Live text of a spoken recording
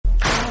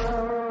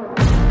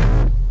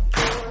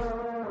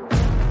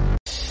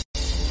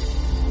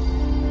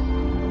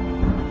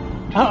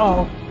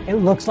Uh-oh, it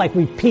looks like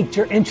we piqued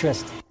your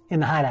interest in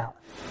the Hideout.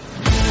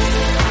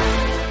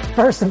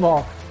 First of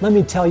all, let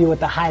me tell you what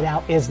the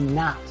Hideout is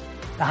not.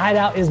 The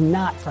Hideout is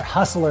not for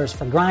hustlers,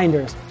 for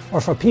grinders, or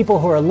for people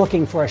who are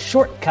looking for a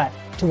shortcut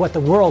to what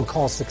the world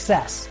calls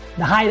success.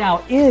 The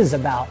Hideout is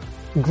about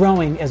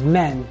growing as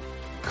men,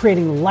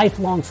 creating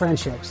lifelong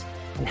friendships,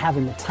 and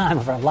having the time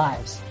of our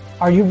lives.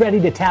 Are you ready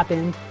to tap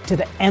in to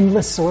the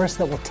endless source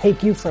that will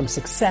take you from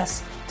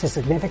success to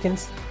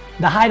significance?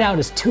 The Hideout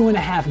is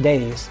 2.5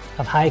 days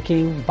of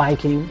hiking,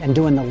 biking, and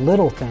doing the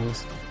little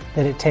things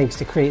that it takes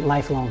to create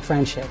lifelong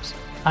friendships.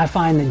 I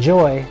find that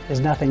joy is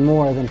nothing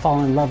more than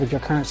falling in love with your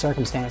current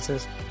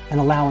circumstances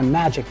and allowing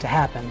magic to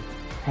happen.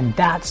 And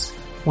that's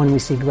when we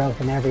see growth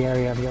in every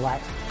area of your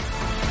life.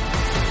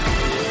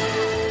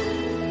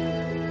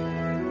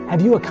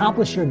 Have you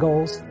accomplished your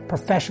goals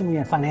professionally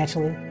and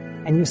financially,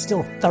 and you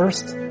still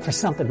thirst for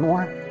something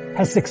more?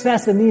 Has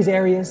success in these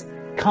areas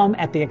come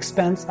at the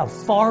expense of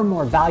far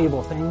more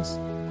valuable things,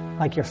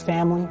 like your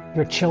family,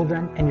 your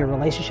children, and your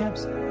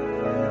relationships?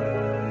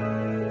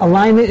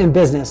 Alignment in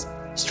business,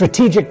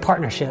 strategic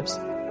partnerships,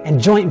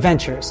 and joint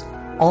ventures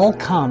all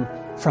come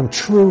from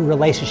true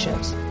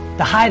relationships.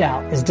 The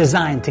Hideout is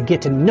designed to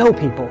get to know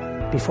people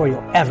before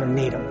you'll ever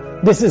meet them.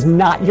 This is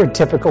not your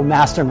typical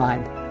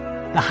mastermind.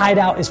 The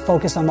Hideout is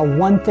focused on the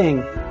one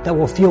thing that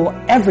will fuel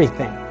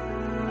everything: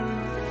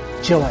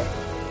 joy.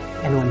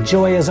 And when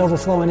joy is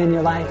overflowing in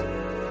your life,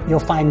 you'll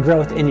find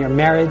growth in your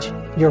marriage,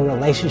 your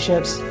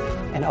relationships,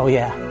 and oh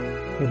yeah,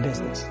 your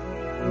business.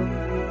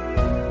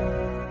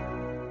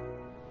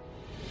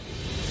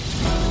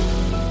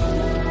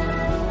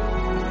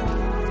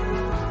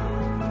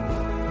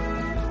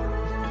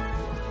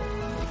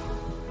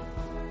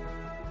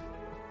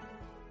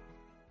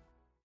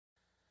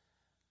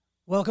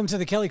 Welcome to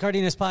the Kelly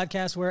Cardenas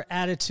podcast, where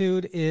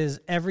attitude is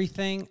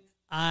everything.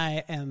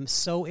 I am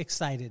so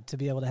excited to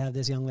be able to have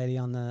this young lady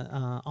on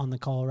the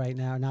call right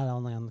now. Not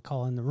only on the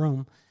call, in the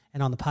room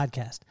and on the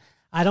podcast.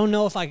 I don't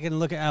know if I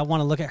want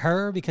to look at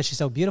her because she's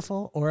so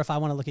beautiful, or if I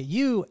want to look at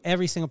you,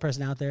 every single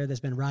person out there that's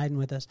been riding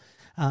with us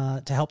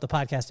to help the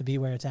podcast to be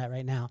where it's at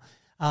right now.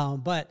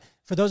 But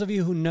for those of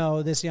you who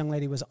know, this young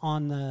lady was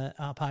on the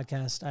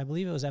podcast. I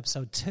believe it was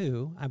episode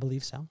 2. I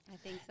believe so. I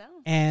think so.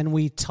 And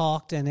we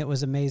talked, and it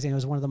was amazing. It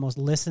was one of the most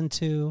listened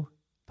to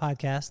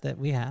podcasts that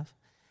we have.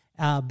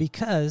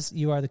 Because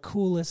you are the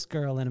coolest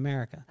girl in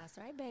America. That's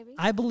right, baby.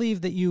 I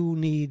believe that you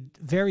need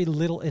very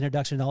little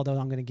introduction, although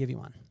I'm going to give you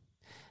one.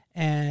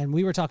 And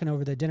we were talking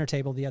over the dinner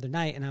table the other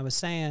night, and I was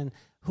saying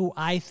who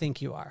I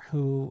think you are,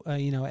 who,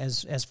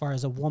 as far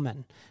as a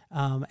woman,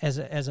 as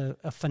a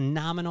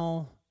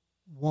phenomenal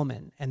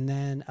woman, and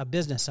then a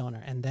business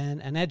owner, and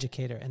then an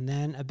educator, and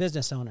then a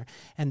business owner,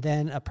 and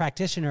then a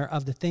practitioner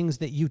of the things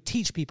that you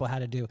teach people how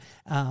to do,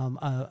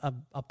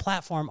 a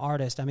platform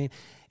artist,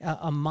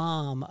 a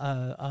mom,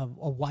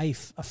 a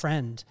wife, a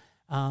friend,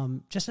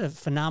 just a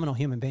phenomenal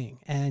human being.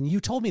 And you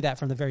told me that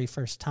from the very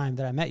first time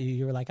that I met you.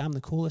 You were like, I'm the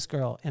coolest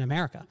girl in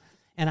America.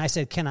 And I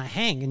said, can I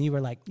hang? And you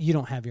were like, you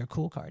don't have your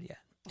cool card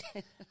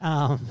yet.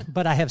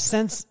 But I have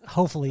since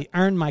hopefully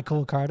earned my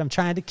cool card. I'm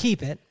trying to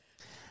keep it.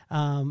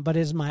 But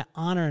it is my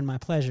honor and my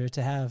pleasure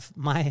to have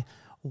my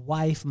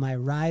wife, my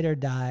ride or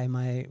die,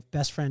 my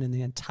best friend in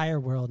the entire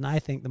world, and I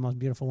think the most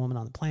beautiful woman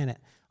on the planet,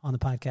 on the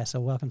podcast. So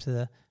welcome to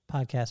the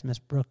podcast,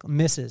 Mrs.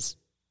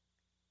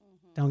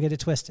 Mm-hmm. Don't get it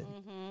twisted.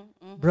 Mm-hmm,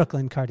 mm-hmm.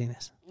 Brooklyn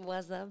Cardenas.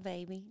 What's up,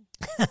 baby?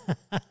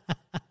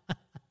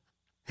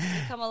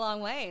 You've come a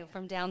long way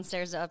from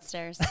downstairs to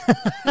upstairs.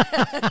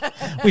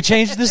 We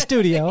changed the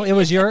studio. It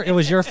was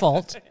your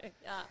fault.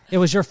 Yeah. It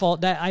was your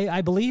fault.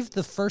 I believe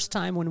the first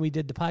time when we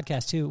did the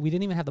podcast too, we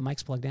didn't even have the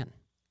mics plugged in.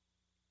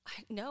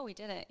 No, we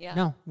didn't. Yeah.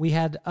 No, we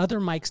had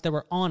other mics that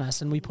were on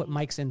us, and we put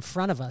mics in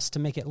front of us to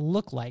make it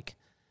look like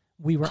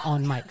we were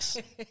on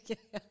mics. Yeah.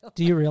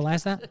 Do you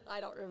realize that? I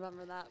don't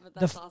remember that, but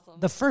that's awesome.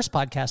 The first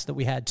podcast that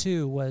we had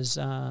too was,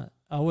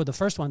 the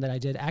first one that I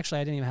did, actually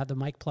I didn't even have the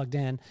mic plugged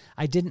in.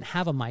 I didn't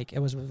have a mic. It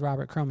was with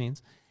Robert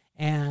Cromines.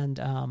 And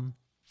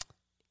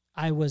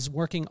I was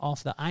working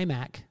off the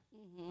iMac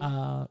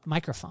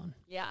microphone.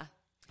 Yeah.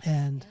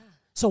 And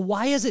so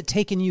why is it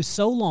taking you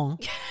so long?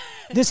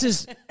 This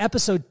is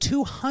episode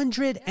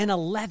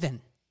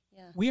 211.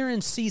 Yeah. We are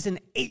in season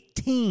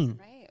 18.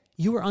 Right.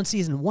 You were on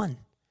season 1.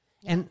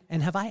 Yeah.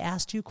 And have I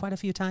asked you quite a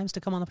few times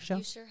to come on the show?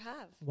 You sure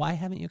have. Why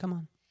haven't you come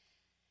on?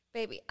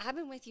 Baby, I've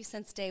been with you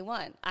since day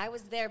one. I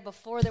was there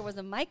before there was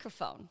a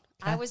microphone.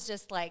 Okay. I was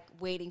just like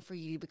waiting for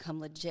you to become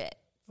legit.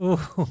 Ooh.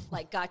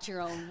 Like got your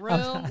own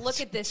room.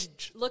 Look at this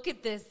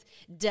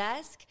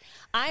desk.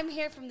 I'm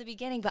here from the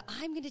beginning, but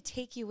I'm going to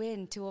take you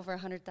in to over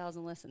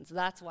 100,000 listens.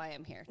 That's why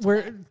I'm here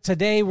today.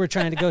 Today we're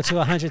trying to go to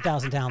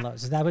 100,000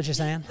 downloads. Is that what you're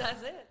saying?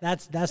 That's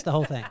it. That's the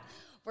whole thing.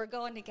 We're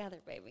going together,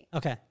 baby.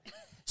 Okay.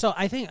 So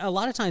I think a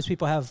lot of times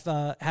people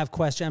have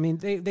questions. I mean,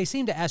 they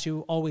seem to ask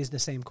you always the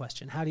same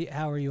question.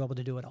 How are you able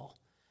to do it all?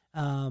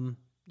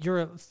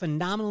 You're a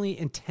phenomenally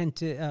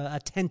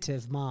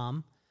attentive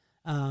mom.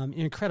 You're an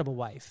incredible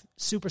wife,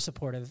 super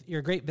supportive. You're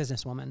a great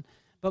businesswoman.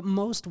 But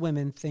most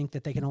women think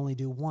that they can only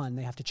do one.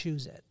 They have to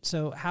choose it.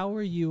 So how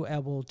are you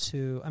able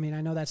to, I mean,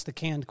 I know that's the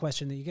canned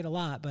question that you get a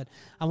lot, but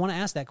I want to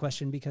ask that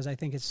question because I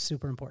think it's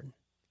super important.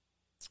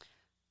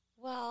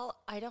 Well,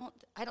 I don't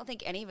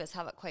think any of us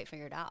have it quite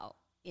figured out,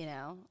 you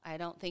know? I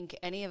don't think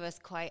any of us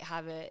quite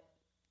have it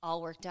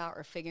all worked out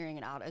or figuring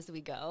it out as we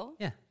go.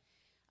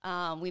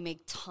 Yeah. We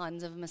make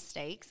tons of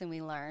mistakes and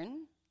we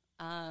learn.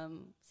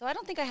 So I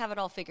don't think I have it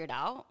all figured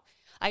out.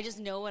 I just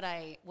know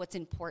what's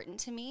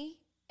important to me,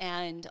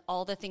 and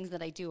all the things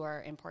that I do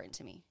are important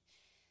to me.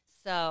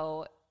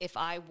 So if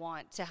I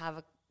want to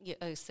have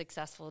a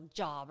successful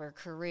job or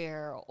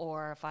career,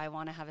 or if I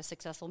want to have a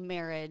successful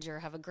marriage or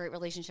have a great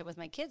relationship with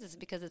my kids, it's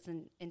because it's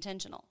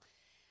intentional.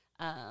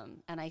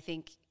 And I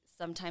think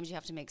sometimes you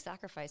have to make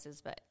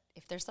sacrifices, but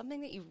if there's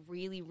something that you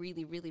really,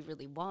 really, really,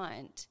 really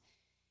want,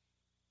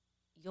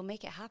 you'll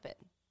make it happen.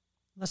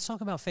 Let's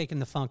talk about faking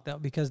the funk, though,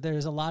 because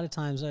there's a lot of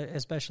times,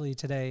 especially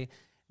today,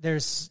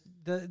 there's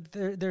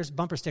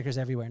bumper stickers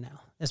everywhere now,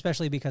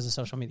 especially because of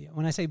social media.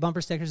 When I say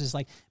bumper stickers, it's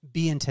like,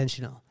 be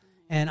intentional.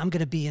 And I'm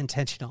going to be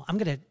intentional. I'm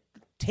going to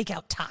take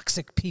out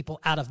toxic people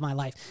out of my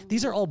life.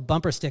 These are all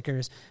bumper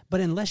stickers,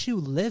 but unless you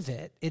live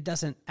it, it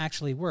doesn't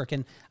actually work.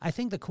 And I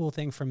think the cool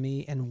thing for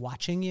me in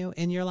watching you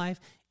in your life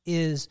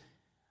is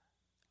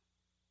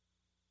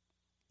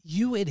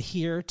you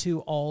adhere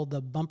to all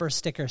the bumper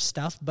sticker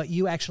stuff, but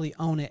you actually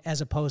own it, as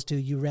opposed to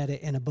you read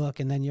it in a book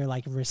and then you're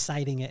like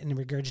reciting it and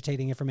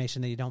regurgitating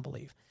information that you don't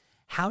believe.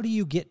 How do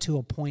you get to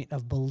a point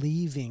of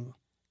believing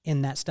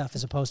in that stuff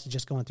as opposed to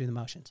just going through the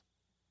motions?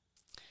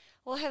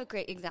 Well, I have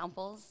great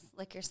examples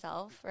like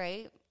yourself,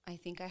 right? I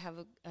think I have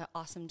an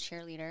awesome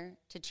cheerleader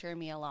to cheer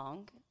me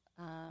along.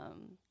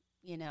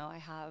 You know,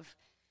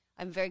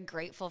 I'm very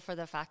grateful for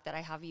the fact that I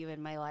have you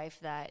in my life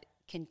that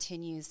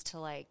continues to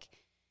like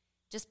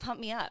just pump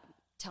me up.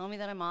 Tell me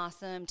that I'm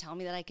awesome. Tell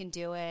me that I can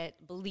do it.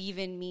 Believe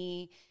in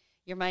me.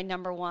 You're my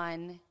number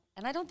one.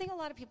 And I don't think a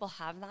lot of people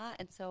have that.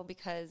 And so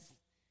because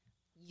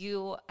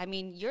you're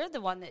the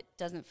one that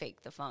doesn't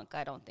fake the funk,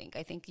 I don't think.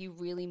 I think you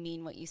really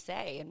mean what you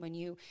say. And when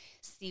you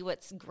see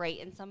what's great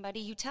in somebody,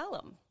 you tell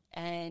them.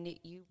 And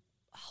you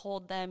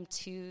hold them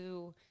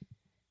to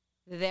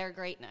their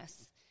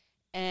greatness.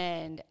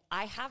 And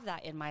I have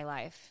that in my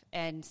life.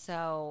 And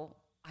so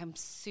I'm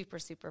super,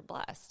 super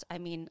blessed. I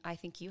mean, I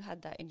think you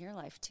had that in your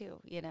life too.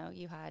 You know,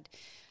 you had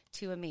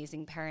two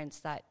amazing parents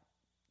that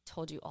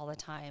told you all the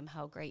time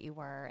how great you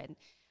were. And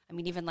I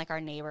mean, even like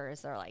our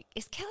neighbors are like,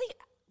 is Kelly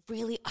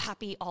really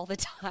happy all the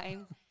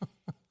time?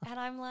 And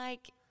I'm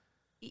like,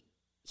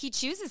 he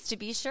chooses to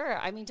be, sure.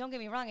 I mean, don't get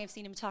me wrong. I've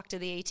seen him talk to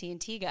the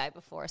AT&T guy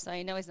before, so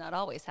I know he's not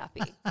always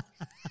happy.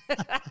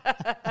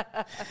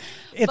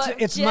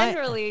 It's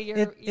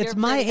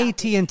my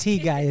AT&T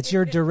guy. It's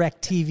your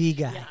DirecTV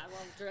guy. Yeah, well,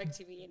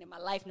 DirecTV ain't in my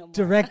life no more.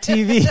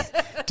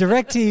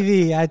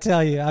 DirecTV, I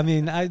tell you. I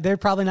mean, they're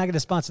probably not going to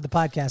sponsor the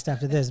podcast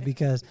after this,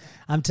 because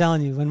I'm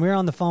telling you, when we were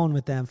on the phone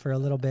with them for a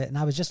little bit, and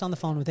I was just on the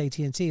phone with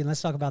AT&T, and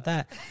let's talk about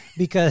that,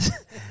 because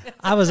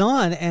I was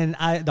on,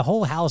 and the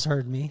whole house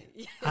heard me.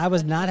 I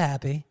was not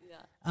happy.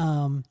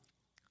 Yeah.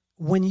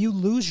 When you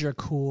lose your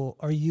cool,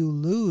 or you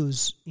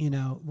lose,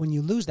 when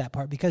you lose that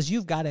part, because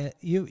you've got to,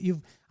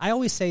 I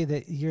always say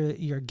that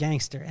you're a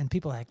gangster, and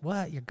people are like,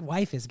 what? Your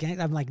wife is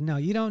gangster? I'm like, no,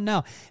 you don't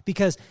know,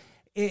 because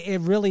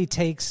it really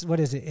takes, what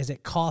is it? Is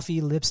it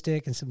coffee,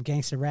 lipstick, and some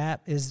gangster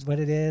rap is what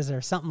it is,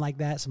 or something like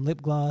that, some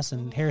lip gloss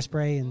and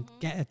hairspray and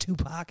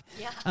Tupac.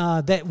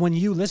 Yeah. That when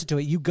you listen to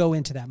it, you go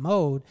into that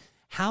mode.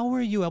 How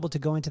were you able to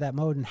go into that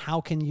mode, and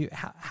how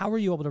were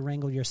you able to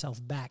wrangle yourself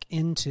back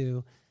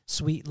into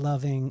sweet,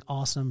 loving,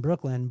 awesome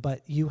Brooklyn, but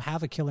you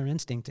have a killer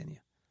instinct in you?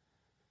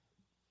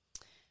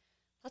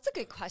 That's a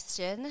good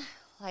question.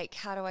 Like,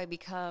 how do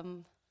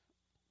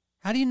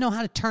you know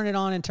how to turn it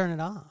on and turn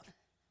it off?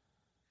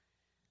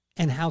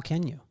 And how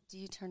can you? Do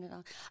you turn it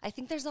on? I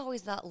think there's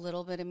always that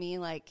little bit of me,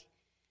 like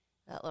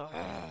that little,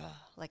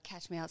 like,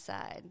 catch me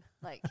outside,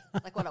 like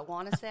what I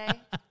want to say,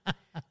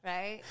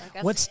 right?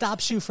 Like, what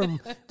stops you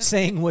from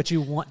saying what you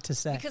want to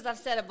say? Because I've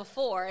said it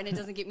before, and it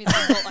doesn't get me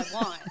the result I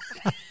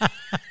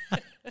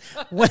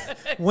want.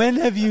 When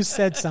have you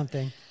said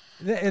something?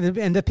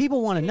 And the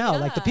people want to know,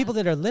 like the people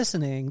that are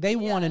listening, they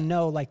want to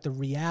know, like, the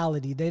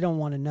reality. They don't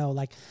want to know,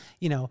 like,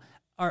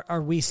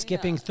 are we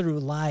skipping through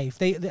life?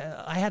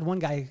 I had one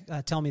guy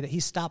tell me that he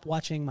stopped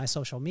watching my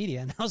social media,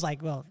 and I was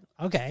like, well,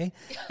 okay.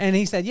 And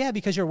he said, yeah,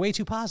 because you're way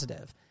too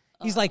positive.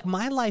 He's like,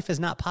 my life is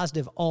not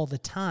positive all the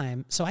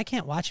time, so I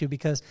can't watch you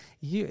because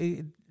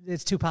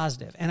it's too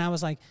positive. And I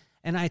was like,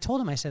 and I told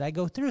him, I said, I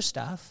go through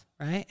stuff,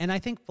 right? And I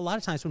think a lot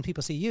of times when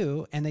people see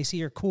you and they see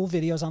your cool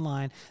videos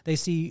online, they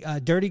see the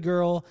Dirty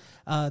Girl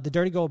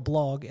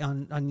blog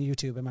on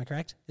YouTube. Am I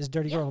correct? Is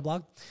Dirty Girl a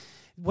blog?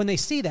 When they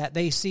see that,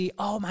 they see,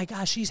 oh my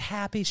gosh, she's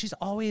happy. She's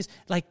always,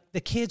 like,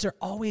 the kids are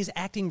always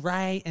acting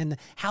right, and the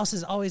house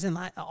is always in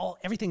line.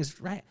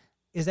 Everything's right.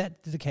 Is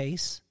that the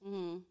case?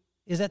 Mm-hmm.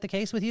 Is that the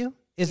case with you?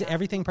 Is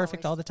everything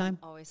perfect all the time?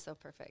 Always so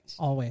perfect.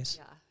 Always.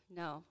 Yeah.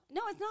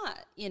 No, it's not.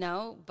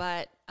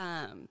 But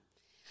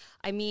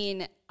I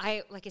mean,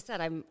 like I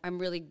said, I'm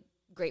really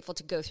grateful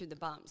to go through the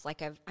bumps.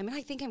 Like I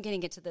think I'm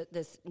getting into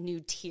this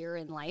new tier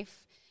in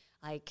life.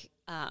 Like,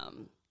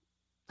 I'm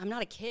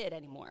not a kid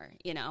anymore,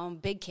 you know, I'm a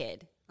big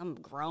kid. I'm a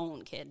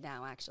grown kid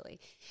now, actually.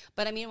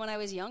 But I mean, when I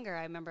was younger,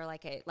 I remember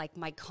like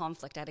my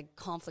conflict. I had a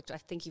conflict. I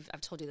think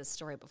I've told you this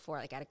story before.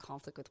 Like I had a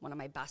conflict with one of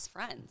my best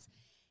friends,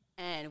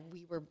 and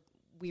we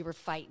were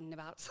fighting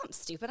about something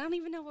stupid. I don't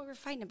even know what we were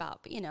fighting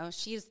about. But you know,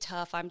 she's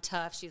tough. I'm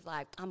tough. She's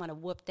like, I'm gonna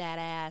whoop that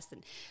ass.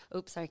 And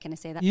oops, sorry, can I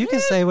say that? You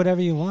can say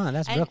whatever you want.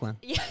 That's Brooklyn.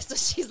 Yeah. So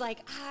she's like,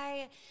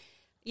 I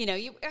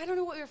don't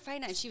know what we were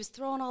fighting at. And she was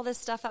throwing all this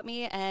stuff at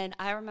me, and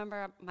I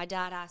remember my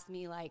dad asked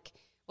me like,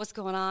 what's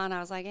going on?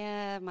 I was like,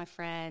 my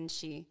friend,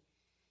 she,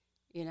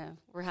 you know,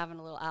 we're having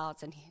a little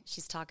outs, and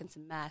she's talking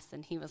some mess.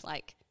 And he was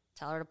like,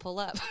 tell her to pull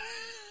up.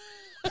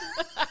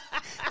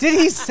 Did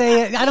he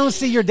say it? I don't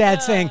see your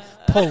dad saying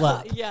pull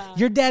up. Yeah.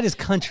 Your dad is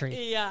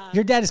country. Yeah.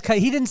 Your dad is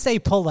he didn't say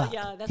pull up.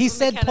 Yeah, that's he what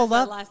said McKenna pull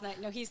said up last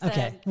night. No, he said.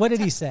 Okay. What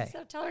did he say?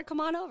 So tell her to come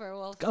on over.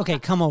 Well, okay,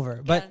 come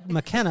over. But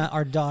McKenna,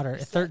 our daughter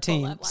at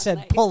 13,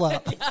 said pull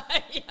up.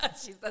 Yeah,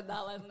 she said that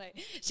last night.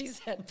 She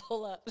said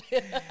pull up.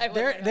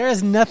 There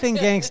is nothing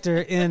gangster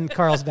in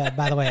Carlsbad,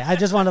 by the way. I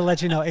just want to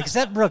let you know,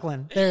 except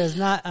Brooklyn. There is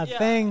not a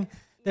thing.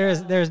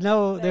 There's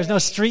no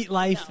street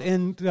life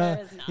in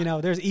you know,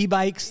 there's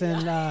e-bikes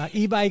and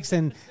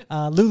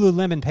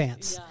Lululemon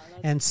pants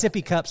and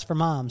sippy cups for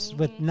moms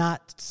with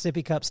not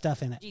sippy cup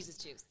stuff in it. Jesus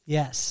juice.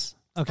 Yes.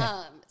 Okay.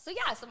 So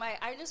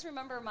I just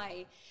remember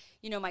my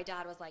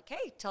dad was like,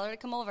 hey, tell her to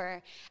come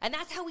over. And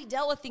that's how we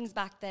dealt with things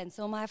back then.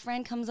 So my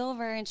friend comes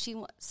over and she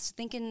was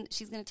thinking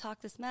she's going to talk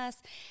this mess.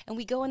 And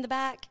we go in the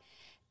back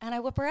and I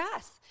whip her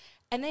ass.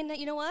 And then,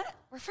 you know what?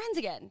 We're friends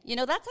again. You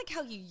know, that's like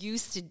how you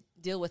used to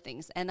deal with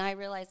things. And I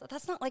realized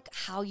that's not like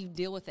how you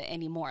deal with it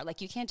anymore. Like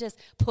you can't just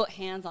put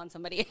hands on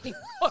somebody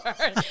anymore,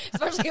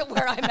 especially at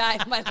where I'm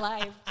at in my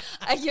life.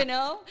 You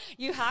know,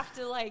 you have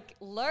to like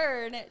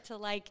learn to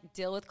like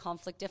deal with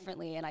conflict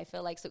differently. And I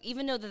feel like, so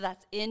even though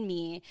that's in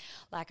me,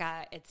 like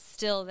it's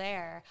still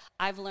there,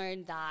 I've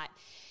learned that,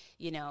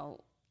 you know,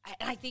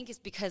 I think it's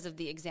because of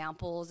the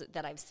examples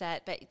that I've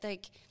set, but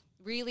like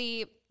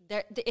really,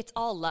 it's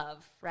all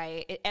love,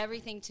 right?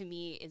 Everything to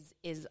me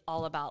is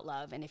all about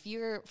love. And if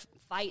you're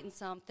fighting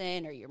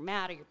something or you're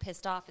mad or you're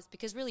pissed off, it's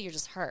because really you're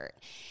just hurt.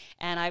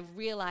 And I've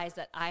realized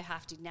that I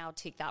have to now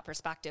take that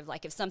perspective.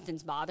 Like if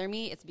something's bothering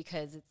me, it's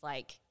because it's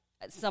like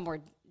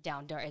somewhere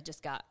down there,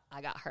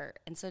 I got hurt.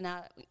 And so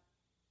now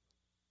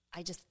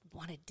I just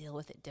want to deal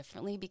with it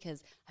differently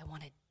because I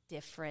want a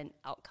different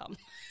outcome.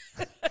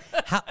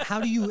 How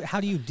do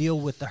you deal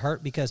with the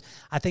hurt? Because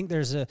I think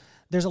there's a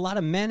lot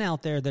of men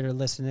out there that are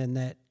listening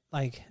that,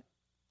 like,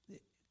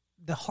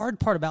 the hard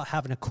part about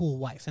having a cool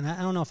wife, and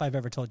I don't know if I've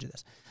ever told you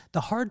this,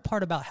 the hard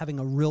part about having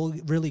a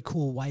really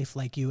cool wife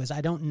like you is I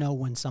don't know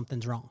when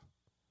something's wrong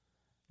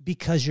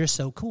because you're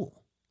so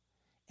cool.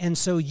 And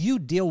so you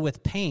deal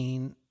with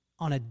pain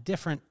on a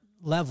different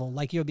level.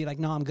 Like you'll be like,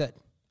 no, I'm good.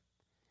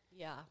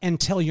 Yeah.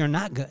 Until you're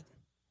not good.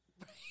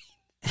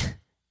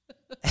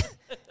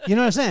 You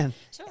know what I'm saying?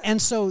 Sure.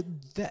 And so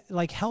that,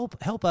 like,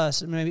 help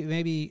us,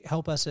 maybe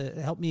help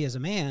me as a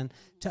man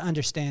to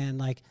understand,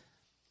 like,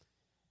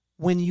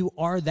 when you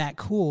are that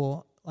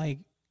cool, like,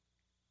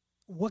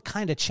 what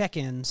kind of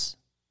check-ins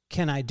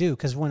can I do?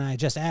 Because when I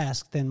just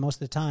ask, then most of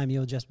the time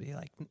you'll just be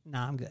like,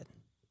 nah, I'm good.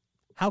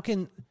 How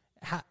can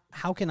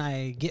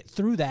I get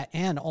through that?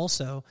 And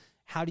also,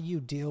 how do you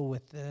deal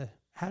with the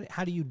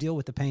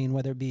pain,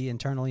 whether it be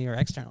internally or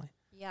externally?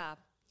 Yeah,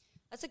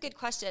 that's a good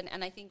question.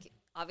 And I think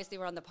obviously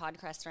we're on the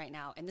podcast right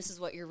now, and this is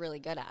what you're really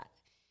good at.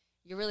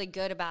 You're really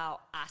good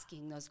about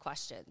asking those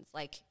questions.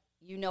 Like,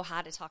 you know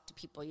how to talk to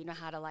people. You know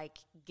how to, like,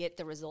 get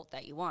the result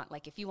that you want.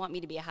 Like, if you want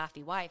me to be a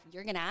happy wife,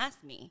 you're going to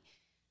ask me,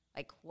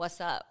 like, what's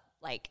up?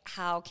 Like,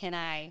 how can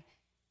I,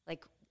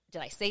 like,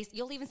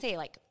 you'll even say,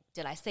 like,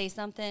 did I say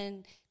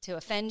something to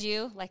offend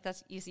you? Like,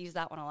 you use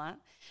that one a lot.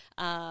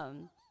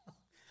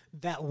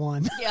 That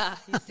one. Yeah.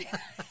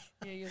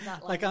 You use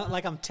that like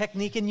I'm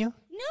techniquing you?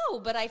 No,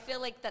 but I feel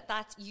like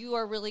you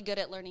are really good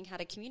at learning how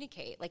to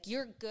communicate. Like,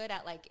 you're good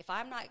at, like, if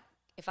I'm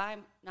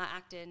not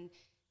acting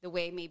the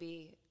way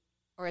maybe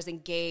or as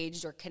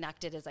engaged or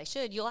connected as I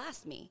should, you'll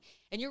ask me.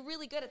 And you're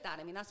really good at that.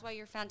 I mean, that's why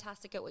you're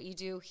fantastic at what you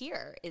do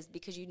here, is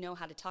because you know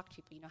how to talk to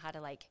people. You know how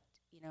to, like,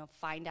 you know,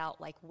 find out,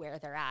 like, where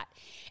they're at.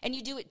 And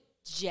you do it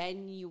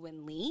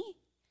genuinely,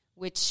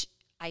 which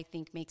I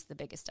think makes the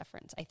biggest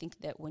difference. I think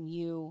that when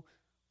you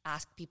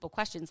ask people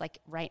questions, like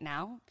right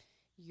now,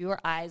 your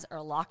eyes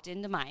are locked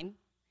into mine.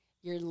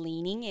 You're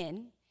leaning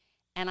in,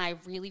 and I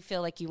really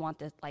feel like you want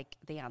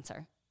the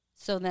answer.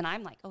 So then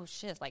I'm like, oh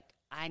shit, like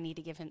I need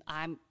to give him.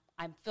 I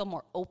feel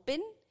more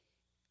open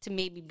to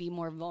maybe be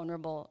more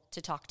vulnerable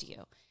to talk to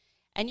you,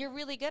 and you're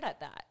really good at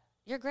that.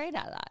 You're great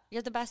at that.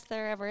 You're the best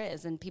there ever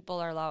is, and people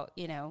are,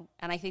 you know.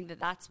 And I think that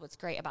that's what's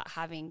great about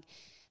having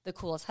the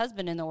coolest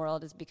husband in the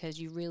world, is because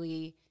you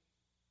really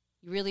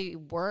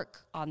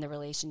work on the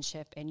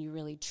relationship, and you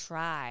really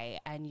try,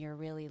 and you're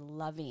really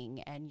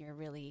loving, and you're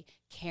really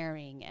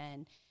caring.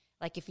 And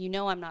like, if you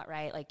know I'm not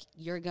right, like,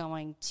 you're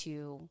going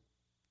to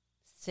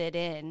sit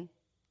in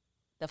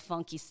the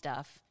funky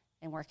stuff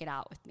and work it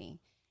out with me.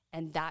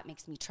 And that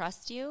makes me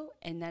trust you,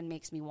 and then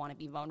makes me want to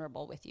be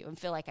vulnerable with you and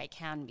feel like I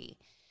can be,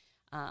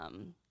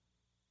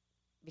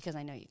 because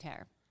I know you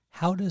care.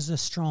 How does a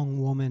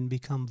strong woman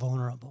become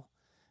vulnerable?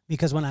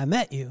 Because when I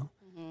met you,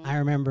 I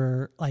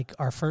remember like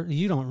our first,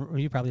 you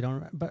probably don't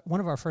remember, but one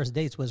of our first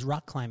dates was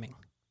rock climbing.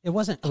 It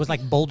was like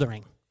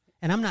bouldering.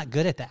 And I'm not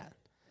good at that,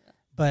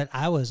 but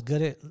I was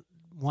good at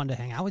wanting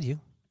to hang out with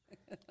you.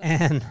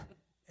 And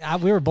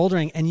we were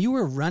bouldering, and you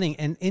were running,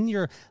 and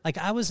you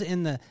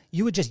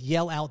would just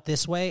yell out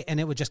this way, and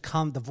it would just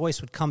come, the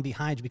voice would come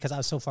behind you because I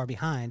was so far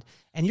behind,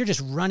 and you're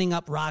just running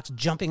up rocks,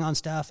 jumping on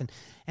stuff.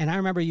 And I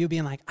remember you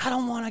being like, I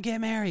don't want to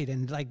get married,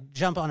 and like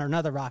jump on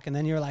another rock. And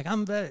then you're like,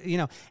 and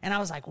I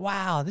was like,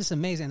 wow, this is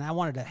amazing. And I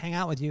wanted to hang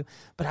out with you,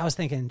 but I was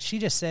thinking, she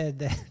just said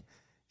that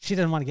she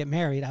doesn't want to get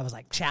married. I was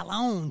like,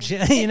 challenge,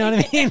 you know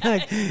what I mean?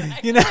 Like,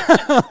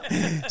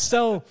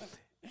 so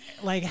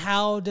like,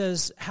 how do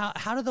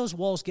those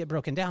walls get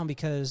broken down?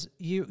 Because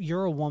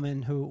you're a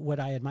woman who, what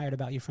I admired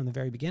about you from the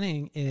very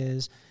beginning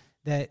is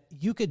that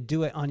you could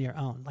do it on your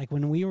own. Like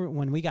when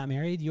we got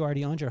married, you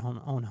already owned your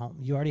own home.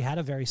 You already had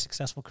a very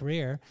successful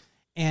career.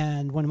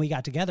 And when we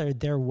got together,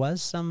 there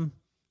was some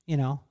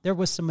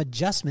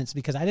adjustments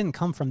because I didn't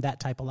come from that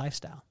type of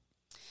lifestyle.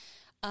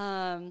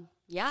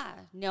 Yeah,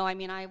 no, I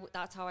mean,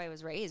 that's how I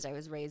was raised. I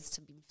was raised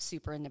to be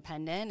super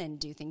independent and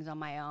do things on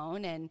my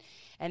own. And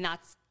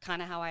that's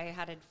kind of how I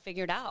had it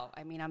figured out.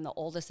 I mean, I'm the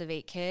oldest of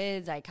 8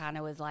 kids. I kind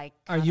of was like,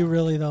 are you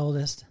really the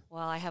oldest?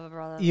 Well, I have a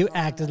brother. You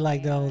acted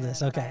like the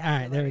oldest. Okay. All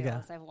right. There we go.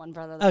 I have one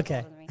brother that's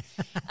older than me.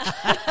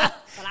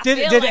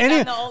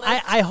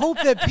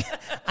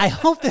 I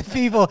hope that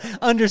people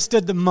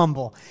understood the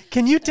mumble.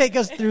 Can you take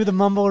us through the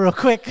mumble real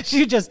quick?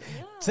 You just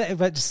say,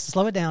 but just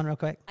slow it down real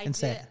quick and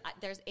say it.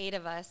 There's 8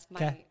 of us.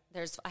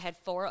 I had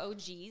 4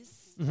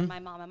 OGs, my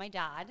mom and my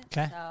dad.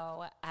 Okay.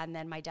 So, and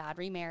then my dad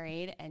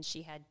remarried, and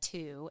she had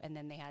 2, and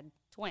then they had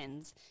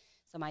twins.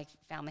 So my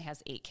family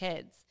has 8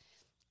 kids.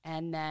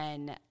 And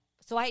then,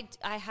 so I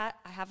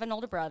have an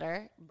older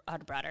brother. I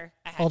had an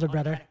older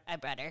brother. I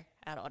have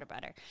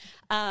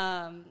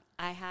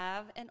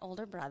an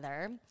older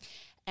brother,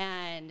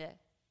 and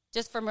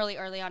just from really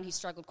early on, he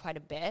struggled quite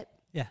a bit.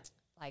 Yeah.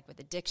 Like with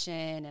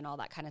addiction and all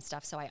that kind of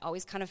stuff. So I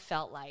always kind of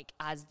felt like,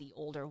 as the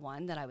older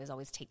one, that I was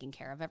always taking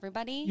care of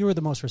everybody. You were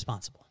the most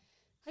responsible.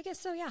 I guess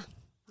so, yeah.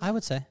 I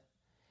would say.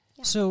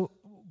 Yeah. So,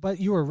 but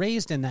you were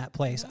raised in that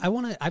place.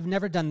 I've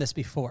never done this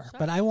before,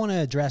 but I want to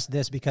address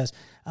this because,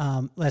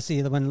 let's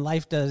see, when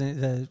life does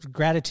the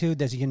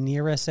gratitude, as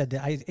Yanira said,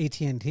 the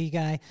AT&T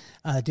guy,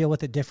 deal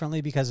with it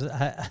differently because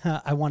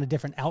I want a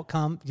different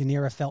outcome.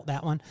 Yanira felt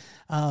that one.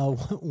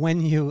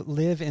 When you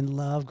live in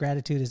love,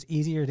 gratitude is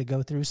easier to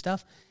go through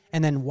stuff.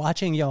 And then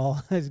watching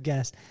y'all, as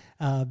guests,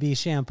 be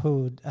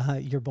shampooed,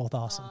 you're both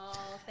awesome.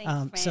 Oh,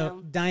 thanks,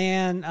 so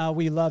Diane,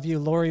 we love you.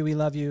 Lori, we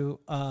love you.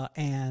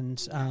 And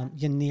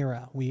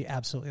Yanira, we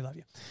absolutely love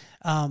you.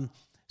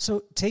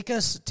 So take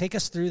us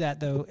through that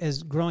though,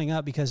 as growing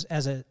up, because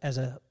as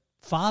a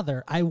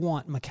father, I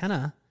want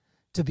McKenna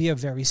to be a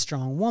very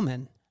strong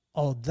woman.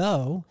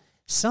 Although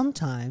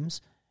sometimes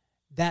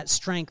that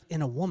strength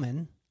in a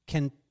woman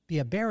can be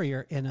a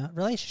barrier in a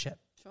relationship.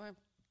 Sure.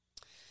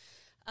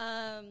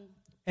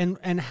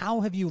 And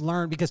how have you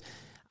learned? Because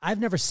I've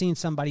never seen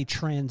somebody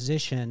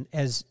transition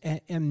as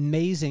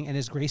amazing and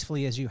as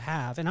gracefully as you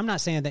have. And I'm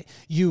not saying that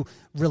you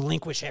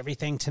relinquish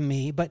everything to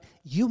me, but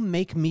you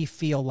make me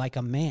feel like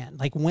a man.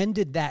 Like, when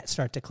did that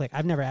start to click?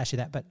 I've never asked you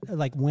that, but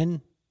like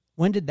when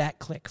did that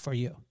click for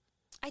you?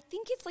 I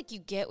think it's like you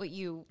get what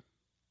you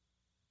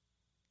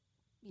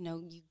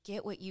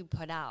get what you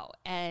put out.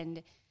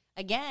 And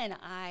again,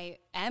 I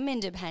am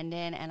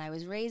independent, and I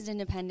was raised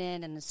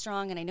independent and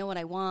strong, and I know what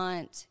I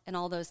want and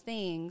all those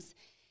things.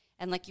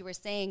 And like you were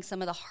saying,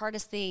 some of the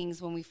hardest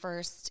things when we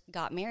first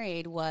got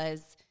married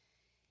was,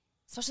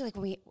 especially like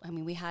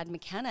when we had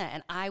McKenna,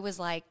 and I was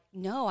like,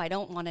 no, I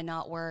don't want to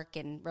not work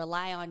and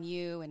rely on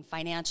you and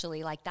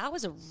financially. Like, that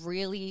was it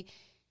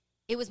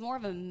was more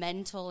of a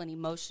mental and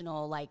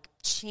emotional like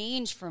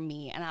change for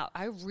me. And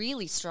I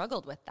really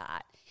struggled with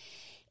that.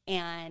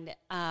 And,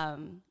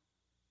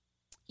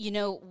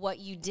 what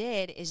you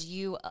did is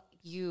you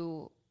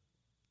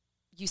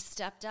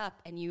stepped up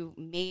and you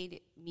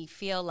made me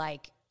feel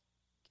like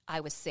I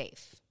was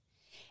safe.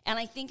 And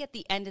I think at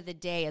the end of the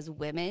day, as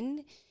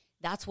women,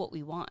 that's what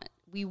we want.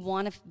 We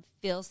want to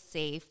feel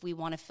safe. We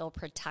want to feel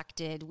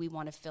protected. We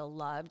want to feel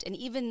loved. And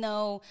even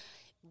though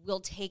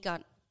we'll take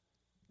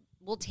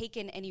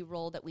in any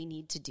role that we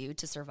need to do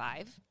to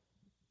survive.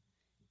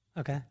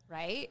 Okay.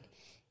 Right?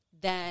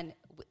 Then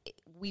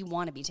we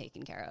want to be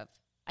taken care of.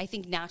 I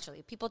think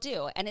naturally people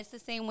do. And it's the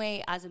same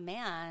way as a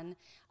man.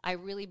 I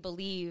really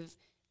believe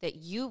that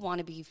you want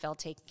to be felt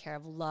taken care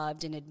of,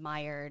 loved and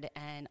admired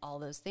and all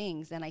those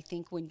things. And I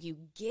think when you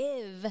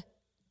give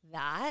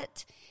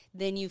that,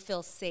 then you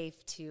feel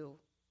safe to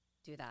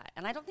do that.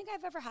 And I don't think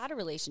I've ever had a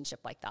relationship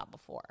like that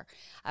before.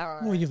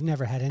 Well, you've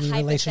never had any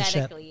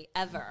relationship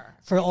ever.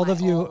 For all of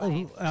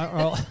you,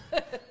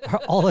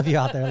 all of you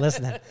out there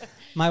listening,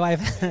 My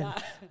wife,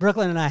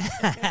 Brooklyn, and I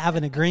have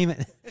an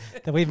agreement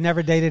that we've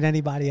never dated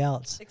anybody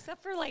else.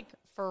 Except for like,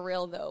 for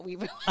real though, we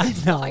really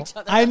saw each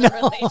other in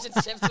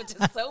relationships, which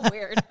is so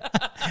weird.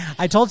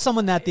 I told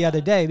someone that the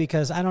other day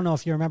because I don't know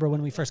if you remember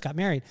when we first got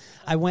married.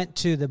 I went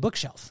to the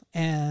bookshelf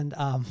and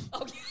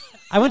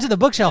I went to the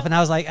bookshelf and I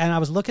was like, and I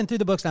was looking through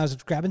the books and I was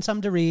grabbing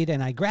something to read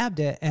and I grabbed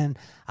it and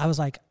I was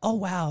like, oh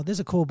wow, this is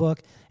a cool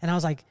book. And I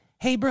was like,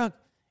 hey Brooke,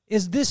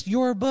 is this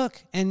your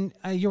book? And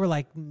you were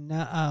like,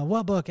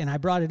 what book? And I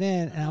brought it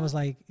in and I was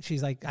like,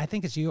 she's like, I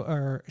think it's you.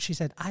 Or she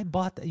said, I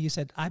bought that. You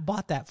said, I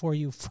bought that for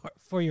you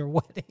for your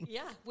wedding.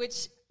 Yeah,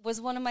 which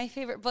was one of my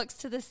favorite books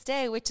to this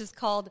day, which is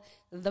called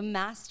The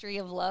Mastery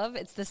of Love.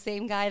 It's the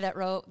same guy that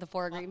wrote The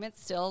Four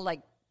Agreements, still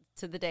like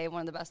to the day,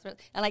 one of the best.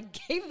 And I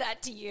gave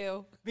that to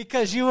you.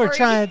 Because you were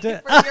trying to.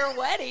 For your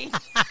wedding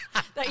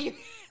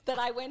that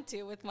I went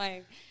to with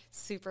my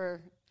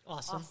super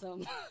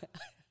awesome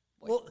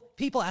Well,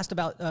 people asked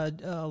about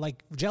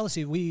like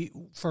jealousy.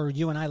 For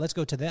you and I, let's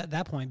go to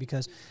that point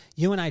because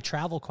you and I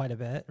travel quite a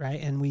bit, right?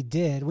 And we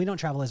don't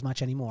travel as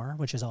much anymore,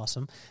 which is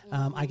awesome.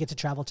 I get to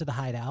travel to the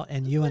Hideout,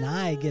 and you and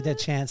I get a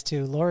chance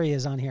to. Lori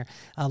is on here.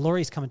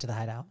 Lori's coming to the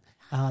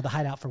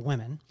Hideout for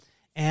women,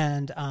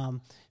 and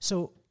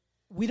so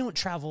we don't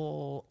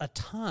travel a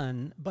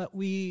ton, but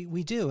we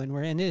do, and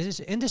we're in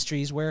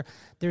industries where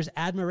there's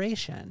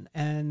admiration,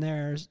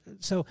 and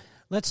so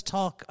let's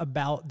talk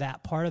about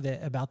that part of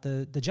it, about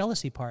the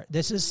jealousy part.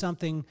 This is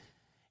something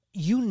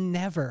you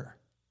never,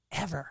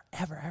 ever,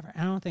 ever, ever.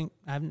 I don't think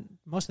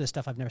most of this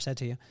stuff I've never said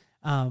to you.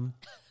 I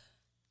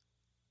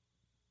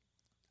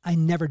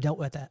never dealt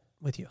with that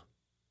with you,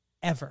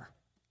 ever.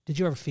 Did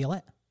you ever feel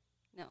it?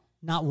 No,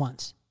 not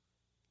once.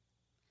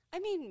 I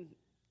mean,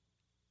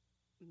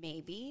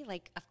 maybe,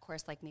 like, of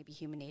course, like maybe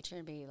human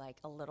nature, maybe like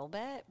a little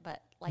bit,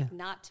 but like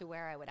not to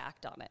where I would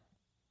act on it.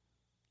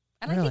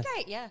 And really? I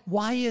think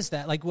Why is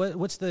that? Like,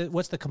 what's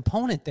the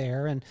component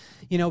there? And,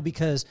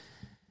 because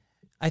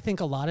I think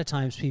a lot of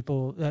times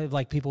people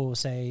will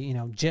say,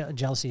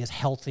 jealousy is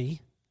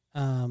healthy.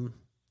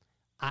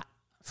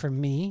 For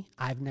me,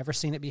 I've never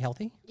seen it be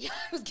healthy. Yeah,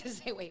 I was going to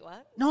say, wait,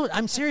 what? No,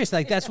 I'm serious.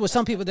 Like, that's what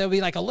some people, they'll be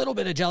like, a little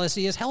bit of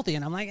jealousy is healthy.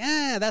 And I'm like,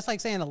 that's like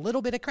saying a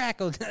little bit of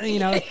crack,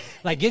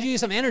 like gives you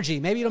some energy.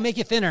 Maybe it'll make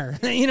you thinner.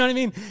 You know what I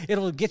mean?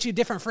 It'll get you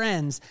different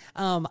friends.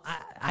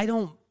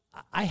 I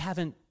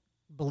haven't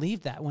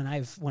believed that when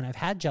I've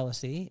had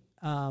jealousy.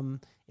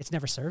 It's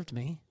never served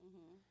me.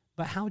 Mm-hmm.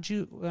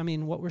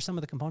 But what were some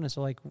of the components?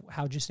 So like,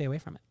 how'd you stay away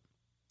from it?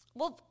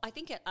 Well, I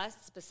think at us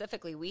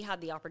specifically, we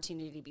had the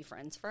opportunity to be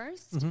friends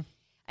first. Mm-hmm.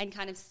 And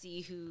kind of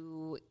see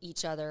who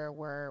each other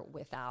were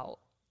without,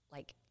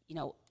 like,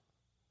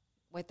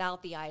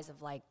 without the eyes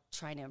of, like,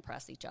 trying to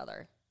impress each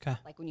other. Okay.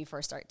 Like, when you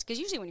first start, because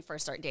usually when you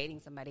first start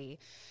dating somebody,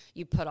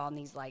 you put on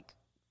these, like,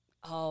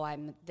 oh,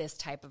 I'm this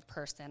type of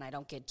person. I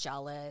don't get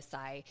jealous.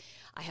 I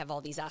have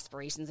all these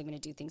aspirations. I'm going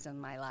to do things in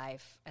my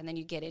life. And then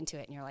you get into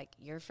it, and you're like,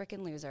 you're a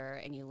freaking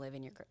loser, and you live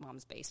in your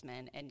mom's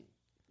basement, and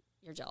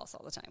you're jealous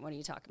all the time. What are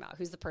you talking about?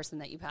 Who's the person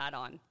that you've had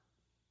on?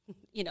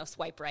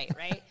 Swipe right?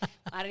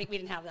 We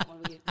didn't have that one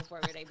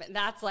before we were dating, but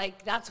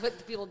that's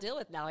what people deal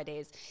with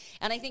nowadays.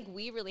 And I think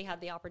we really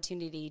had the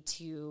opportunity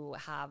to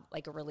have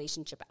like a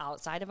relationship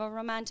outside of a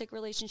romantic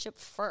relationship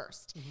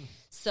first. Mm-hmm.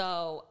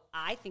 So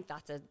I think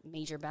that's a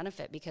major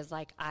benefit because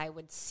like I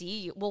would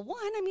see you. Well,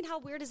 how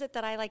weird is it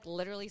that I like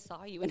literally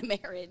saw you in a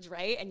marriage,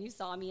 right? And you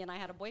saw me and I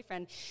had a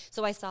boyfriend.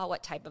 So I saw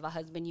what type of a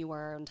husband you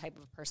were and type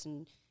of a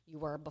person you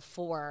were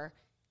before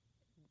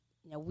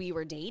we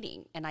were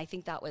dating. And I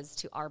think that was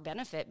to our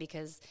benefit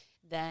because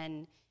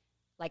then,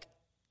 like,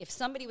 if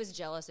somebody was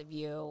jealous of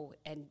you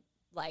and,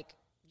 like,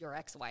 your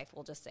ex-wife,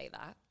 we'll just say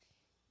that,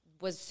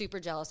 was super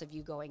jealous of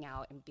you going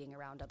out and being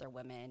around other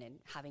women and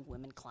having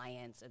women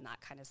clients and that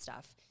kind of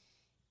stuff,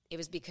 it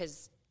was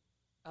because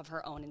of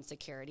her own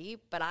insecurity.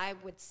 But I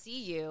would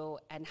see you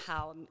and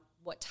how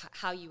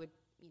you would,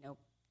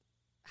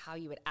 how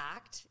you would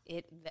act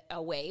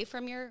away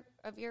from your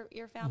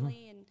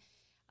family.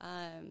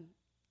 Mm-hmm.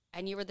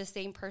 And you were the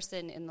same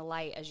person in the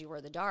light as you were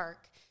the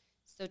dark.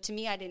 So to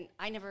me,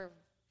 I never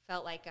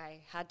felt like I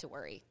had to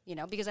worry,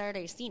 because I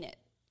already seen it.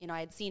 I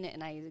had seen it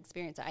and I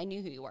experienced it. I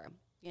knew who you were,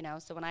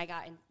 So when I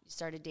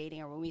started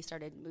dating or when we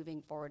started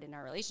moving forward in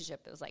our relationship,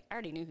 it was like, I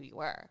already knew who you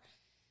were,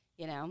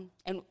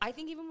 And I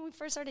think even when we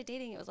first started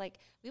dating, it was like,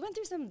 we went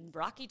through some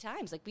rocky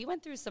times. Like we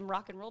went through some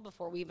rock and roll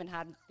before we even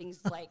had things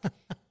like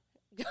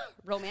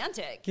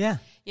romantic, yeah,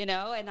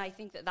 and I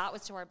think that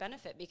was to our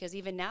benefit because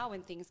even now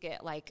when things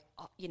get like,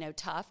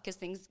 tough because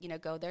things,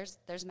 go,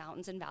 there's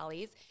mountains and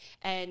valleys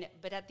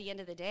but at the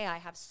end of the day, I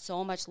have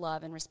so much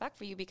love and respect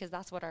for you because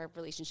that's what our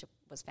relationship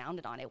was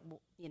founded on. It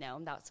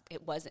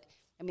wasn't,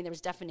 there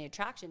was definitely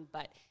attraction,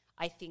 but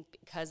I think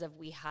because of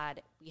we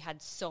had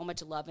so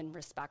much love and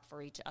respect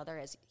for each other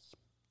as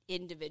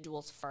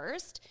individuals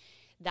first,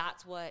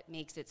 that's what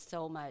makes it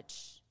so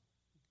much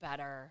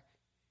better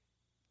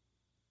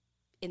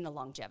in the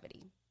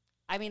longevity.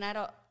 I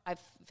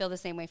feel the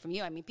same way from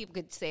you. People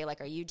could say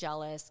like, are you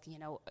jealous,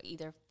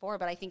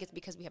 but I think it's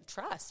because we have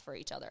trust for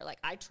each other. Like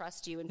I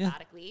trust you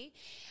emphatically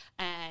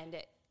and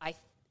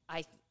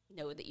I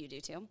know that you do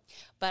too.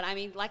 But I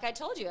mean, like I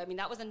told you, I mean,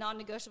 that was a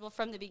non-negotiable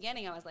from the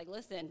beginning. I was like,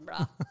 listen, bro,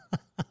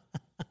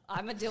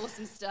 I'm going to deal with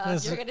some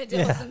stuff. You're going to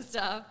deal with some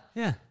stuff.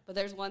 Yeah. But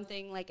there's one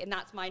thing, like, and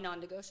that's my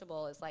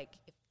non-negotiable is like,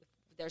 if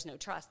there's no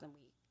trust, then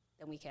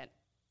we can't.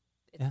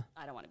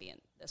 I don't want to be in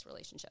this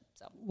relationship.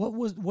 So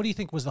what do you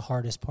think was the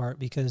hardest part?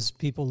 Because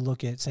people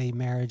look at, say,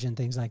 marriage and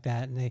things like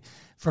that, and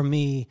for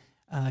me,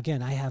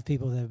 again, I have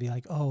people that would be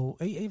like, oh,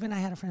 even I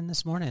had a friend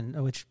this morning,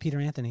 which Peter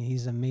Anthony,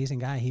 he's an amazing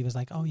guy. He was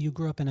like, oh, you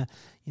grew up in a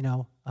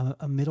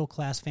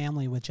middle-class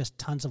family with just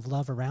tons of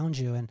love around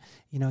you, and,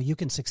 you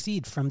can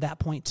succeed from that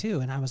point too.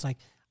 And I was like,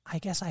 I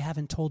guess I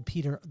haven't told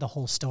Peter the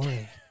whole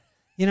story.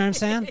 You know what I'm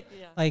saying?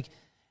 Yeah. Like,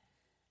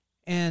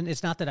 and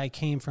it's not that I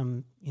came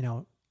from,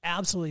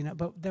 absolutely not,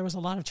 but there was a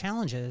lot of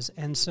challenges.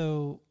 And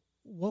so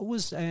what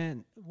was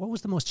the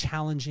most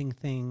challenging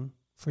thing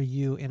for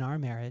you in our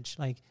marriage?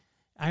 Like,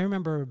 I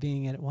remember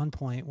being at one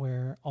point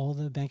where all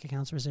the bank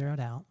accounts were zeroed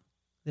out.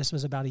 This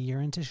was about a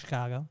year into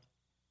Chicago.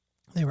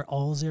 They were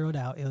all zeroed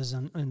out. It was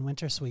in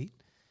Winter Suite,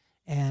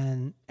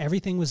 and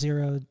everything was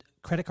zeroed.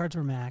 Credit cards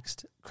were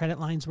maxed. Credit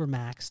lines were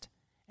maxed.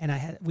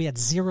 And we had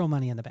zero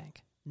money in the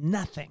bank.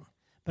 Nothing.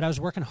 But I was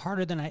working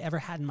harder than I ever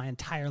had in my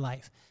entire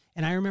life.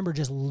 And I remember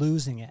just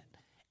losing it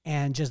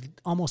and just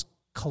almost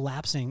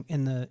collapsing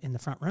in the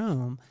front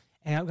room.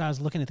 And I was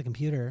looking at the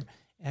computer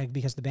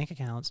because of the bank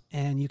accounts,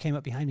 and you came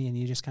up behind me and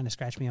you just kind of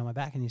scratched me on my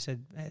back and you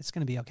said, it's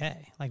going to be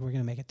okay. Like, we're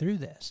going to make it through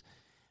this.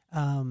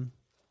 That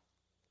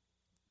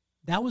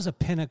was a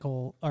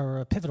pinnacle or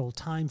a pivotal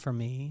time for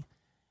me.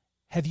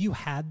 Have you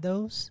had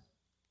those?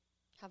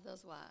 Have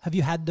those what? Have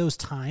you had those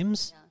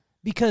times? Yeah.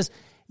 Because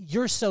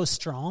you're so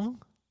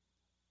strong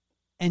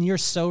and you're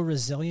so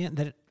resilient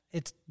that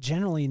it's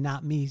generally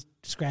not me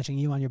scratching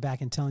you on your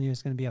back and telling you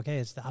it's going to be okay.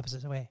 It's the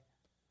opposite way.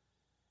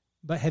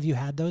 But have you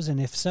had those?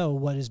 And if so,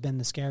 what has been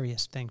the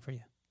scariest thing for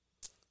you?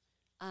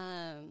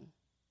 I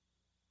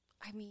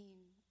mean,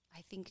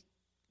 I think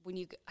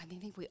I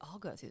think we all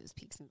go through those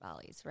peaks and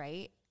valleys,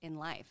 right, in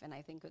life. And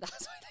I think that's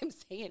what I'm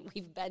saying.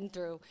 We've been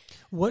through.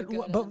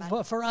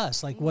 But for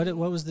us, like, mm-hmm.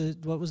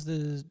 what was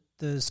the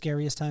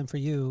scariest time for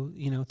you?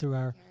 Through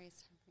our.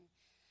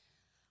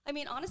 I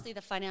mean, honestly,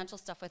 the financial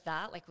stuff with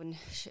that, like when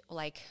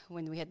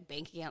we had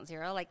bank account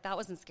zero, like, that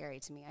wasn't scary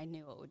to me. I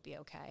knew it would be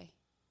okay.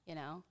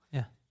 Yeah.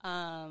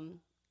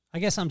 I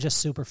guess I'm just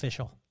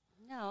superficial.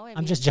 No,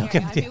 I'm just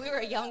joking. I mean, we were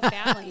a young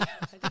family.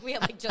 I think we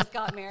had just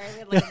got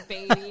married, we had a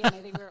baby, and I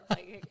think we were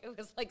it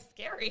was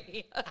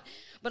scary.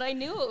 But I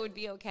knew it would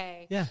be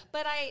okay. Yeah.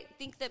 But I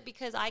think that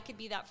because I could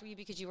be that for you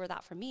because you were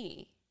that for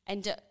me,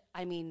 and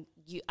I mean,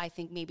 I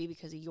think maybe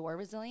because of your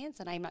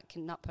resilience, and I'm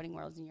not putting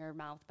words in your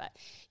mouth, but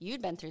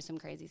you'd been through some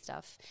crazy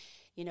stuff,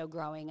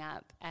 growing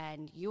up,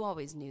 and you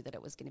always knew that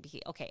it was going to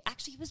be okay.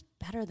 Actually, it was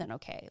better than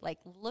okay. Like,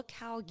 look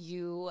how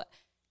you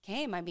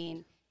came. I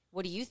mean,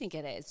 what do you think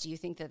it is? Do you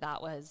think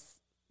that was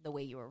the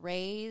way you were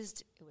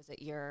raised? Was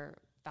it your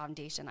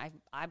foundation?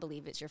 I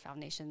believe it's your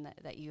foundation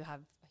that you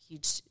have a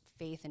huge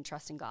faith and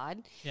trust in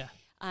God. Yeah.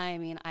 I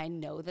mean, I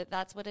know that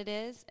that's what it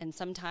is. And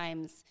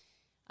sometimes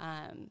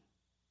I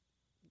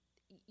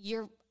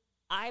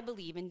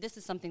believe, and this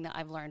is something that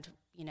I've learned,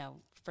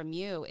 from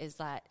you, is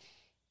that,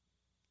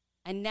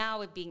 and now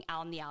with being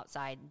out on the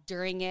outside,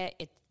 during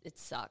it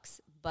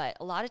sucks. But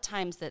a lot of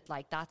times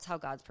that's how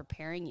God's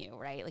preparing you,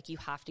 right? Like, you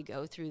have to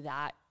go through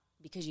that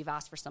because you've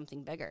asked for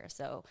something bigger.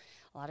 So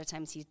a lot of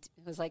times he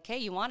was like, hey,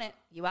 you want it,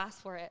 you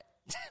asked for it,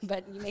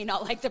 but you may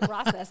not like the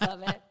process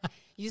of it.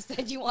 You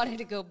said you wanted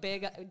to go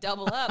big,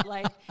 double up,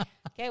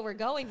 okay, we're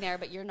going there,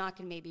 but you're not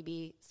going to maybe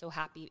be so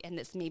happy. And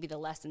it's maybe the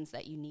lessons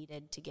that you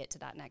needed to get to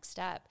that next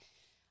step.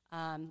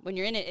 When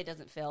you're in it, it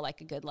doesn't feel like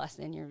a good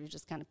lesson. You're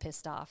just kind of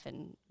pissed off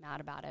and mad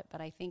about it.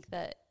 But I think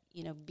that,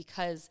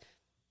 because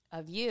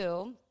of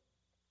you,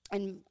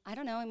 and I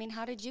don't know, I mean,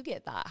 how did you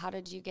get that? How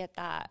did you get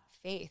that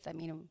faith? I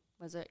mean,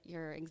 was it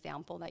your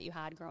example that you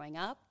had growing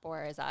up,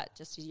 or is that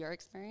just your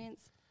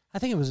experience? I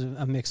think it was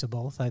a mix of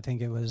both. I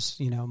think it was,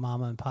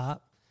 mama and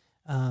pop,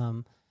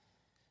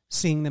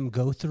 seeing them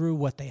go through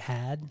what they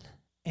had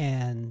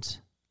and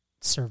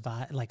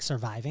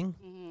surviving,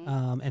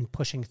 Mm-hmm. and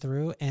pushing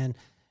through. And,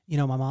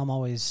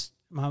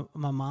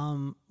 my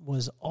mom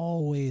was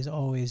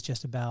always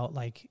just about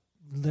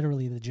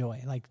literally the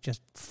joy,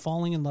 just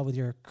falling in love with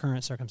your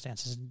current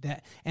circumstances.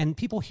 And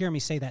people hear me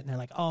say that and they're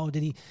like, oh,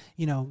 did he,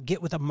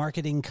 get with a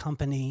marketing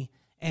company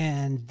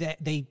and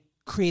they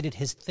created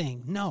his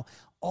thing? No,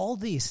 all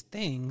these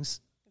things,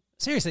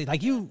 seriously,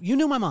 you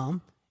knew my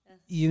mom,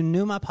 you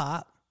knew my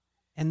pop,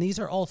 and these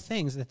are all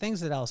things. The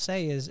things that I'll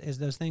say is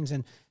those things.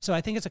 And so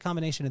I think it's a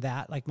combination of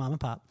that, like mom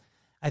and pop.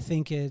 I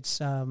think it's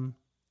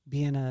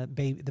being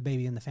the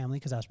baby in the family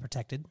because I was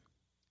protected.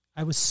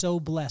 I was so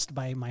blessed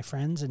by my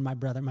friends and my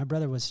brother. My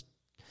brother was,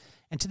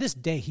 and to this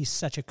day, he's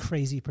such a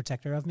crazy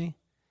protector of me.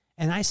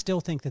 And I still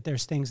think that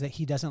there's things that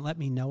he doesn't let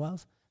me know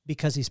of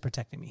because he's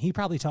protecting me. He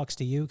probably talks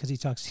to you because he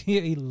talks to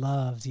you. He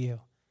loves you.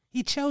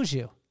 He chose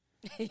you.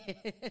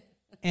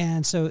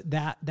 And so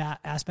that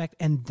aspect,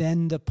 and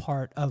then the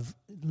part of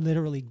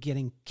literally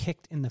getting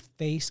kicked in the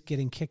face,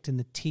 getting kicked in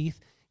the teeth,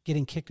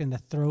 getting kicked in the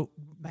throat,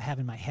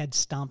 having my head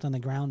stomped on the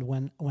ground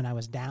when I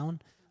was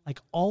down. Like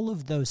all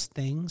of those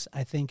things,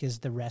 I think, is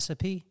the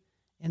recipe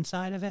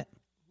inside of it.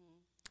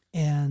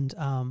 And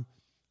the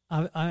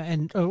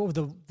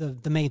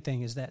main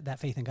thing is that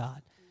faith in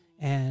God.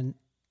 And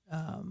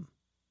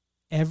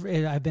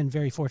I've been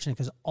very fortunate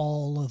because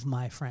all of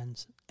my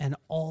friends and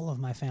all of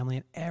my family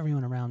and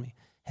everyone around me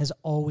has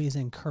always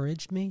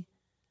encouraged me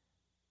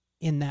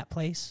in that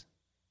place.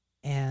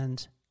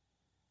 And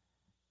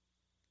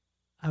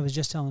I was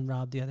just telling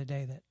Rob the other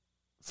day that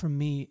for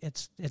me,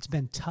 it's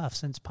been tough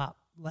since Pop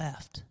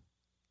left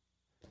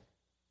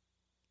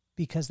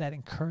because that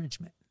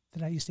encouragement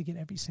that I used to get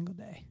every single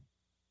day.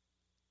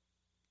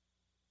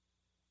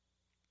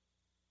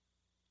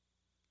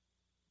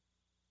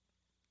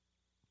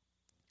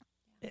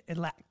 It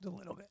lacked a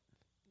little bit.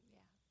 Yeah.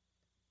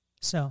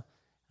 So,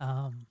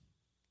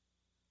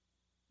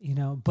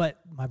 but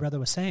my brother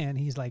was saying,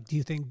 he's like, do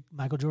you think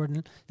Michael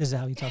Jordan, this is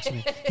how he talks to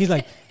me. He's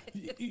like,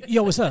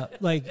 yo, what's up?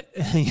 Like,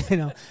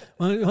 why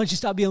don't you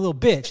stop being a little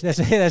bitch? That's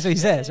what he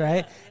says,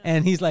 right?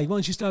 And he's like, why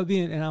don't you stop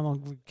being, and I'm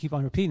going to keep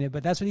on repeating it,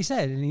 but that's what he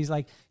said. And he's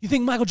like, you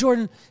think Michael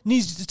Jordan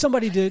needs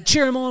somebody to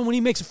cheer him on when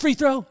he makes a free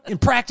throw in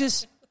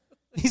practice?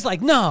 He's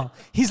like, no.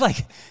 He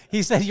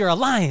said, you're a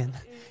lion.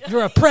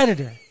 You're a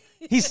predator.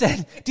 He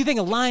said, do you think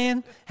a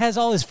lion has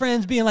all his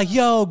friends being like,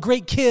 yo,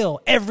 great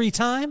kill every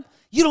time?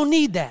 You don't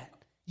need that.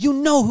 You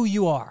know who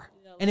you are.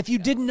 And if you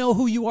didn't know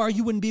who you are,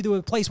 you wouldn't be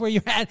the place where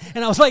you're at.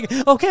 And I was like,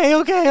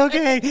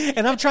 okay.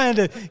 And I'm trying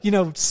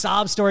to,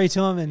 sob story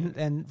to him.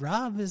 And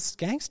Rob is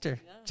gangster,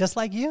 just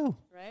like you.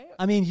 Right?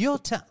 I mean, you'll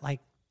tell,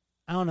 like,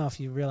 I don't know if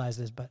you realize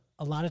this, but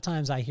a lot of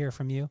times I hear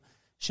from you,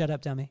 shut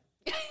up, dummy.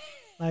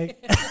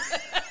 Like,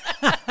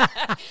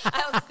 I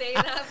don't say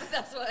that,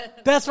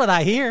 but that's what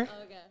I hear.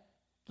 Okay.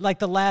 Like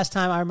the last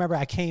time I remember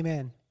I came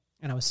in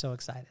and I was so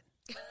excited.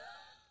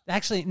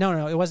 Actually,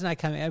 no, it wasn't I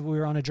coming. We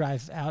were on a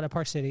drive out at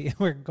Park City.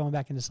 We we're going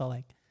back into Salt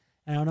Lake.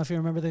 And I don't know if you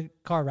remember the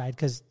car ride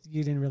because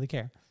you didn't really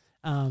care.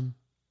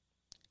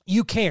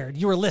 You cared.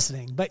 You were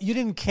listening, but you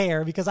didn't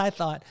care because I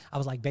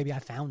was like, baby, I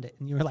found it.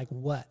 And you were like,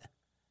 what?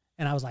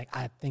 And I was like,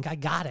 I think I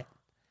got it.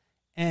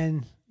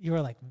 And you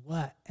were like,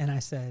 what? And I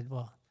said,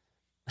 well,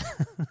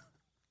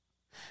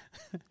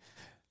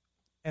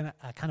 and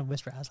I kind of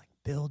whispered, I was like,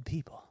 build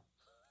people.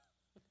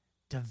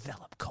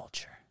 Develop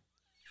culture,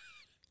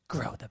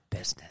 grow the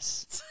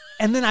business.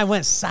 And then I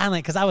went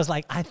silent because I was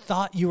like, I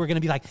thought you were going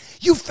to be like,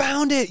 you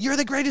found it. You're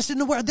the greatest in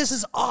the world. This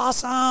is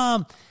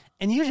awesome.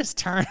 And you just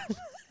turned.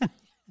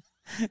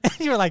 And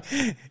you're like,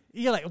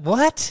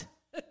 what?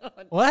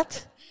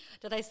 What?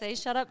 Did I say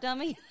shut up,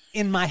 dummy?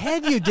 In my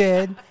head you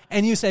did.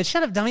 And you said,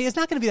 shut up, dummy. It's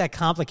not going to be that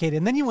complicated.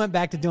 And then you went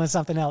back to doing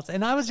something else.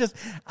 And I was just,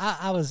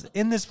 I was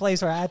in this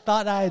place where I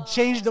thought I had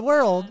changed the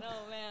world.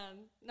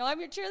 No, I'm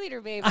your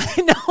cheerleader, baby.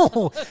 I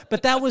know,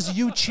 but that was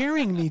you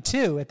cheering me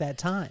too at that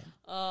time.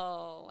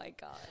 Oh my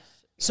gosh.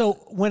 So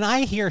when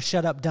I hear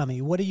shut up, dummy,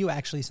 what are you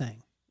actually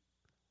saying?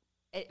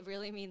 It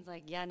really means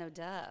like, yeah, no,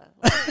 duh.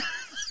 Like,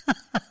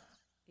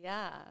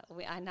 yeah,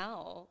 I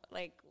know.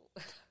 Like,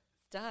 it's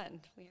done.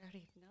 We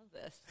already know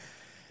this.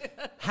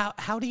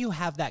 How do you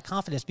have that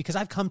confidence? Because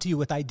I've come to you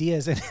with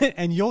ideas and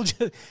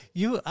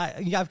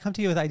I've come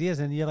to you with ideas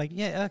and you're like,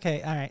 yeah,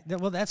 okay, all right.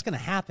 Well, that's going to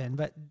happen,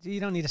 but you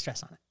don't need to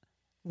stress on it.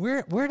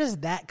 Where does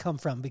that come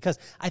from? Because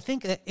I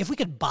think that if we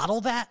could bottle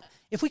that,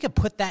 if we could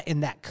put that in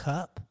that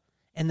cup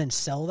and then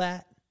sell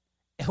that,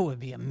 it would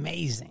be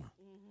amazing.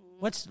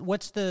 Mm-hmm.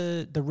 What's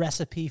the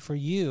recipe for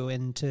you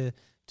and to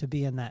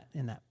be in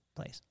that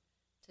place?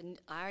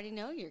 I already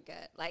know you're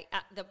good. Like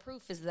the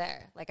proof is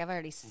there. Like I've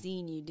already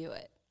seen you do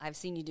it. I've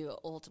seen you do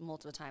it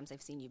multiple times.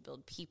 I've seen you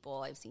build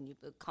people. I've seen you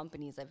build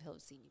companies. I've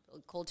seen you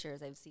build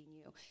cultures. I've seen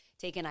you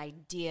take an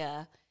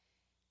idea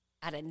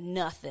out of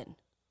nothing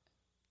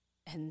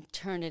and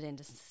turn it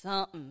into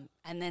something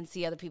and then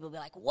see other people be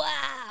like,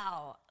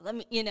 wow, let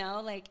me,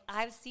 like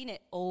I've seen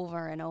it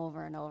over and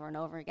over and over and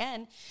over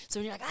again. So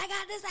when you're like, I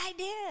got this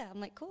idea,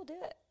 I'm like, cool, do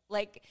it.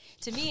 Like,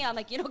 to me, I'm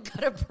like, you don't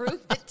got to prove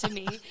it to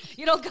me.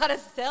 You don't got to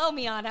sell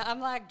me on it. I'm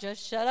like,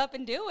 just shut up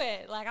and do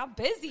it. Like, I'm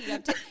busy.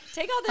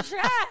 Take out the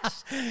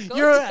trash.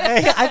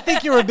 I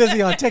think you were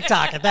busy on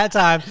TikTok at that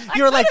time.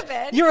 You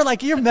were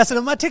like, you're messing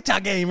up my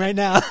TikTok game right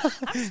now.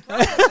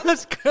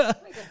 Let's go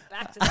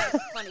back to that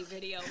funny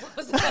video. What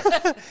was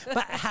that?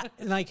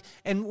 But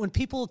and when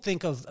people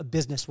think of a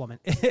businesswoman,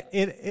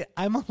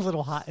 I'm a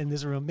little hot in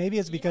this room. Maybe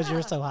it's because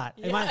you're so hot.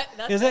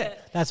 Is it?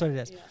 That's what it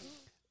is.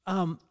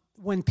 Yeah.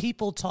 When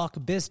people talk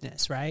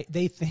business, right,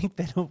 they think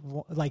that,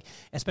 like,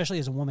 especially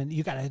as a woman,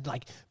 you got to,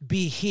 like,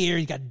 be here,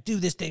 you got to do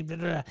this thing, blah,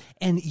 blah, blah,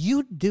 and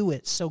you do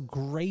it so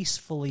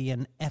gracefully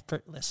and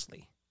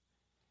effortlessly.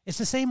 It's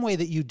the same way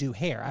that you do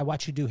hair. I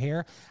watch you do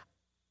hair.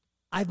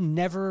 I've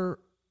never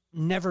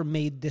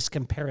made this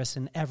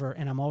comparison ever,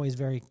 and I'm always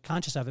very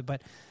conscious of it,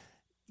 but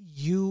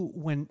you,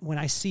 when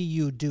I see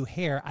you do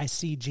hair, I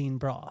see Jean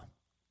Bra.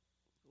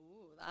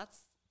 Ooh, that's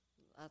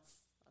a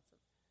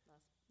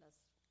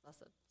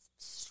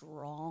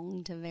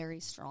strong to very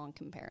strong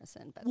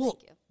comparison, but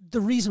thank you.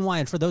 The reason why,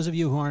 and for those of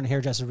you who aren't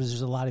hairdressers,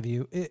 there's a lot of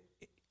you,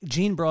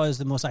 Jean Bra is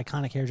the most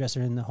iconic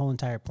hairdresser in the whole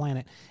entire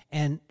planet.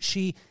 And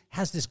she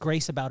has this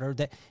grace about her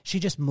that she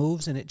just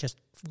moves and it just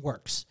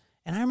works.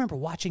 And I remember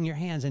watching your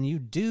hands, and you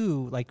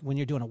do, like when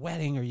you're doing a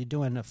wedding or you're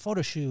doing a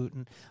photo shoot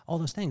and all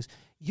those things,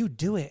 you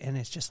do it and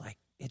it's just like,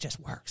 it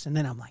just works. And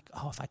then I'm like,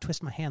 oh, if I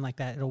twist my hand like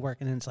that, it'll work.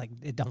 And then it's like,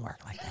 it don't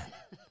work like that.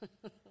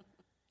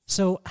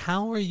 So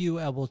how are you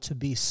able to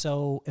be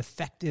so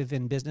effective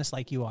in business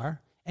like you are?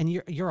 And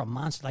you're a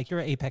monster, like you're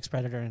an apex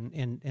predator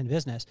in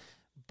business,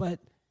 but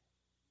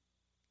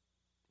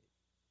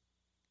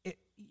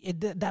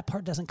that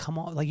part doesn't come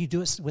off, like you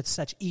do it with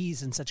such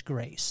ease and such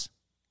grace.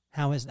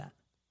 How is that?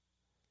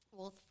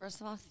 Well, first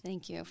of all,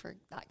 thank you for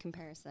that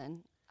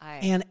comparison.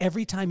 And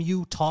every time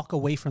you talk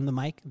away from the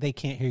mic, they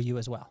can't hear you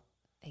as well.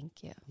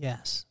 Thank you.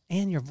 Yes.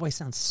 And your voice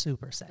sounds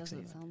super sexy.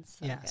 Doesn't sound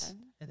so yes,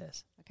 good. It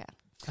is. Okay.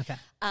 Okay.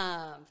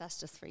 That's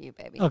just for you,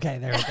 baby. Okay,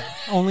 there we go.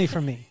 Only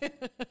for me.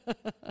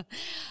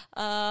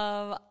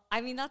 I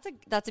mean,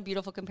 that's a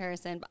beautiful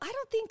comparison, but I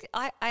don't think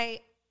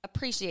I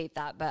appreciate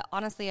that. But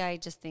honestly, I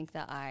just think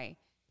that I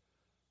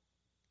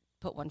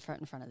put one foot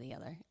in front of the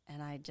other,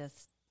 and I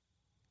just,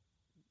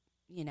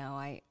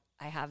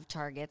 I have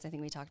targets. I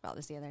think we talked about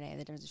this the other day,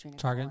 the difference between a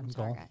target goal and and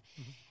goal. target.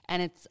 Mm-hmm.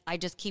 And I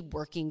just keep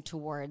working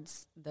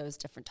towards those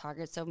different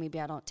targets. So maybe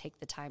I don't take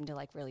the time to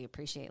like really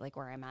appreciate like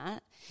where I'm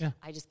at. Yeah.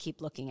 I just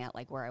keep looking at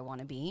like where I want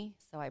to be.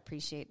 So I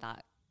appreciate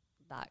that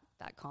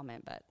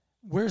comment, but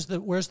where's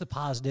the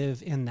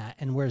positive in that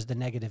and where's the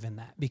negative in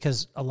that?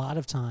 Because a lot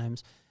of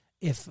times,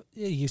 if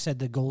you said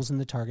the goals and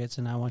the targets,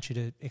 and I want you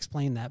to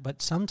explain that,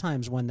 but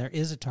sometimes when there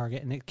is a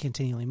target and it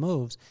continually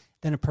moves,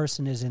 then a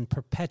person is in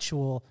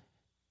perpetual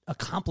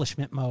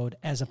accomplishment mode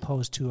as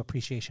opposed to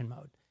appreciation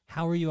mode.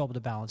 How are you able to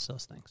balance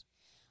those things?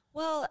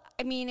 Well,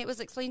 I mean, it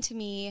was explained to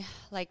me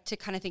like to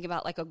kind of think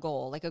about like a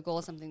goal. Like a goal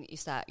is something that you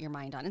set your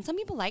mind on. And some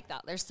people like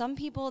that. There's some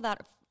people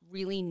that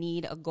really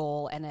need a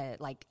goal and a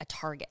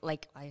target,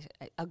 like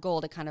a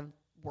goal to kind of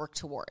work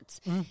towards.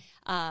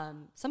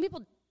 Mm-hmm. Some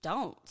people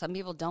don't. Some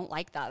people don't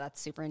like that. That's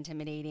super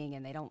intimidating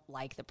and they don't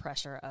like the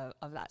pressure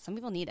of that. Some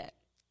people need it.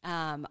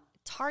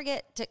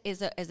 Target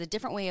is a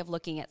different way of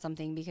looking at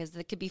something because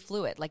it could be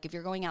fluid. Like if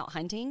you're going out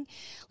hunting,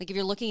 like if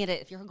you're looking at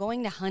it, if you're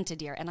going to hunt a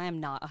deer, and I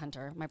am not a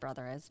hunter, my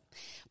brother is,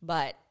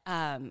 but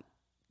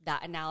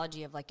that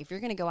analogy of like if you're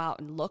going to go out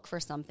and look for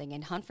something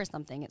and hunt for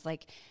something, it's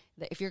like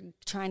if you're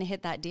trying to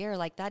hit that deer,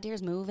 like that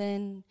deer's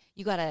moving,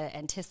 you got to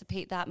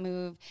anticipate that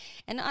move.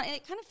 And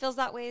it kind of feels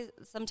that way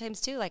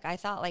sometimes too. Like I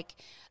thought like,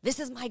 this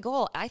is my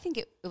goal. I think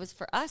it was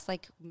for us,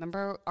 like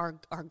remember our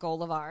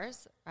goal of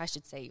ours, or I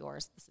should say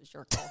yours. This is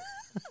your goal.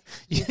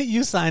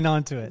 you sign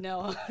on to it.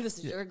 No, this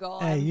is your goal.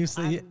 Hey, you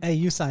sign on to it.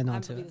 I'm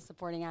going to be the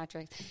supporting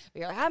actress. But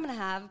you're like, I'm going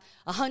to have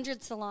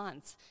 100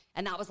 salons.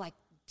 And that was like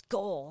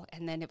goal.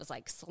 And then it was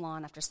like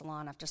salon after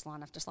salon after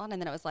salon after salon.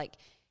 And then it was like,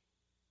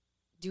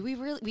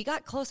 we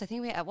got close. I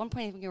think at one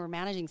point we were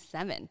managing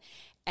 7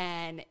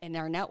 and in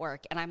our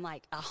network. And I'm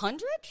like,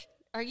 100?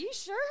 Are you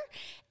sure?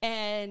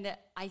 And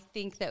I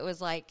think that was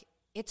like,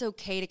 it's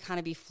okay to kind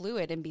of be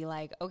fluid and be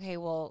like, okay,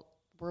 well,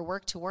 we're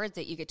work towards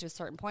it. You get to a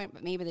certain point,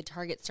 but maybe the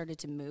target started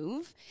to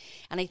move.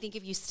 And I think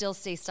if you still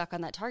stay stuck on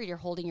that target, you're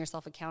holding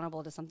yourself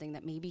accountable to something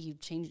that maybe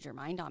you've changed your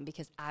mind on,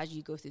 because as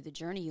you go through the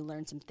journey, you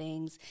learn some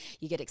things,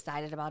 you get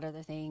excited about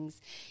other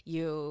things.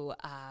 You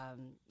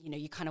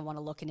kind of want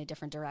to look in a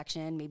different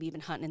direction, maybe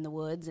even hunting in the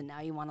woods. And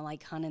now you want to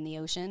like hunt in the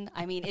ocean.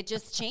 I mean, it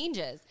just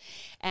changes.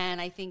 And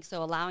I think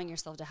so allowing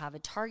yourself to have a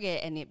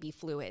target and it be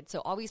fluid.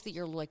 So obviously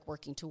you're like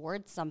working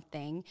towards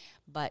something,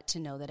 but to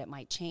know that it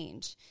might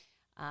change.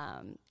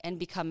 And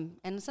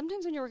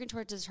sometimes when you're working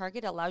towards a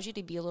target, it allows you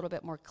to be a little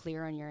bit more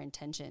clear on your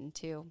intention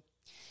too.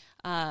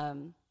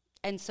 And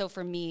so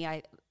for me,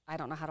 I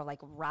don't know how to like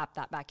wrap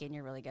that back in.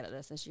 You're really good at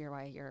this. This is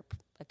why you're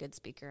a good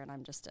speaker and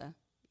I'm just a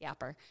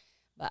yapper.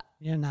 But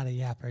you're not a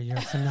yapper. You're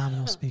a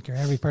phenomenal speaker.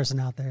 Every person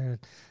out there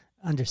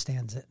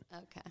understands it.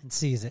 Okay. And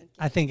sees it.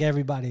 I think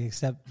everybody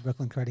except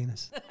Brooklyn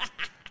Cardenas.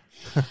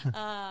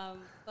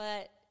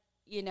 But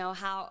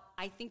how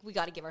I think we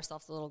got to give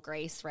ourselves a little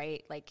grace,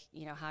 right? Like,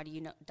 how do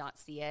you not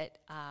see it?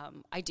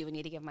 I do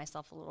need to give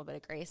myself a little bit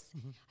of grace.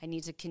 Mm-hmm. I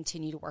need to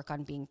continue to work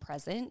on being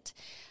present.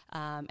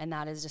 And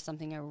that is just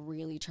something I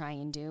really try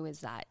and do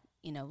is that,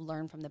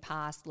 learn from the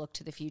past, look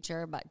to the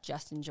future, but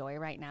just enjoy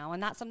right now.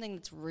 And that's something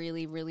that's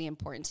really, really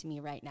important to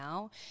me right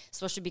now,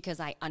 especially because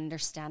I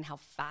understand how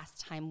fast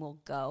time will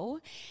go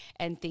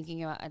and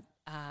thinking about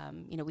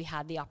we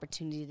had the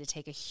opportunity to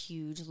take a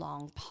huge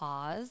long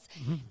pause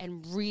mm-hmm.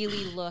 and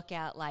really look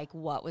at like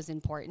what was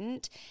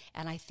important.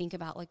 And I think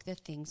about like the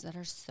things that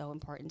are so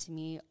important to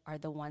me are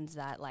the ones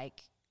that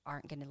like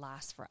aren't going to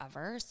last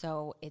forever.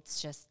 So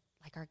it's just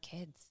like our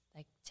kids,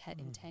 like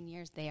in 10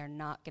 years, they are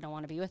not going to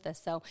want to be with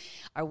us. So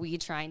are we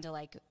trying to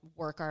like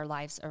work our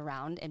lives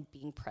around and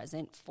being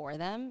present for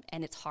them?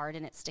 And it's hard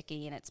and it's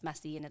sticky and it's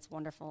messy and it's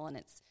wonderful and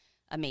it's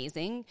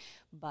amazing.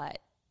 But,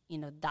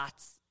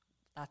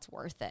 that's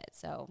worth it.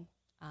 So,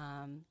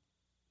 I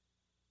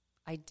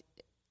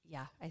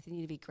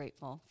need to be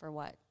grateful for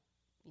what,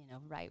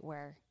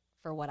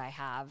 for what I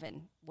have,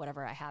 and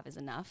whatever I have is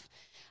enough.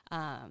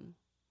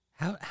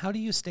 How do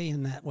you stay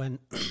in that when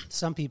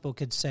some people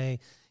could say,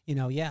 you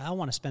know, yeah, I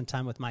want to spend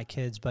time with my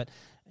kids, but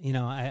you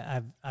know,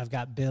 I've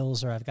got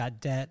bills, or I've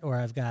got debt, or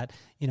I've got,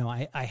 you know,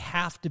 I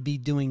have to be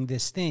doing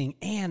this thing,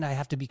 and I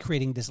have to be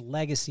creating this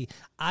legacy.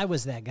 I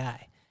was that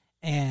guy.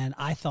 And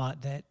I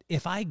thought that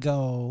if I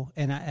go,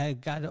 and I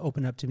got to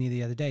open up to me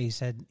the other day, he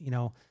said, you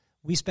know,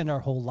 we spend our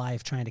whole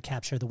life trying to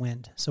capture the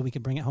wind so we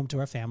could bring it home to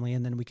our family,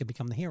 and then we could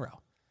become the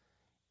hero.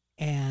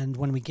 And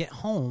when we get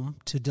home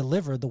to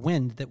deliver the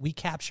wind that we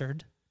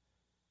captured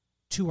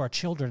to our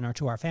children or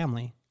to our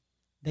family,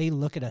 they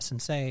look at us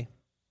and say,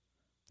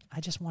 I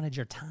just wanted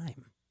your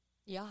time.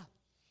 Yeah.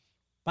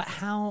 But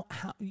how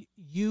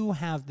you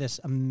have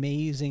this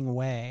amazing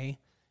way,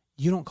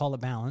 you don't call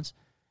it balance.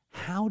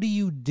 How do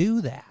you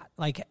do that?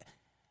 Like,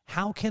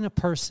 how can a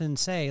person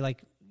say,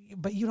 like,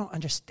 but you don't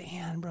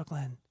understand,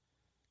 Brooklyn,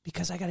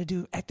 because I got to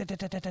do,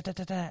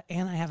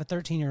 and I have a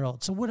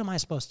 13-year-old. So what am I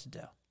supposed to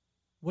do?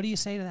 What do you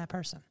say to that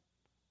person?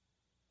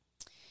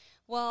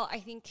 Well, I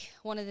think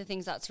one of the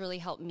things that's really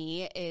helped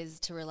me is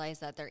to realize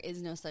that there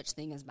is no such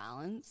thing as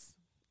balance.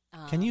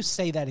 Can you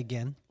say that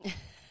again?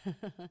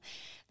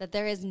 That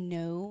there is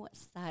no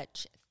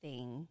such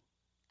thing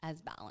as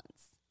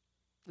balance.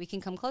 We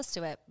can come close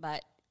to it,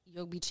 but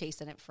you'll be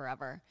chasing it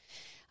forever.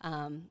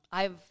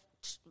 I've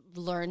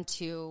learned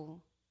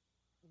to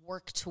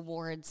work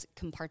towards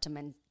I'm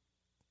going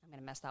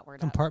to mess that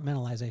word up.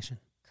 Compartmentalization.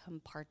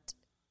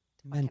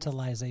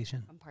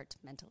 Compartmentalization.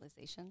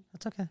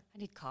 That's okay. I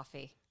need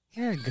coffee.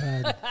 You're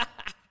good.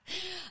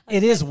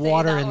 It is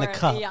water in the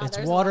cup. Yeah, it's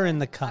water in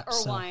the cup. Or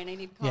so. wine. I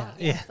need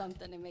coffee or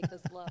something to make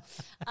this flow.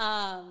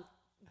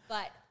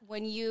 But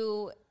when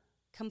you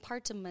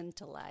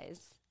compartmentalize,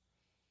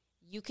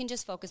 you can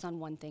just focus on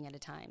one thing at a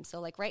time.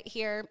 So like right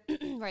here,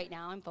 right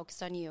now, I'm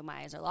focused on you. My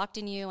eyes are locked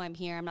in you. I'm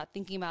here. I'm not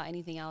thinking about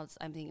anything else.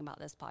 I'm thinking about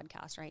this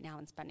podcast right now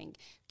and spending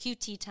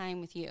QT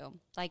time with you.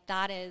 Like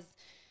that is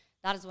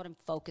what I'm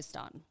focused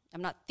on.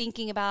 I'm not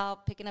thinking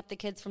about picking up the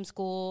kids from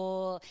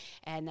school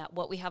and that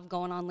what we have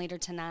going on later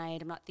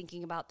tonight. I'm not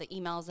thinking about the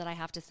emails that I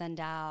have to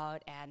send out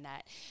and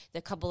that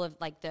the couple of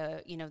like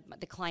the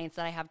clients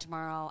that I have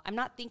tomorrow. I'm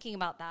not thinking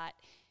about that.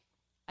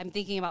 I'm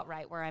thinking about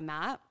right where I'm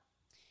at.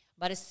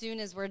 But as soon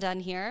as we're done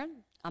here,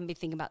 I'm going to be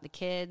thinking about the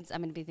kids.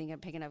 I'm going to be thinking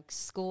of picking up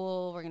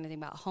school. We're going to think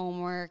about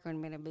homework. We're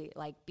going to be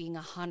like being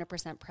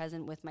 100%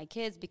 present with my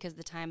kids because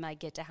the time I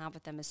get to have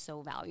with them is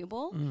so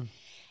valuable. Mm.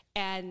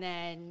 And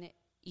then,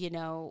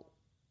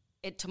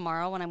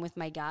 tomorrow when I'm with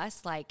my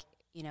guests,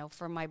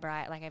 for my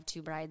bride, I have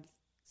 2 brides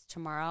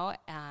tomorrow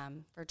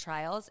for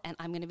trials, and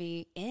I'm going to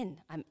be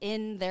I'm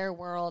in their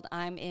world.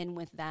 I'm in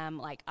with them.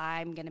 Like,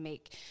 I'm going to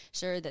make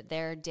sure that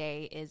their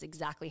day is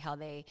exactly how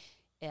they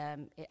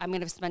I'm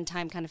going to spend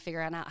time kind of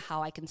figuring out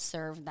how I can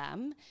serve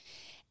them.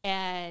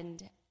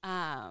 And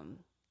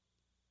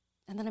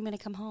then I'm going to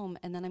come home,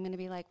 and then I'm going to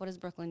be like, what does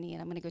Brooklyn need?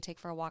 I'm going to go take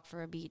for a walk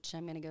for a beach.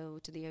 I'm going to go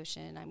to the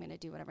ocean. I'm going to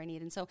do whatever I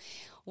need. And so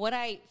what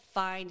I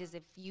find is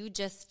if you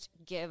just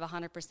give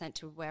 100%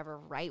 to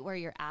right where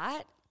you're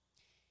at,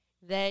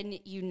 then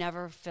you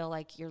never feel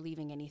like you're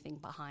leaving anything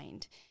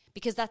behind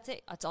because that's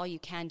it. That's all you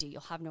can do.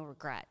 You'll have no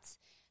regrets.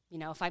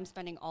 If I'm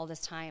spending all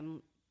this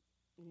time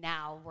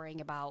now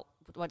worrying about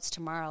what's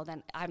tomorrow,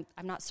 then I'm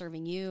not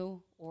serving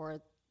you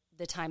or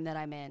the time that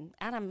I'm in.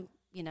 And I'm,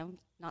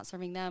 not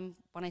serving them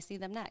when I see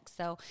them next.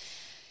 So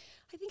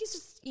I think it's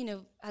just,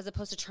 as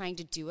opposed to trying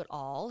to do it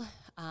all,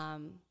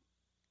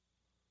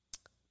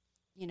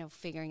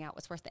 figuring out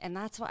what's worth it. And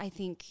that's what I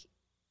think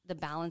the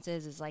balance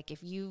is like,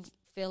 if you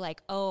feel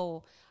like,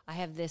 oh, I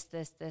have this,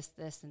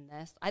 and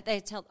this. I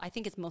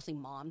think it's mostly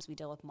moms. We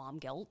deal with mom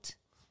guilt.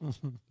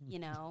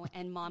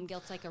 And mom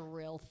guilt's like a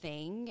real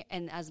thing.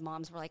 And as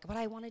moms, we're like, but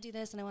I want to do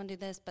this and I want to do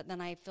this, but then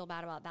I feel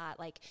bad about that.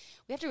 Like,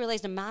 we have to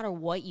realize no matter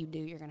what you do,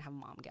 you're going to have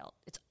mom guilt.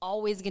 It's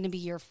always going to be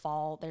your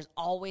fault. There's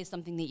always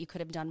something that you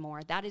could have done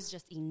more. That is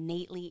just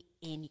innately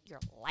in your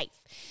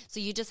life. So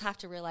you just have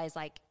to realize,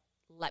 like,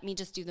 let me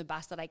just do the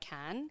best that I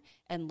can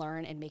and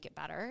learn and make it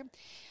better.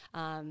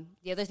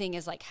 The other thing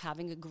is like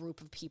having a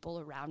group of people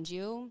around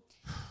you,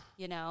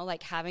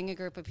 like having a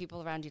group of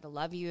people around you to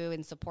love you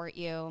and support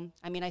you.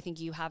 I mean, I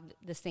think you have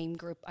the same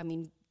group. I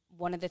mean,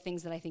 one of the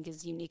things that I think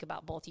is unique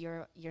about both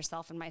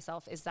yourself and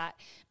myself is that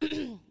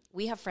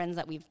we have friends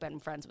that we've been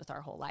friends with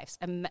our whole lives.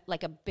 And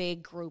like a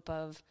big group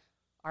of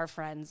our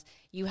friends,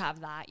 you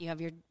have that. You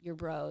have your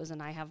bros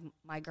and I have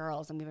my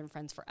girls and we've been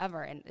friends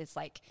forever. And it's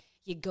like,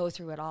 you go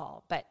through it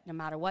all, but no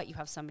matter what, you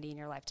have somebody in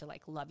your life to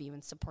like love you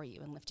and support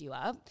you and lift you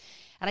up.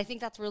 And I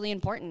think that's really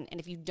important. And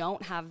if you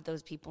don't have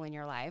those people in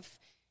your life,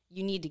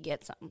 you need to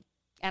get some.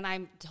 And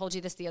I told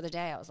you this the other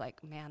day. I was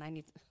like, man, I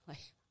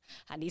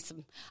need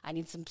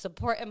some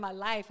support in my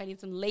life. I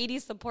need some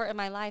ladies support in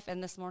my life.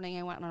 And this morning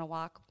I went on a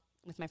walk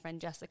with my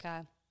friend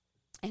Jessica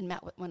and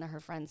met with one of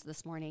her friends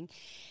this morning.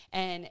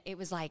 And it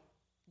was like,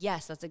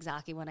 yes, that's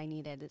exactly what I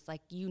needed. It's like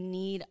you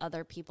need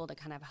other people to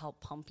kind of help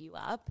pump you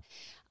up,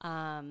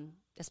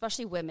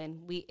 especially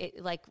women. We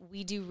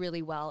do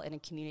really well in a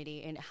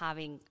community in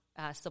having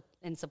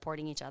and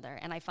supporting each other.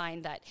 And I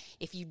find that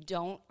if you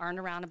aren't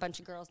around a bunch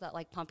of girls that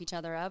like pump each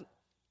other up,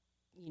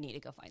 you need to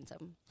go find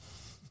some.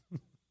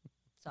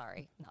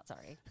 Sorry, not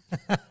sorry.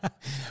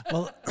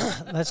 Well,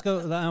 let's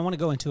go. I want to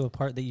go into a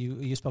part that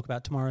you spoke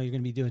about tomorrow. You're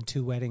going to be doing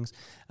 2 weddings.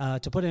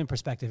 To put it in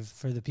perspective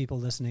for the people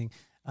listening,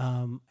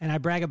 and I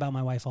brag about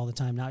my wife all the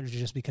time, not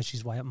just because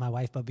she's my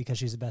wife, but because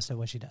she's the best at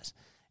what she does.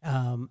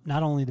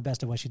 Not only the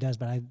best at what she does,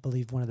 but I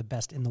believe one of the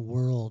best in the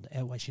world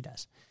at what she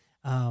does.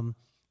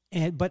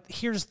 But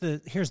here's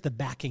the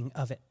backing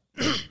of it.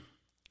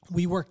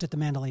 We worked at the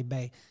Mandalay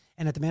Bay.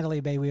 And at the Mandalay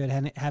Bay, we would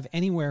have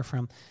anywhere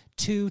from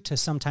 2 to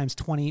sometimes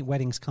 20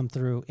 weddings come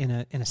through in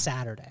a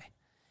Saturday.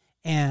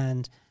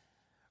 And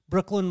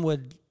Brooklyn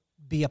would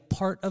be a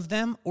part of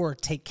them or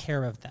take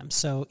care of them.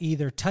 So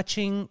either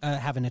touching,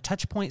 having a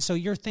touch point. So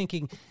you're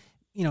thinking,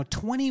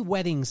 20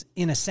 weddings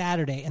in a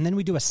Saturday, and then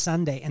we do a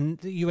Sunday,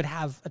 and you would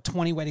have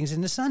 20 weddings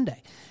in a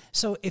Sunday.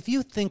 So if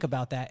you think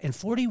about that, and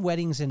 40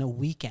 weddings in a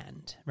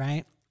weekend,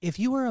 right? If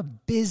you were a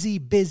busy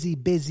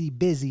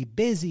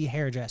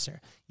hairdresser,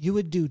 you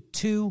would do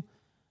 2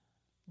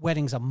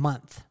 weddings a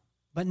month.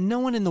 But no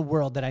one in the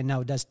world that I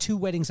know does 2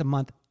 weddings a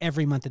month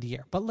every month of the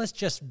year. But let's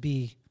just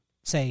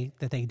say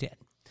that they did.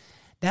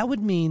 That would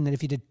mean that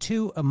if you did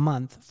 2 a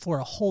month for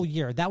a whole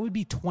year, that would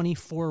be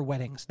 24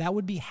 weddings. That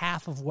would be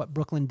half of what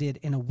Brooklyn did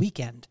in a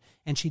weekend.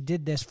 And she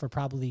did this for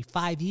probably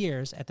 5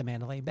 years at the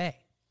Mandalay Bay.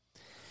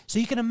 So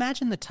you can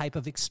imagine the type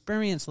of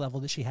experience level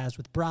that she has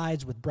with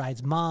brides'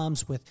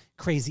 moms, with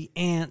crazy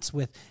aunts,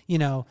 with,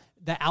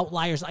 the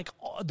outliers, like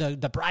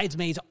the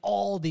bridesmaids,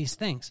 all these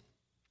things.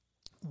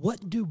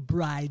 What do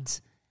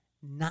brides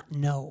not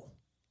know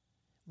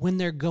when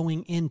they're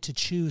going in to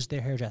choose their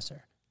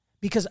hairdresser?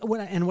 Because what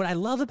I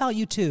love about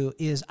you too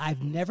is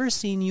I've never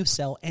seen you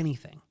sell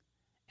anything.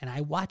 And I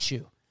watch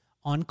you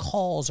on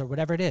calls or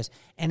whatever it is.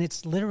 And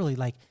it's literally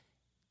like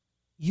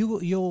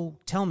you'll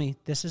tell me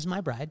this is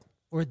my bride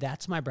or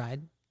that's my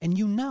bride, and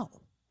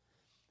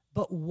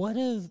But what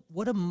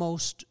do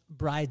most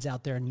brides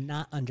out there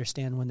not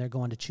understand when they're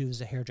going to choose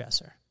a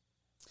hairdresser?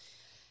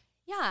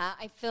 Yeah,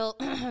 I feel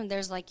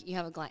there's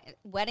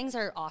weddings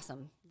are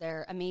awesome.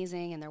 They're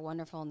amazing and they're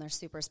wonderful and they're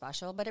super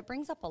special, but it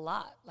brings up a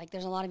lot. Like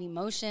there's a lot of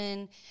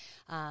emotion,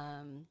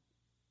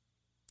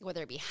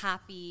 whether it be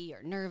happy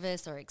or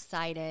nervous or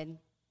excited.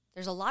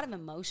 There's a lot of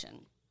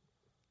emotion,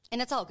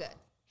 and it's all good.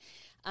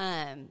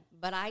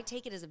 But I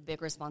take it as a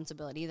big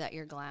responsibility that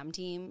your glam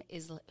team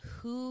is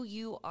who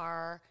you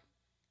are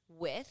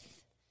with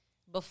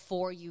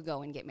before you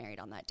go and get married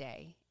on that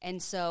day. And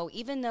so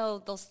even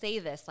though they'll say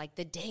this, like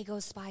the day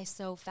goes by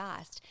so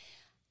fast,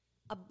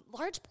 a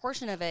large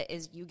portion of it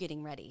is you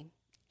getting ready.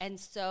 And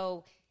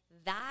so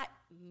that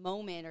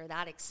moment or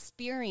that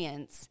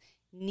experience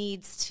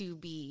needs to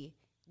be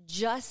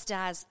just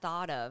as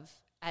thought of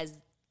as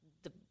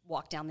the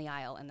walk down the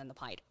aisle and then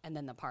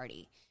the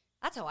party.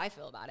 That's how I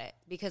feel about it,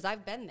 because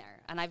I've been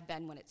there, and I've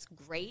been when it's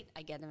great.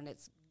 I get when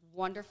it's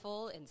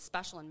wonderful and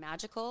special and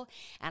magical,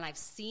 and I've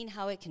seen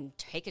how it can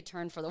take a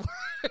turn for the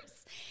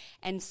worse.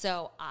 And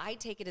so I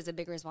take it as a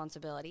big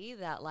responsibility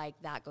that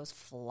that goes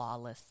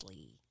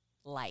flawlessly,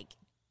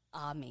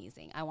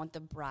 amazing. I want the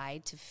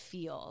bride to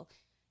feel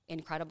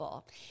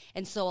incredible.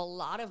 And so a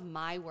lot of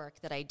my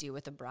work that I do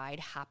with the bride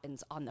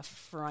happens on the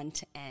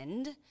front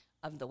end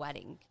of the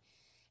wedding.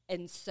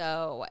 And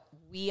so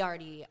we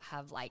already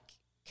have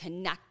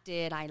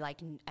connected. I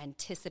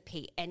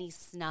anticipate any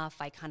snuff.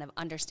 I kind of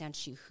understand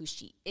who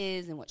she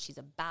is and what she's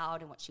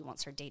about and what she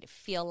wants her day to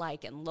feel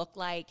like and look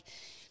like.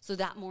 So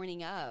that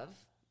morning of,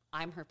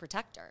 I'm her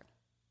protector.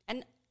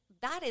 And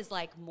that is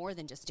more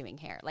than just doing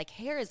hair.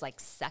 Hair is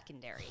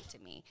secondary to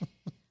me.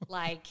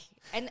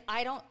 And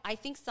I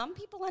think some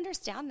people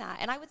understand that.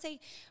 And I would say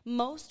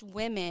most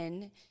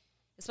women,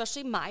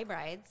 especially my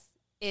brides,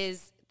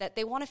 is that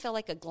they want to feel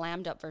like a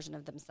glammed up version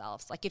of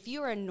themselves. If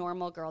you are a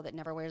normal girl that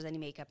never wears any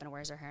makeup and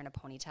wears her hair in a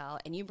ponytail,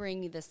 and you bring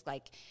me this,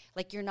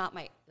 you're not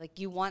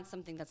you want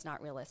something that's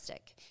not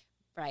realistic,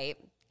 right?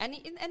 And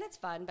it's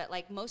fun, but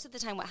most of the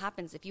time what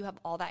happens, if you have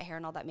all that hair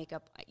and all that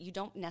makeup, you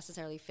don't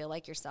necessarily feel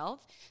like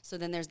yourself. So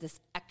then there's this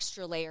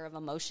extra layer of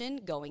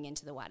emotion going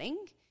into the wedding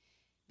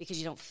because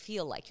you don't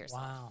feel like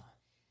yourself. Wow.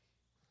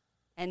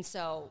 And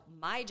so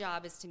my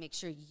job is to make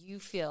sure you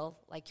feel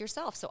like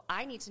yourself. So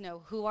I need to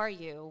know, who are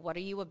you, what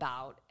are you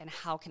about, and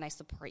how can I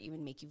support you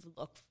and make you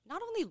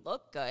not only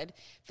look good,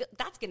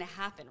 that's going to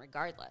happen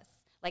regardless.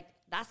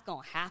 That's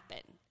going to happen.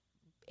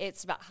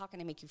 It's about how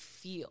can I make you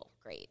feel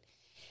great.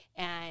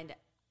 And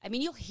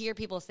you'll hear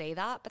people say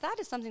that, but that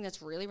is something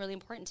that's really, really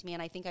important to me.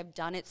 And I think I've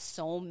done it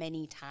so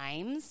many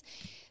times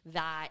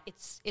that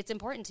it's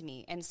important to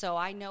me. And so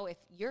I know if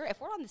we're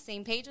on the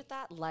same page with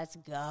that, let's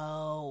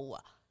go.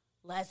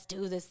 Let's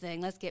do this thing.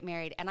 Let's get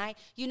married. And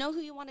you know who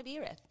you want to be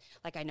with.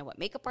 I know what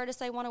makeup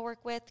artists I want to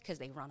work with because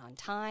they run on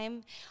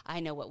time.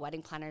 I know what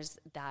wedding planners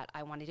that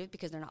I want to do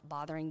because they're not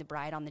bothering the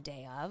bride on the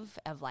day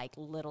of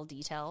little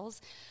details.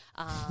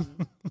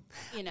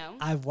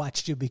 I've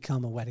watched you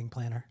become a wedding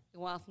planner.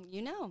 Well,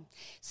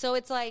 So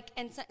it's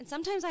and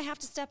sometimes I have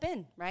to step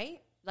in, right?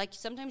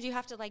 Sometimes you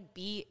have to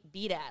be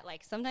that.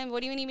 Sometimes,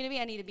 what do you need me to be?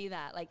 I need to be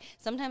that.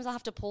 Sometimes I'll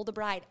have to pull the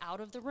bride out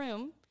of the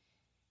room.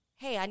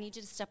 hey, I need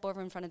you to step over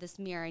in front of this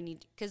mirror.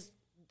 Because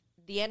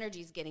the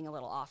energy is getting a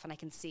little off and I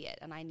can see it,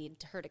 and I need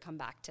her to come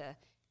back to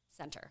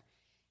center,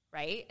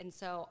 right? And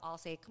so I'll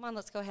say, come on,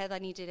 let's go ahead. I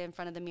need you to in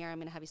front of the mirror. I'm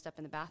going to have you step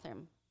in the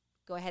bathroom.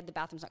 Go ahead. The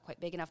bathroom's not quite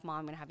big enough, Mom.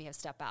 I'm going to have you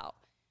step out,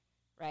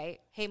 right?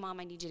 Hey, Mom,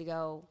 I need you to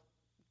go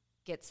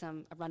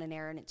run an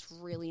errand. It's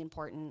really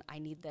important. I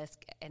need this,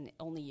 and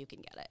only you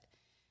can get it.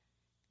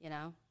 You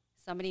know,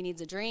 somebody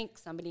needs a drink.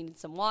 Somebody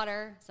needs some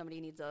water. Somebody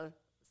needs a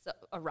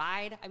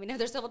ride. I mean,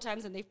 there's several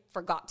times when they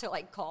forgot to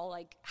call,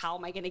 how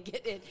am I going to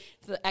get it,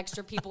 the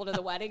extra people to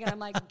the wedding? And I'm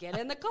like, get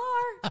in the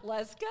car.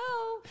 Let's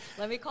go.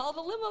 Let me call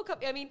the limo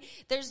company. I mean,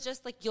 there's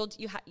just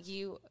you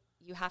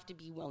have to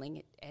be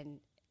willing and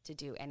to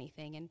do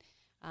anything.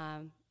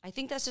 And I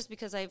think that's just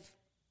because I've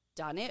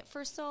done it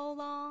for so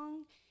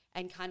long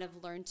and kind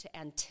of learned to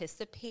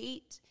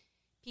anticipate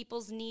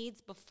people's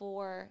needs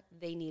before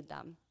they need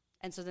them.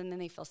 And so then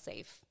they feel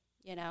safe,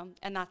 you know?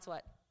 And that's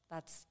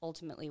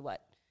ultimately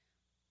what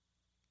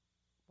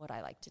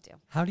I like to do.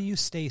 How do you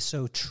stay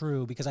so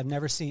true? Because I've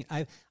never seen,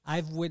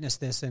 I've witnessed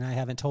this, and I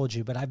haven't told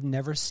you, but I've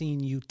never seen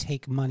you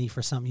take money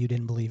for something you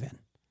didn't believe in.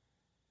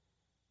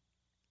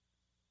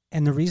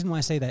 And the reason why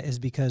I say that is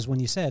because when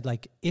you said,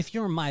 if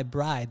you're my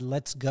bride,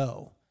 let's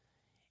go.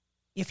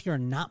 If you're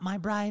not my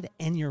bride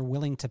and you're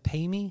willing to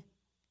pay me,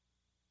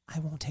 I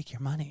won't take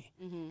your money.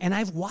 Mm-hmm. And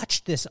I've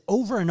watched this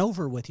over and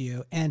over with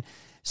you. And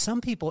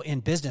some people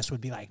in business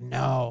would be like,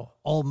 no,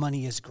 all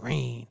money is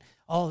green.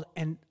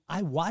 And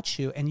I watch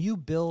you, and you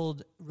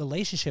build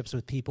relationships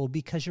with people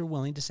because you're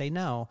willing to say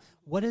no.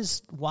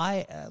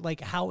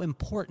 How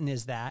important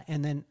is that?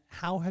 And then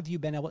how have you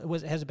been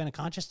has it been a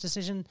conscious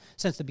decision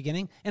since the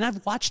beginning? And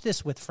I've watched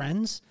this with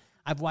friends.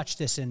 I've watched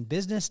this in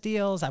business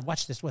deals. I've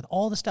watched this with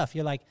all the stuff.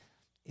 You're like,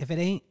 if it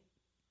ain't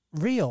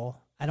real,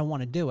 I don't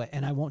want to do it,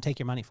 and I won't take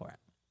your money for it.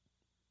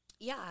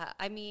 Yeah,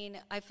 I mean,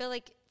 I feel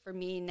like for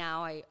me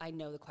now, I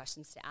know the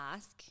questions to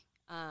ask.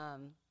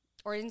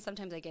 Or even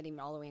sometimes I get even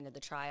all the way into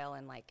the trial,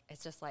 and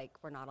it's just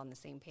we're not on the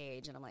same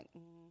page, and I'm like,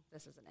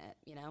 this isn't it,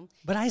 you know?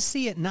 But I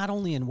see it not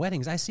only in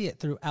weddings, I see it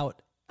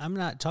throughout. I'm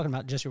not talking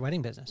about just your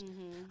wedding business.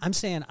 Mm-hmm. I'm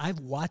saying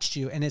I've watched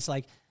you, and it's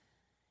like,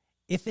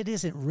 if it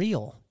isn't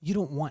real, you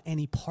don't want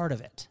any part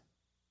of it.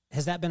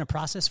 Has that been a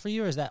process for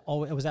you, or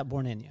was that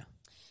born in you?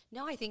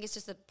 No, I think it's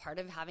just a part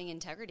of having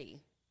integrity,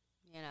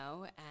 you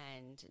know,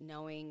 and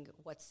knowing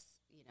what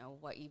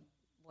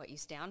you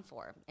stand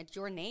for. It's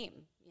your name,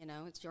 you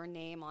know, it's your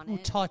name on it. Who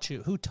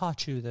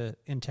taught you the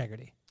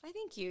integrity? I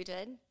think you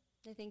did.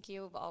 I think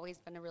you've always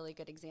been a really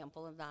good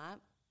example of that.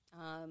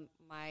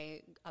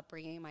 My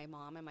upbringing, my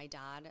mom and my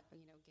dad,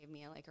 gave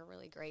me a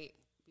really great,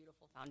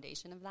 beautiful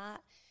foundation of that.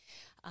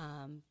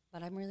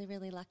 But I'm really,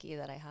 really lucky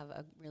that I have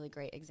a really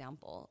great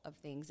example of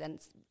things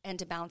and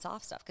to bounce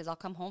off stuff, because I'll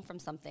come home from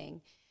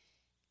something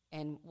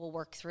and we'll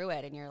work through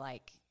it, and you're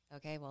like,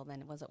 okay, well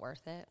then was it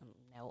worth it?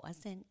 No, it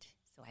wasn't.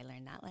 So I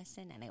learned that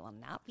lesson, and I will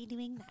not be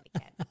doing that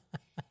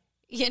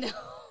again.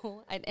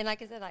 And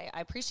like I said, I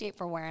appreciate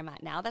for where I'm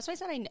at now. That's why I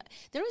said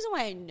the reason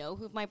why I know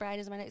who my bride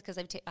is because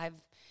I've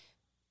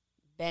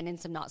been in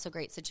some not so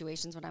great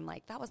situations when I'm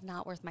like, that was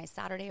not worth my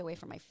Saturday away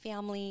from my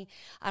family.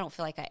 I don't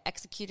feel like I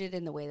executed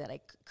in the way that I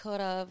could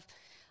have.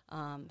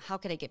 How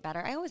could I get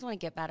better? I always want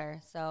to get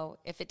better. So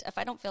if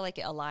I don't feel like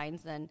it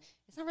aligns, then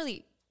it's not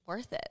really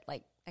worth it.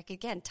 Like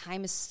again,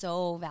 time is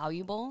so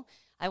valuable.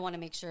 I want to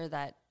make sure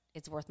that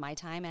it's worth my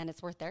time and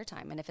it's worth their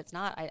time. And if it's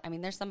not, I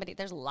mean, there's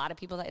a lot of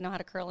people that know how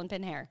to curl and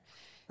pin hair.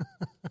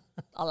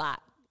 A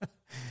lot.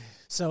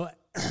 So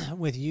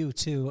with you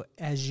too,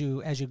 as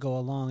you go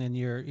along and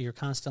you're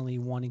constantly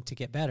wanting to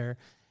get better,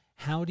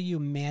 how do you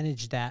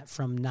manage that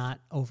from not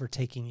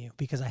overtaking you?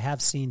 Because I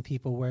have seen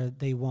people where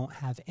they won't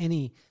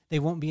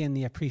be in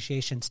the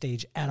appreciation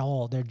stage at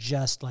all. They're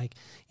just like,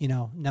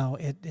 no,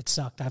 it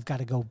sucked. I've got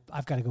to go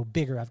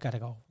bigger. I've got to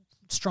go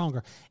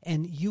stronger.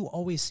 And you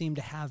always seem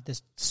to have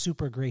this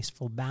super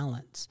graceful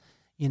balance,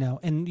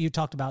 and you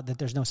talked about that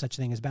there's no such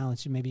thing as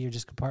balance. Maybe you're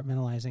just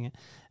compartmentalizing it.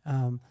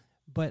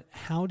 But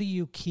how do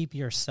you keep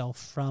yourself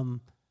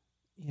from,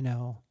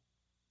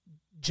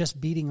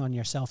 just beating on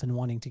yourself and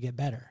wanting to get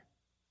better?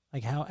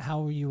 Like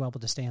how are you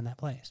able to stay in that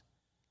place?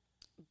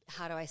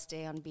 How do I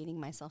stay on beating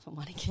myself and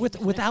wanting to get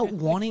better? Without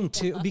wanting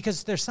to?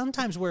 Because there's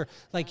sometimes where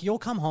you'll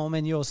come home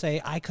and you'll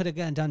say, I could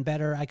have done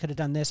better. I could have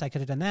done this. I could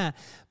have done that.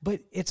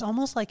 But it's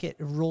almost like it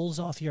rolls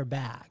off your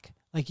back.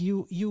 Like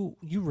you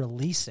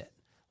release it.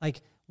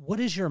 Like, what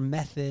is your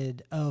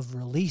method of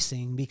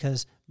releasing?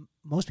 Because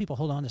most people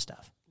hold on to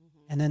stuff.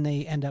 Mm-hmm. And then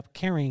they end up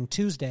carrying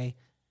Tuesday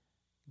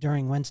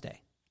during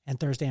Wednesday and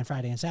Thursday and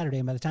Friday and Saturday.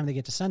 And by the time they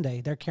get to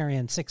Sunday, they're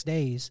carrying 6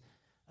 days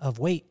of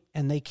weight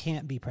and they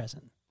can't be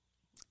present.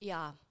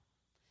 Yeah,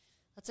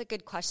 that's a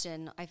good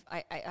question. I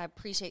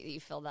appreciate that you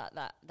feel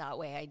that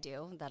way. I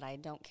do, that I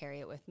don't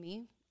carry it with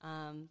me.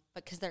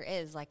 Because there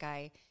is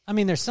I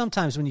mean, there's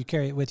sometimes when you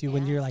carry it with you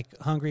when you're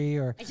hungry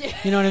or,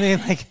 you know what I mean?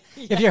 Like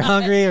if you're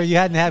hungry or you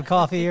hadn't had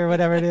coffee or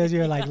whatever it is,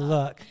 you're like,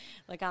 look,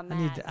 I'm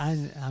mad.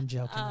 I'm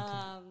joking.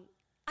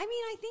 I I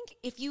mean, I think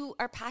if you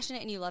are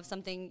passionate and you love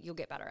something, you'll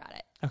get better at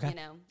it. Okay. You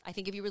know, I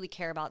think if you really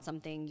care about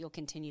something, you'll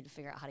continue to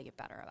figure out how to get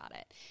better about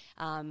it.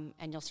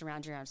 And you'll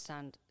surround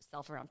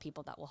yourself around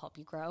people that will help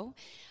you grow,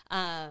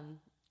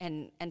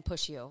 and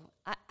push you.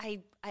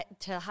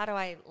 To how do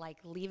I like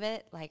leave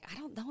it? Like, I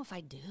don't know if I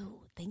do.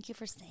 Thank you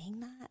for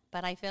saying that.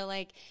 But I feel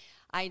like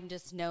I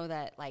just know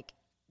that like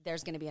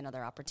there's going to be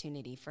another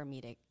opportunity for me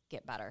to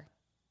get better.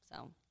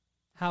 So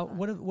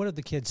what have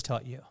the kids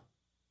taught you?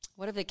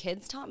 What have the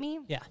kids taught me?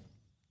 Yeah.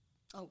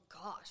 Oh,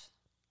 gosh.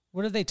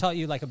 What have they taught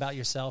you, like, about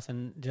yourself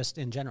and just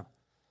in general?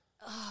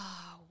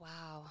 Oh,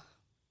 wow.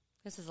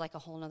 This is like a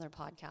whole nother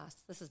podcast.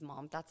 That's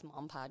mom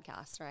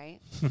podcast,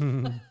 right?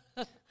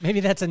 Maybe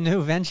that's a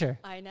new venture.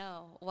 I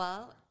know.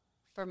 Well,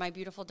 for my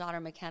beautiful daughter,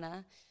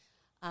 McKenna,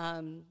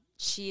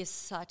 she is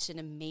such an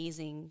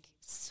amazing,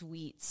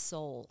 sweet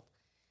soul.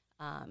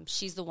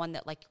 She's the one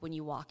that, like, when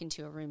you walk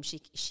into a room,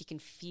 she can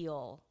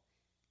feel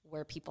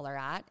where people are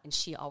at, and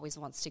she always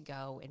wants to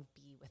go and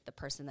be with the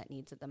person that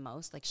needs it the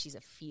most. Like, she's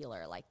a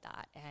feeler like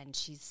that, and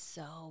she's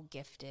so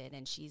gifted,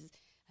 and she's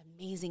an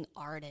amazing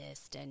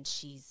artist, and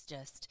she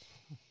just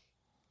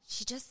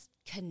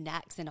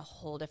connects in a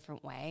whole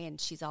different way, and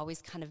she's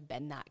always kind of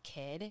been that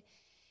kid,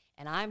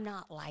 and I'm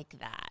not like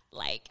that.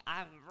 Like,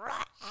 I'm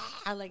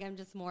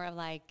just more of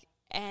like,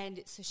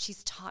 and so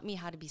she's taught me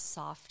how to be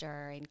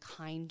softer and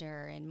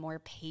kinder and more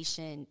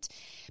patient,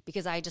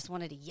 because I just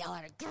wanted to yell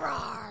at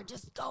her,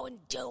 just go and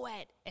do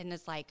it. And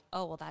it's like,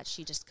 oh, well,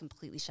 she just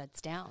completely shuts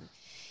down.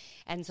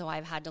 And so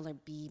I've had to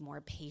be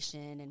more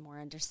patient and more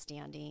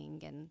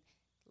understanding and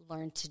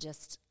learn to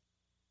just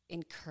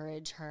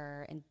encourage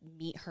her and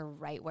meet her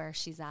right where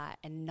she's at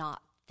and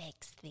not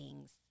fix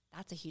things.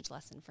 That's a huge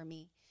lesson for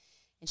me.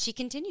 And she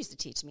continues to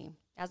teach me.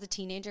 As a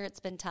teenager,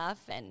 it's been tough.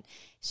 And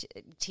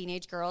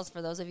teenage girls,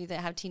 for those of you that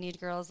have teenage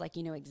girls, like,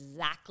 you know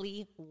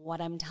exactly what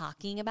I'm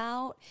talking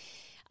about.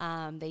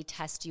 They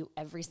test you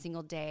every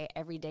single day.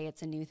 Every day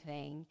it's a new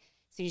thing.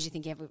 As soon as you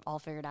think you have it all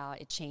figured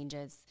out, it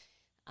changes.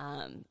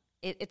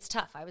 It's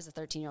tough. I was a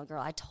 13-year-old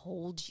girl. I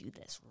told you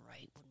this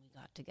right when we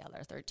got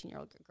together.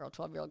 13-year-old girl,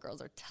 12-year-old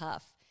girls are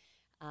tough.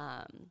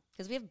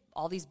 Because we have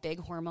all these big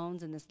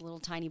hormones in this little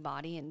tiny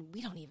body, and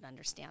we don't even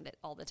understand it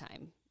all the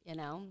time, you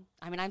know?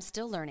 I mean, I'm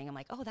still learning. I'm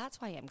like, oh, that's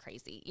why I'm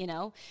crazy, you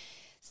know?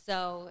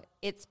 So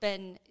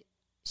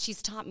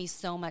she's taught me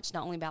so much,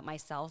 not only about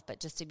myself, but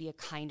just to be a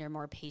kinder,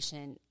 more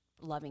patient,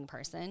 loving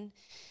person.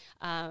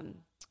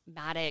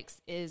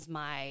 Maddox is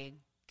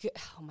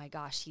oh my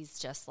gosh, he's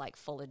just like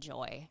full of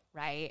joy,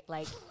 right?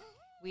 Like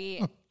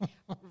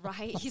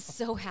right? He's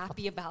so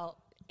happy about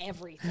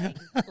everything.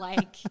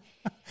 Like,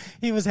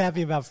 he was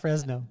happy about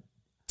Fresno.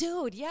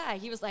 Dude, yeah.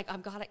 He was like,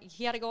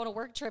 he had to go on a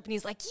work trip, and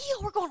he's like,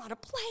 yeah, we're going on a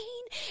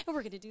plane, and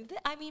we're going to do this.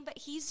 I mean, but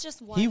he's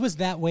just one. He was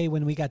that way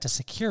when we got to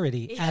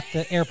security at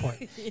the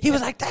airport. Yeah. He was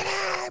like,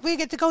 Dada, we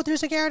get to go through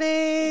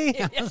security.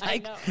 I was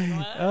like,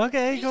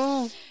 okay,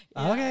 cool.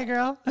 Yeah. Okay,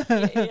 girl.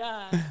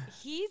 Yeah.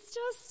 He's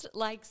just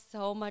like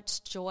so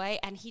much joy,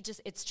 and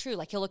it's true.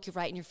 Like, he'll look you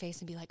right in your face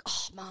and be like,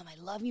 oh, Mom, I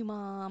love you,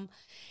 Mom.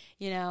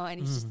 You know, and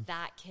he's just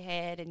that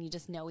kid, and you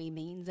just know he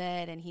means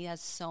it, and he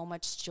has so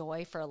much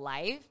joy for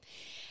life,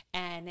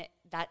 and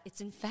that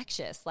it's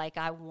infectious. Like,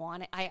 I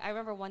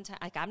remember one time,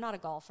 like, I'm not a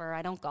golfer,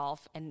 I don't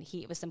golf, and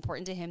it was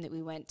important to him that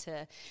we went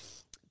to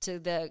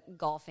the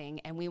golfing,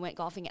 and we went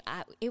golfing.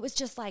 It was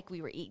just like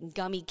we were eating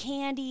gummy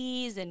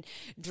candies and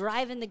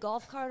driving the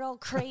golf cart all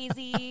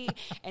crazy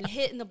and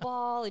hitting the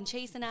ball and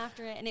chasing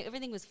after it, and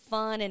everything was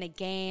fun and a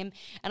game.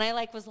 And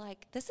I was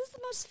like, this is the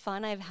most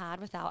fun I've had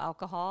without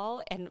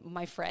alcohol and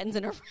my friends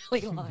in a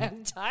really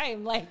long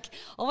time. Like,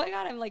 oh my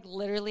God, I'm like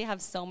literally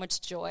have so much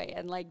joy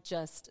and like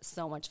just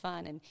so much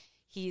fun. And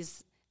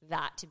he's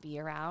that to be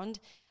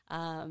around.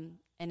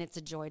 And it's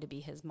a joy to be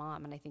his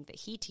mom. And I think that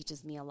he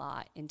teaches me a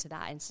lot into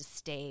that, and to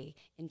stay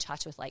in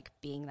touch with like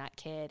being that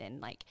kid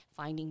and like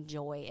finding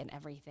joy in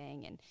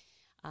everything. And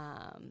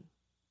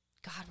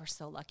God, we're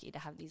so lucky to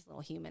have these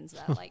little humans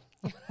that like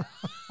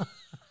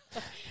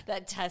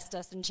that test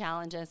us and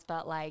challenge us,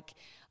 but like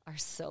are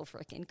so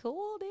freaking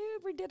cool,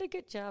 dude. We did a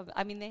good job.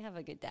 I mean, they have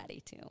a good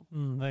daddy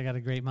too. They got a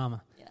great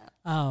mama.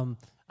 Yeah.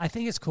 I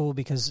think it's cool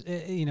because,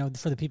 you know,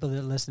 for the people that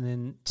are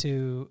listening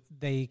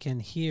they can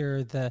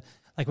hear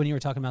like when you were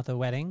talking about the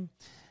wedding,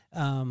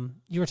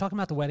 you were talking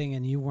about the wedding,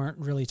 and you weren't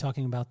really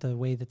talking about the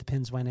way that the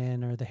pins went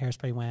in or the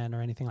hairspray went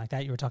or anything like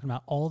that. You were talking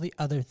about all the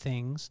other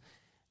things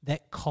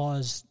that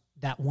caused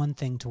that one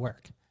thing to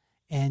work.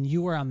 And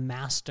you were a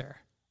master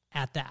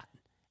at that.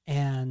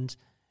 And,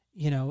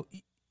 you know,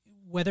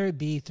 whether it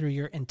be through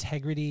your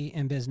integrity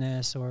in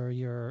business or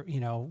your, you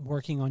know,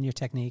 working on your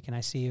technique, and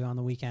I see you on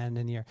the weekend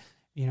and you're,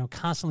 you know,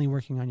 constantly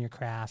working on your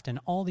craft and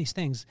all these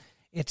things.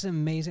 It's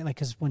amazing, like,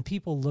 because when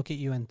people look at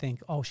you and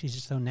think, oh, she's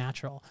just so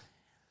natural,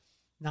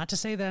 not to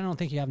say that I don't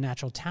think you have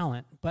natural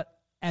talent, but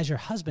as your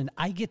husband,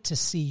 I get to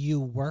see you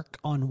work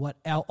on what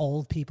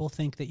old people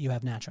think that you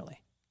have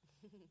naturally.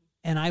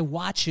 And I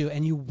watch you,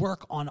 and you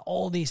work on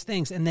all these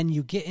things, and then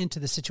you get into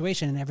the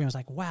situation, and everyone's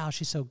like, wow,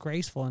 she's so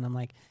graceful. And I'm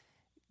like,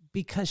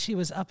 because she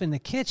was up in the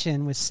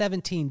kitchen with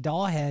 17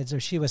 doll heads, or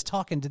she was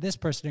talking to this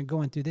person and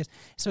going through this.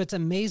 So it's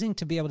amazing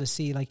to be able to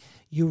see, like,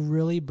 you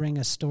really bring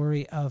a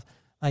story of,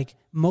 like,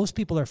 most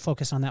people are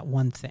focused on that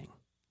one thing.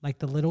 Like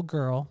the little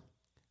girl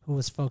who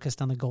was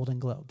focused on the Golden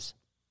Globes.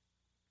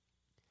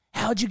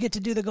 How'd you get to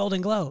do the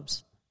Golden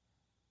Globes?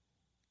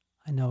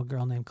 I know a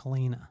girl named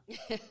Kalina.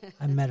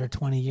 I met her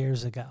 20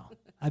 years ago.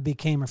 I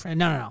became her friend.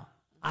 No.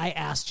 I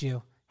asked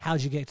you,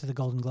 how'd you get to the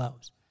Golden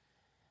Globes?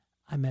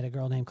 I met a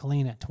girl named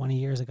Kalina 20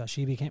 years ago.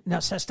 She became...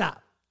 No,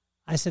 stop.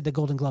 I said the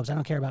Golden Globes. I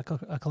don't care about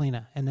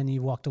Kalina. And then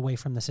you walked away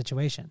from the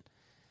situation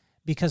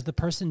because the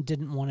person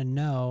didn't want to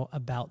know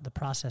about the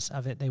process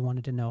of it. They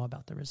wanted to know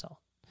about the result.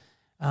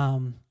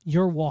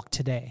 Your walk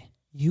today,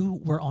 you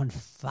were on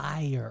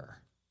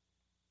fire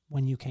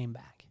when you came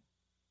back.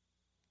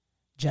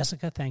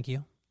 Jessica, thank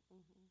you.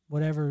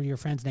 Whatever your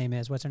friend's name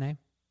is, what's her name?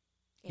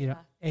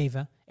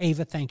 Ava.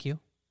 Ava, thank you.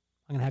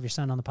 I'm going to have your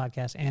son on the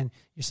podcast and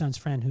your son's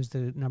friend who's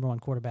the number one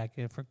quarterback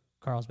for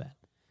Carlsbad.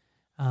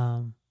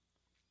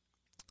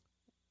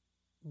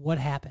 What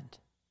happened?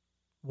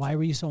 Why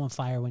were you so on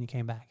fire when you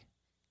came back?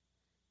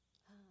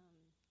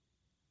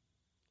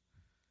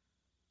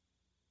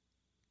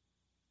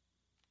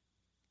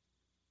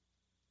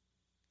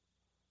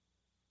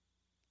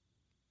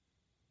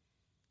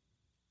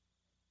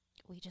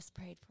 We just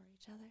prayed for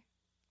each other.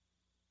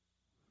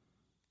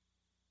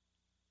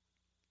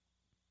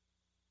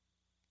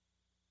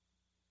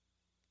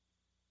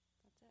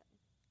 That's it.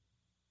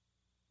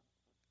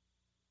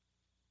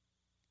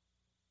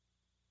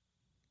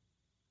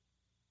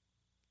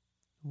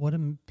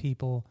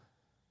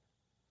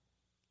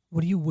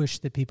 What do you wish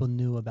that people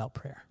knew about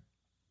prayer?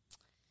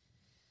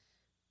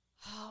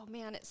 Oh,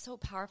 man, it's so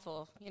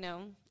powerful,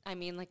 I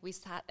mean, like, we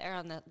sat there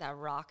on that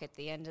rock at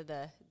the end of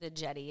the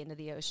jetty into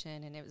the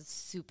ocean, and it was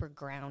super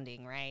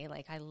grounding, right?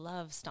 Like, I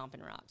love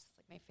stomping rocks. It's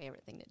like my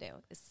favorite thing to do.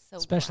 It's so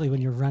Especially grounding.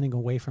 when you're running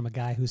away from a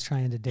guy who's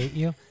trying to date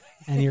you,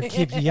 and you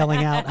keep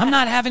yelling out, I'm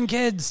not having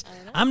kids.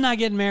 I'm not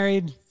getting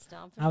married.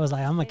 Stomping I was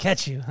like, I'm going to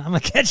catch you. I'm going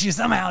to catch you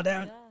somehow,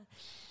 dude.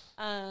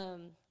 Yeah.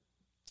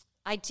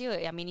 I do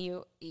it. I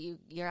mean,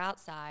 you're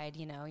outside,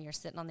 you're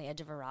sitting on the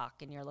edge of a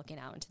rock and you're looking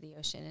out into the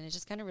ocean, and it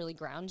just kind of really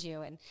grounds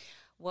you. And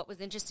what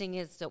was interesting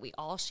is that we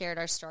all shared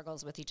our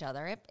struggles with each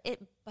other.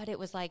 But it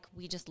was like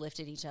we just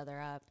lifted each other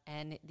up.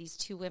 And these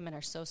two women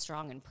are so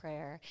strong in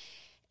prayer,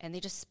 and they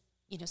just,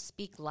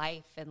 speak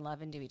life and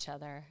love into each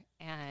other.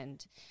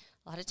 And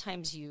a lot of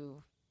times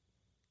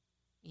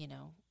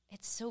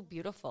it's so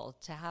beautiful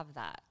to have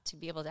that, to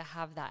be able to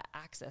have that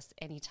access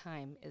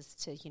anytime, is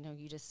to,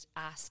 you just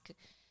ask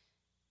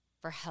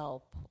for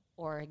help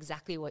or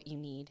exactly what you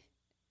need,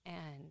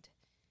 and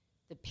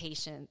the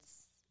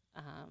patience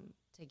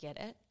to get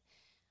it.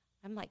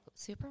 I'm like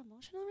super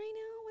emotional right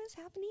now. What is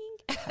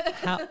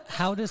happening?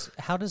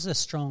 How does a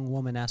strong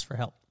woman ask for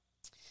help?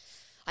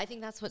 I think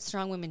that's what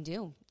strong women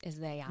do, is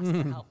they ask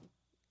for help.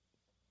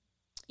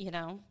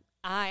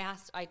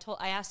 I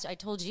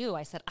told you,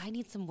 I said, I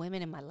need some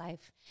women in my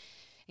life.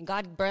 And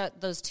God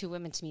brought those two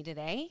women to me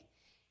today.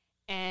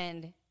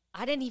 And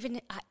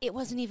it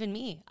wasn't even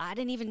me. I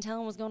didn't even tell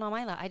them what was going on in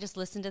my life. I just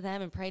listened to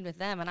them and prayed with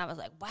them. And I was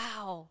like,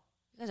 wow,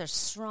 you guys are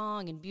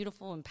strong and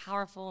beautiful and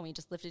powerful. And we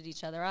just lifted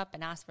each other up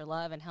and asked for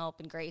love and help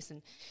and grace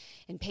and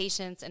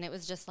patience. And it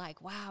was just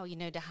like, wow,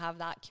 to have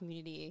that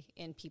community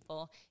in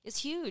people is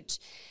huge.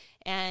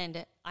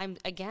 And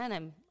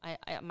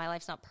my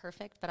life's not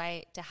perfect, but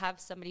to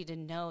have somebody to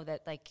know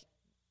that, like,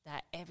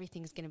 that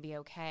everything's going to be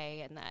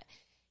okay, and that,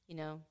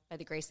 by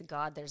the grace of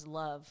God, there's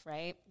love,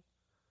 right?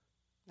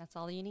 That's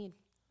all you need.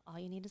 All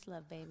you need is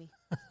love, baby.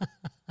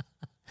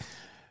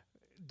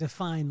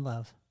 Define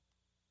love.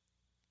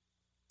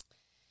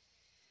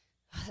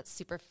 That's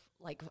super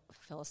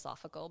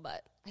philosophical,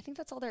 but I think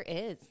that's all there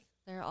is.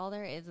 All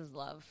there is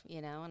love,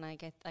 And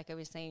like I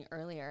was saying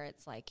earlier,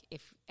 it's like,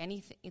 if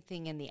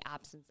anything in the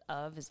absence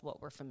of is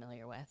what we're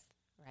familiar with,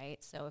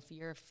 right? So if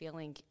you're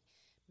feeling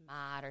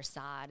mad or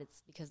sad,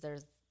 it's because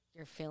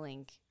you're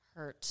feeling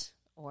hurt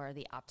or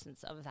the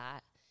absence of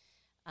that.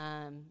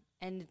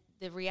 And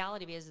the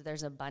reality is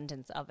there's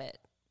abundance of it,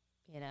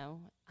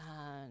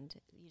 and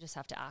you just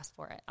have to ask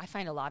for it. I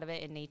find a lot of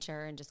it in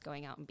nature and just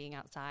going out and being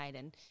outside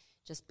and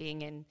just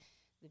being in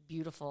the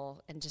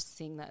beautiful and just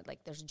seeing that,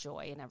 like, there's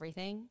joy in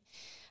everything.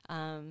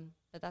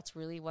 But that's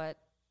really what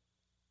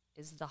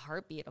is the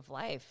heartbeat of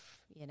life,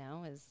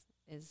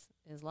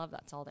 is love.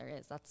 That's all there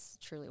is. That's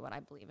truly what I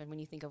believe. And when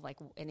you think of, like,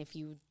 and if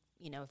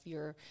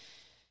you're,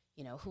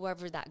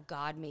 whoever that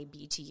God may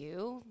be to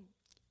you,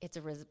 it's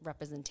a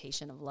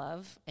representation of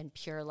love and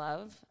pure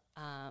love.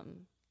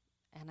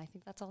 And I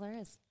think that's all there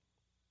is.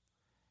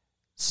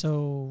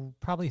 So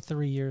probably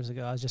 3 years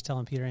ago, I was just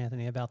telling Peter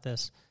Anthony about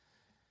this.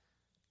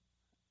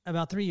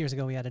 About 3 years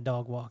ago, we had a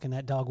dog walk, and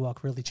that dog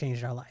walk really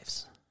changed our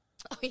lives.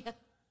 Oh, yeah.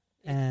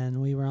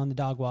 And we were on the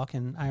dog walk,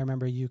 and I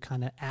remember you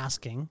kind of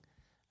asking,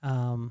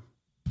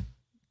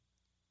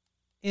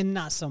 in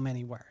not so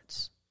many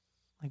words,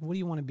 like, what do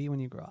you want to be when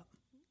you grow up?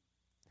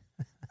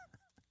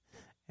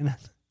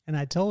 And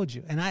I told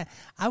you. And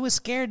I was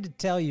scared to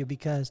tell you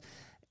because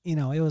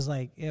it was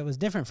like, it was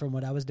different from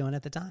what I was doing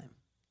at the time.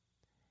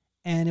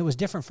 And it was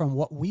different from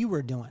what we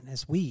were doing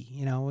as we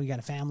got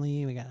a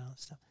family, we got all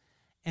this stuff.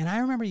 And I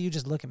remember you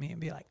just look at me and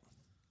be like,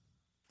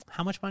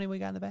 how much money we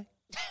got in the bank?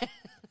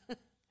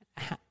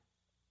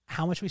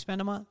 How much we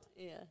spend a month?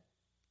 Yeah.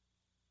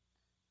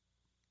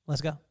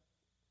 Let's go.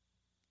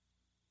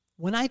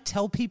 When I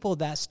tell people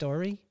that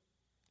story,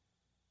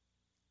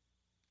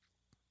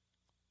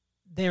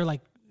 they're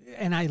like,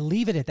 and I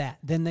leave it at that.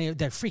 Then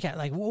they're freak out,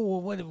 like, whoa,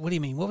 what do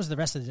you mean? What was the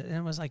rest of it? And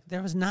it was like,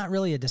 there was not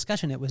really a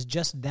discussion. It was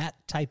just that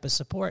type of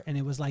support. And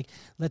it was like,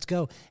 let's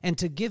go. And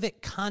to give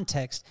it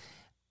context,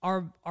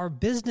 our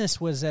business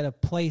was at a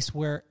place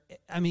where,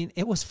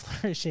 it was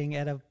flourishing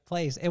at a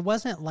place. It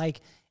wasn't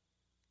like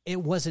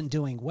it wasn't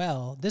doing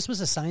well. This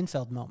was a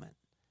Seinfeld moment.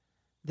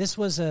 This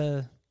was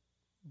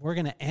we're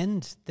going to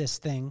end this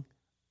thing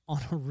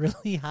on a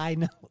really high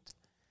note.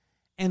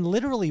 And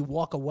literally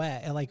walk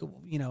away,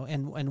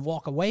 and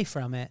walk away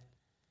from it.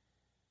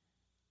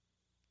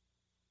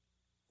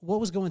 What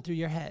was going through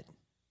your head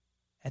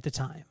at the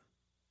time?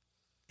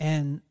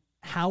 And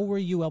how were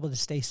you able to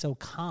stay so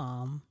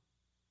calm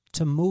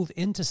to move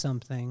into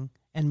something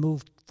and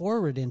move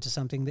forward into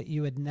something that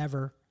you had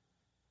never,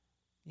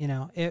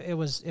 it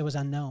was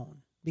unknown?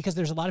 Because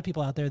there's a lot of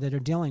people out there that are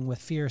dealing with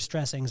fear,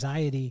 stress,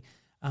 anxiety,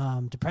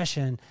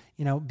 depression,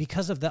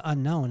 because of the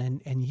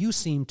unknown. And you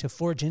seem to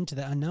forge into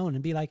the unknown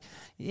and be like,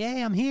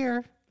 yeah, I'm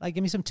here. Like,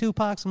 give me some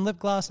Tupac, some lip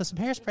gloss, some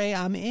hairspray.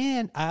 I'm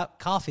in.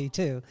 Coffee,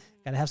 too.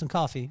 Got to have some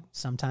coffee.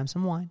 Sometimes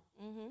some wine.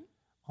 Mm-hmm.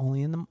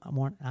 Only in the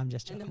morning. I'm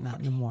just joking. Not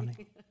in the morning.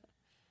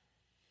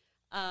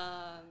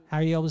 How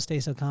are you able to stay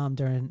so calm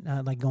during,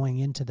 going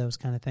into those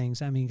kind of things?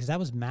 Because that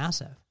was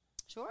massive.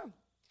 Sure.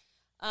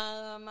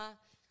 I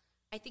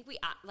think we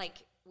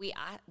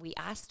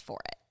asked for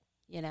it.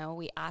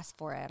 We asked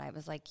for it. I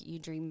was like, you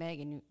dream big.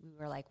 And we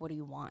were like, what do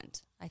you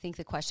want? I think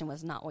the question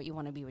was not what you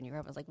want to be when you grow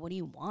up. It was like, what do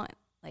you want?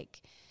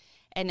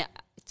 And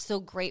so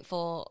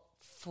grateful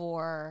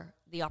for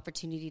the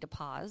opportunity to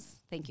pause.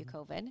 Thank you,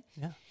 COVID.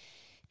 Yeah.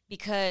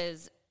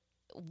 Because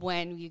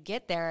when you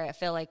get there, I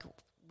feel like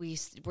we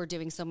were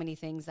doing so many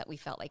things that we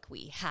felt like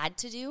we had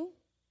to do,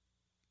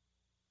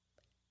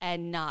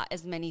 and not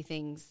as many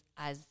things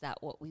as that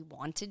what we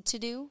wanted to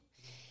do.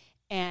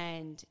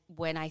 And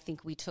when I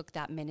think we took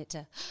that minute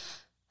to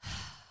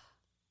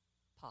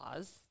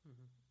pause,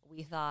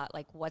 we thought,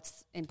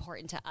 what's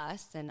important to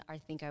us? And I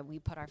think we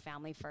put our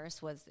family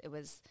first.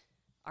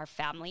 Our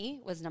family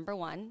was number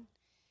one.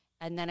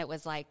 And then it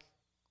was like,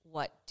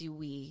 what do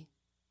we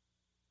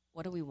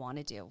want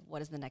to do? What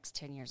does the next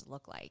 10 years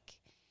look like?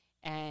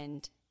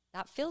 And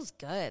that feels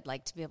good,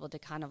 to be able to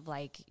kind of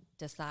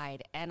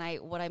decide. And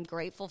what I'm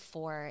grateful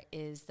for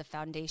is the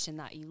foundation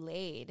that you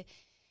laid.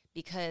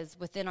 Because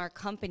within our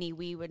company,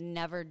 we were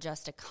never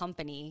just a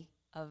company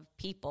of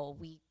people.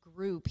 We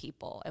grew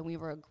people, and we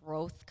were a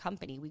growth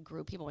company. We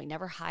grew people. We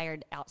never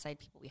hired outside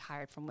people. We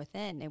hired from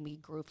within, and we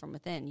grew from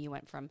within. You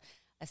went from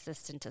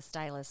assistant to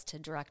stylist to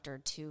director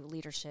to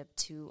leadership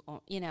to,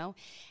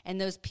 and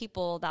those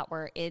people that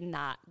were in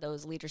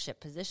those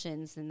leadership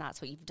positions, and that's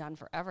what you've done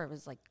forever,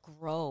 was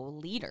grow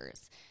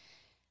leaders.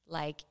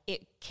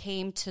 It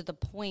came to the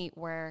point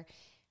where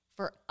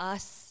for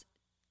us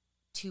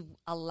to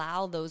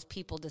allow those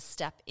people to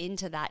step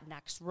into that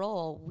next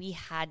role, we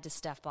had to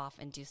step off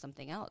and do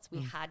something else.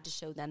 We had to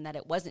show them that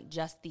it wasn't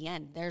just the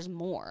end. There's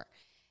more.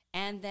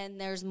 And then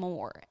there's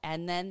more.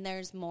 And then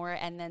there's more.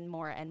 And then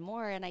more and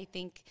more. And I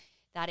think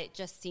that it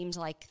just seemed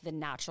like the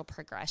natural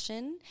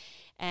progression.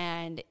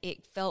 And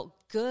it felt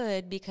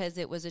good because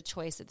it was a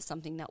choice. It's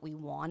something that we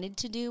wanted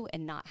to do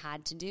and not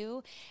had to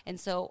do. And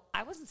so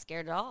I wasn't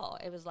scared at all.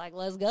 It was like,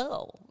 let's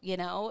go,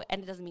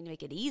 and it doesn't mean to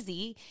make it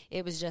easy.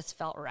 It was just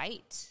felt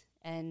right.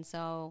 And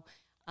so,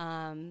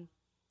 and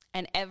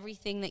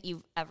everything that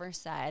you've ever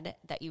said,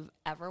 that you've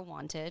ever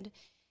wanted,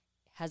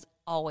 has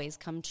always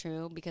come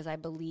true, because I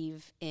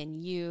believe in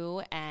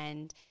you.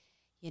 And,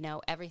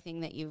 everything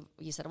that you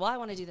said, well, I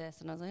want to do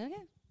this. And I was like,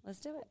 okay, let's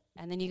do it.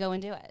 And then you go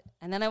and do it.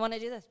 And then I want to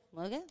do this.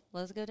 Well, okay,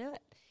 let's go do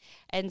it.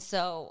 And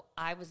so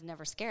I was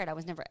never scared.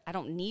 I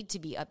don't need to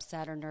be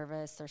upset or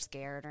nervous or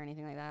scared or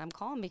anything like that. I'm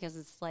calm, because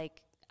it's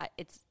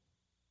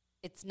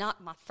it's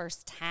not my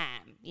first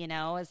time,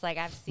 It's like,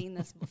 I've seen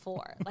this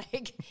before.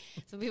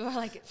 So people are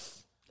like,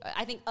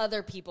 I think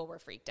other people were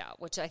freaked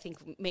out, which I think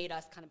made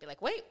us kind of be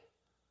like, wait,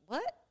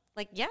 what?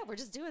 Yeah, we're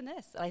just doing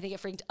this. And I think it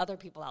freaked other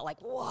people out.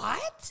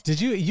 What?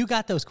 Did you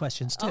got those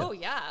questions too? Oh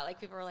yeah.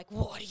 People were like,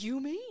 what do you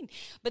mean?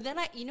 But then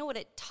what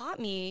it taught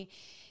me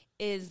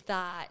is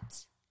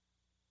that,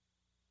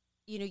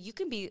 you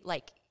can be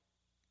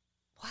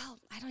well,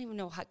 I don't even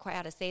know quite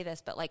how to say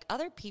this, but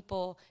other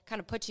people kind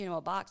of put you in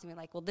a box and be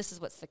like, well, this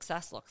is what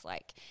success looks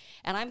like.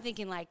 And I'm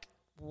thinking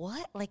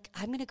what?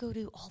 I'm going to go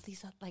do all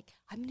these, I'm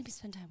going to be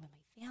spend time with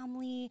my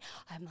family.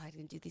 I'm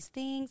going to do these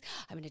things.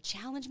 I'm going to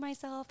challenge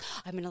myself.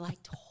 I'm going to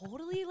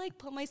totally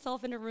put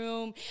myself in a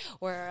room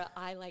where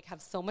I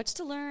have so much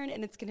to learn.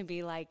 And it's going to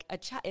be a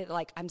chat.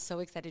 I'm so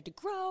excited to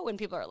grow. And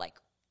people are like,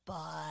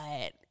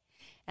 but,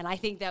 and I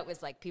think that was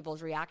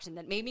people's reaction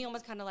that made me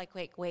almost kind of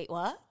wait,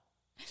 what?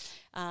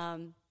 I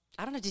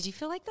don't know. Did you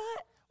feel like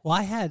that? Well,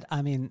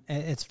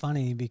 it's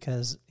funny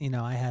because,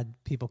 I had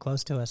people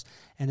close to us,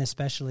 and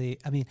especially,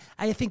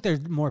 I think they're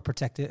more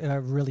protective,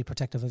 really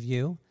protective of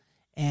you.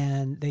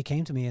 And they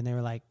came to me and they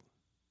were like,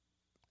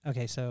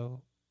 okay, so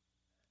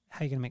how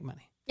are you going to make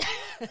money?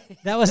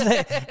 That was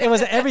it. It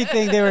was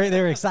everything. They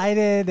were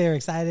excited.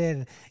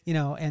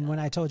 And when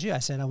I told you, I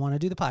said, I want to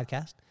do the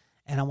podcast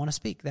and I want to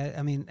speak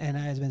and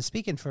I've been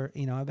speaking for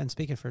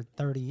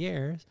 30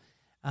 years.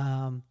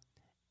 And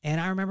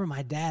I remember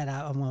my dad,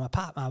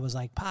 I was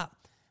like, Pop,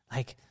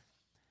 like,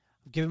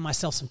 I'm giving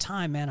myself some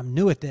time, man. I'm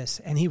new at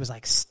this. And he was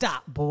like,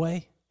 stop,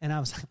 boy. And I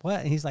was like, what?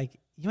 And he's like,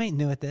 you ain't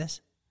new at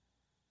this.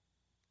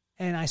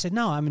 And I said,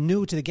 no, I'm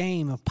new to the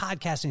game of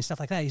podcasting and stuff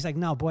like that. He's like,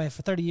 no, boy,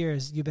 for 30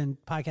 years, you've been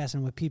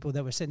podcasting with people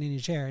that were sitting in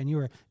your chair and you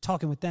were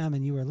talking with them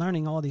and you were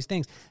learning all these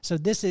things. So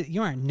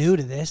you aren't new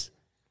to this.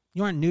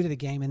 You aren't new to the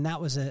game. And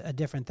that was a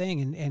different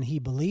thing. And he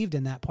believed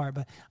in that part.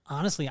 But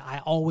honestly, I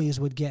always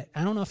would get,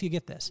 I don't know if you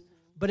get this,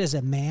 but as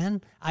a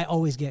man, I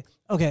always get,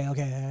 okay.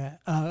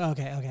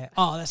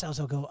 Oh, that sounds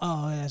so cool.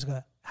 Oh, that's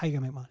good. How you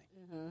going to make money?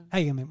 Mm-hmm. How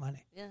you going to make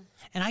money? Yeah.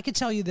 And I could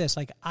tell you this,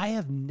 like, I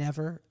have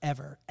never,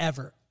 ever,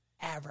 ever,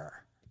 ever,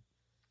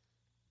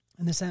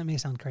 and this may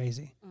sound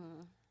crazy.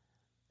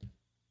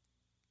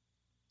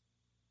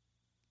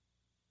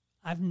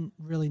 I've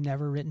really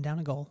never written down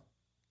a goal,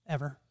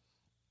 ever.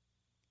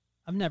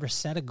 I've never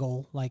set a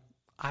goal like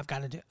I've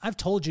got to do. I've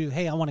told you,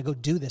 hey, I want to go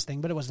do this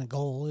thing, but it wasn't a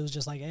goal. It was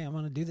just like, hey, I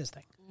want to do this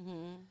thing.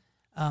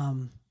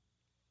 Mm-hmm.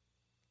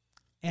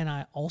 And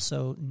I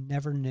also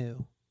never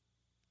knew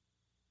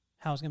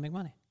how I was going to make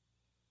money.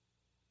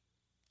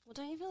 Well,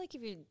 don't you feel like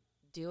if you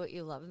do what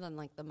you love, then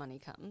like the money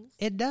comes?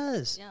 It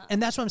does. Yeah.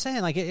 And that's what I'm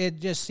saying. Like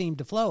it just seemed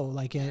to flow.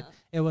 Like it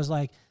was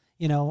like,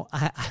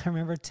 I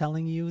remember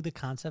telling you the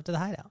concept of the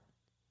hideout.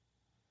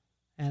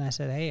 And I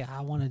said, hey,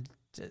 I want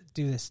to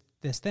do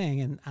this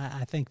thing. And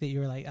I think that you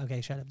were like, okay,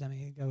 shut up,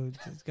 dummy. Go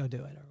do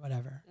it or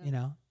whatever.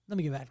 Yeah. Let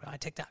me get back to my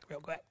TikTok real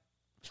quick.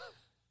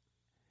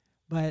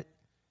 But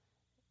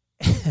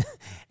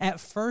at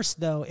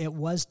first, though, it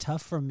was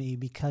tough for me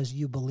because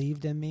you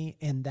believed in me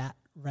in that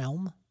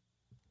realm.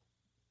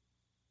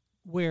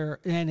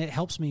 And it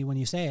helps me when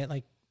you say it,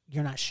 like,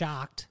 you're not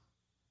shocked,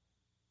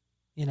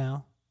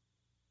 that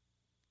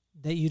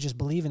you just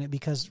believe in it,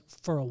 because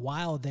for a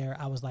while there,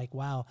 I was like,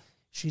 wow,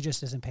 she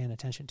just isn't paying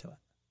attention to it.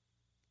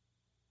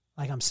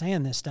 Like, I'm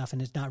saying this stuff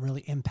and it's not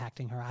really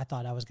impacting her. I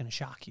thought I was going to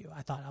shock you.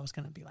 I thought I was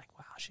going to be like,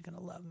 wow, she's going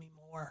to love me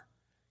more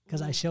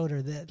because I showed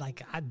her that,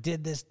 like, I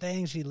did this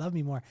thing. She loved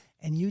me more.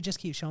 And you just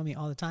keep showing me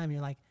all the time.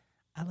 You're like,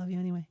 I love you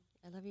anyway.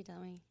 I love you,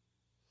 dummy.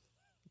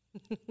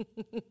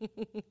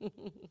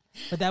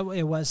 But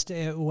it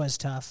was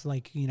tough,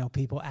 like,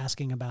 people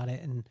asking about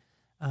it, and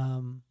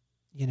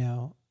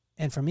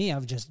and for me,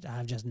 I've just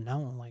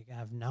known, like,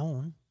 I've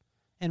known,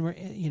 and we're,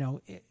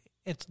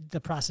 it's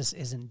the process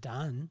isn't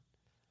done.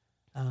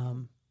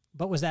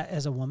 But was that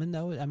as a woman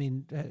though? I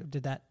mean,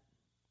 did that?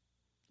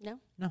 No.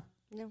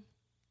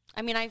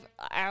 I mean, I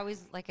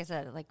always, like I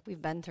said, like,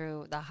 we've been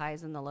through the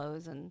highs and the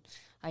lows, and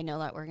I know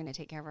that we're going to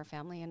take care of our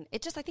family. And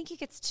it just, I think it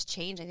gets to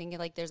change. I think,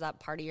 like, there's that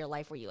part of your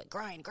life where you, like,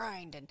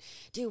 grind and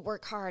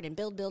work hard and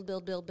build.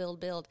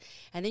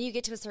 And then you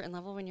get to a certain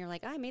level when you're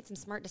like, I made some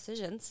smart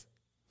decisions.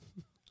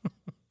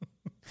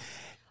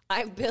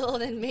 I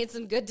built and made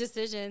some good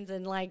decisions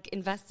and, like,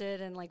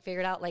 invested and, like,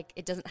 figured out, like,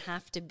 it doesn't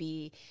have to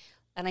be.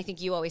 And I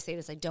think you always say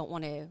this, I don't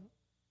want to.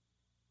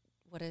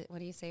 What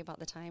do you say about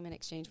the time in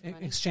exchange for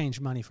money?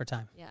 Exchange money for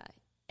time. Yeah.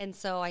 And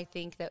so I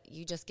think that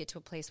you just get to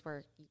a place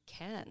where you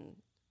can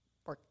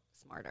work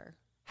smarter.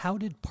 How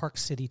did Park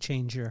City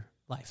change your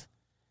life?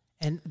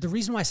 And the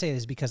reason why I say it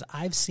is because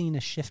I've seen a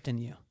shift in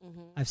you.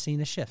 Mm-hmm. I've seen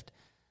a shift.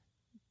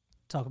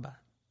 Talk about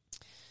it.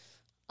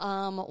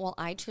 Well,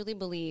 I truly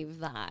believe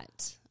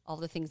that all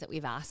the things that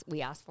we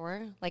asked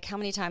for, like, how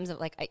many times,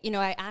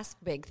 I ask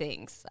big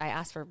things. I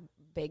ask for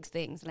big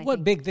things. And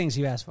what big things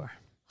you asked for?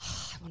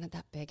 I wanted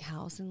that big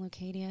house in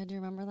Leucadia. Do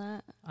you remember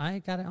that? I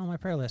got it on my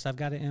prayer list. I've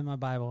got it in my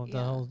Bible the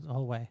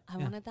whole way. I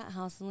wanted that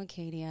house in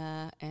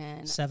Leucadia,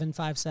 and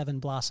 757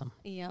 Blossom.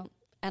 Yeah,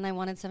 and I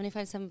wanted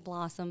 757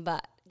 Blossom,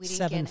 but we didn't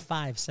get it.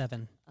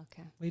 757.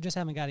 Okay. We just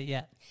haven't got it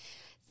yet.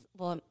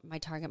 Well, my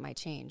target might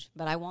change,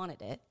 but I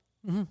wanted it,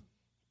 mm-hmm.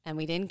 and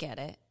we didn't get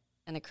it,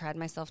 and I cried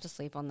myself to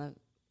sleep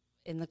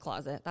in the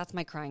closet. That's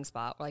my crying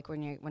spot. Like,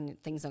 when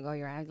things don't go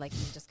your way, like,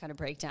 you just kind of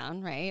break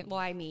down, right?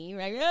 Why me,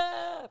 right?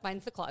 Ah!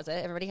 Mine's the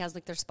closet. Everybody has,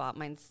 like, their spot.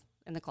 Mine's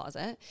in the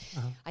closet.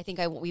 Uh-huh. I think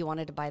we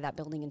wanted to buy that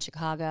building in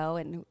Chicago,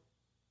 and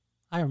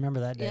I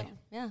remember that day.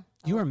 Yeah.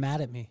 You were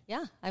mad at me.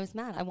 Yeah, I was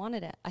mad. I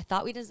wanted it. I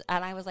thought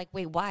and I was like,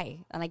 wait,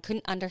 why? And I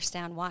couldn't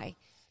understand why.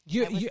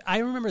 I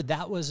remember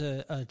that was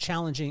a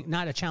challenging,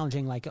 not a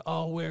challenging, like,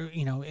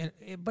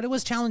 but it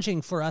was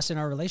challenging for us in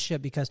our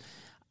relationship, because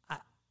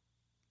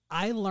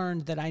I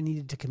learned that I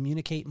needed to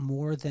communicate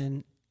more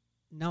than,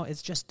 no,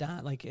 it's just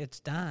done. Like, it's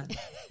done.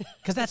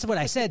 Because that's what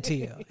I said to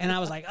you. And I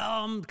was like,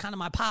 oh, I'm kind of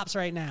my pops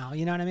right now.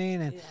 You know what I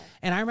mean?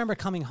 And I remember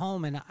coming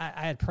home, and I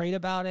had prayed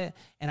about it,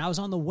 and I was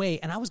on the way,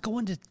 and I was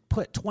going to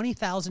put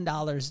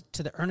 $20,000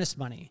 to the earnest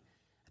money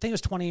think it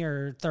was $20,000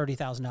 or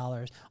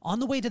 $30,000 on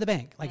the way to the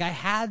bank. Like I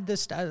had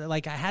this,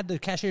 like I had the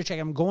cashier check.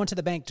 I'm going to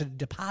the bank to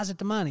deposit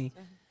the money.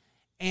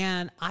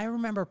 And I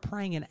remember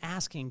praying and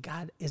asking,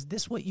 God, is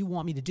this what you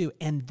want me to do?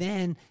 And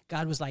then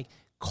God was like,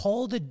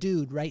 call the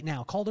dude right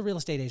now. Call the real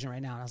estate agent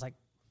right now. And I was like,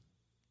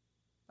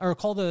 or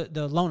call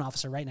the loan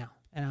officer right now.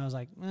 And I was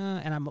like,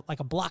 and I'm like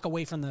a block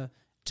away from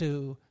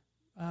to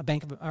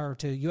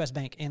U.S.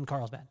 Bank in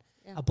Carlsbad.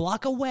 Yeah. A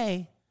block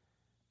away.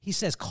 He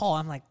says, call.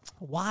 I'm like,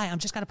 why? I'm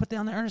just got to put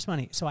down the earnest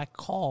money. So I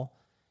call,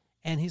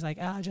 and he's like,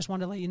 I just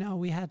wanted to let you know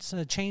we had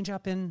to change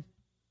up in,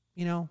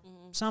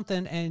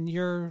 something, and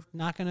you're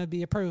not going to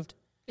be approved.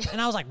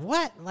 And I was like,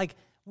 what? Like,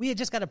 we had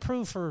just got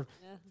approved for,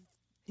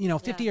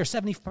 50 or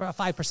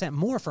 75%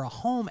 more for a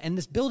home, and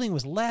this building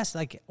was less.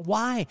 Like,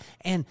 why?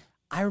 And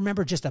I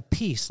remember just a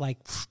peace, like,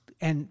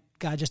 and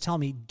God just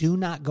telling me, do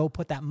not go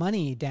put that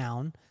money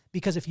down,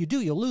 because if you do,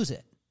 you'll lose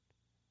it.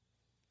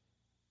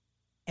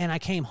 And I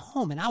came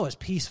home and I was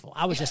peaceful.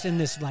 I was just in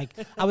this,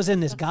 I was in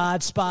this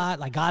God spot.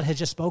 Like God had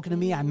just spoken to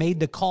me. I made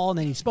the call and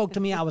then he spoke to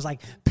me. I was like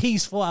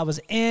peaceful. I was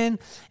in.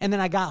 And then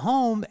I got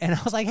home and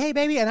I was like, hey,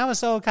 baby. And I was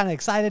so kind of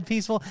excited,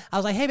 peaceful. I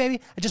was like, hey, baby,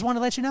 I just want to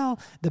let you know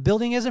the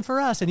building isn't for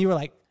us. And you were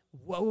like,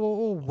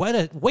 whoa,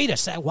 wait a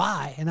sec.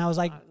 Why? And I was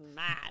like,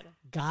 mad.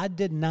 God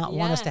did not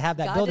want us to have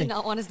that God building. Did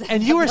not want us to have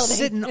and you that were building.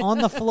 sitting on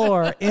the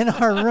floor in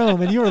our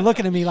room and you were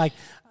looking at me like,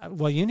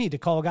 well, you need to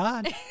call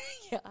God.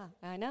 Yeah,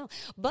 I know.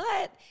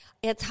 But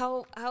it's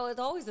how it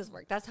always has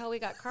worked. That's how we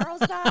got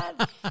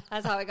Carlsbad.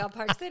 That's how we got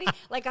Park City.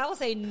 Like, I will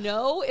say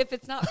no if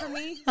it's not for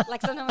me.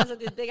 Like, sometimes I have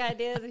these big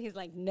ideas, and he's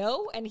like,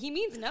 no. And he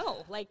means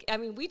no. Like, I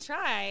mean, we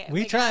try.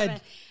 We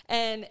tried.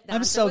 And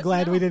I'm so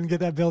glad we didn't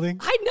get that building.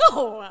 I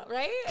know,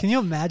 right? Can you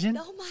imagine?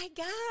 Oh, my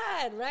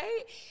God,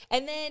 right?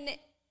 And then,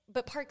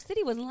 but Park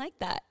City wasn't like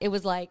that. It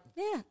was like,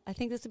 yeah, I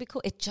think this would be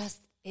cool.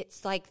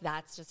 It's like,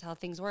 that's just how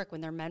things work. When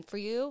they're meant for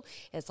you,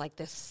 it's like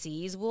the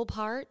seas will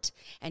part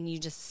and you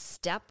just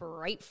step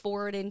right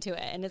forward into it.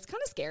 And it's kind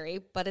of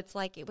scary, but it's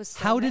like, it was so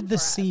How did the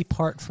us. sea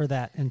part for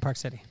that in Park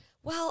City?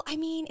 Well, I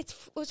mean, it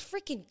was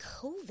freaking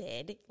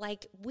COVID.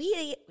 Like,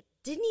 we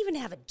didn't even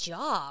have a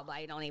job.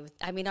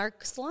 Our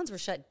salons were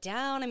shut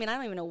down. I mean, I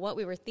don't even know what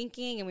we were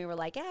thinking. And we were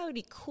like, yeah, it would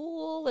be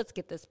cool. Let's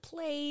get this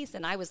place.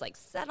 And I was like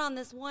set on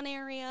this one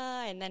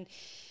area. And then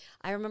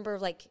I remember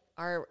like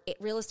our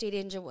real estate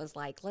agent was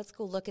like, let's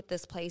go look at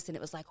this place. And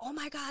it was like, oh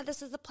my God,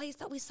 this is the place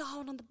that we saw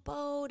on the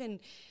boat. And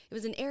it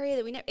was an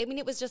area that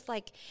it was just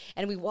like,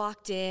 and we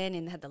walked in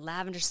and had the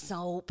lavender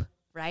soap,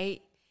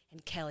 right?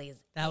 And Kelly's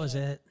That was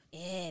it.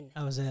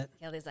 That was it.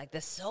 Kelly's like,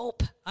 the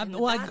soap.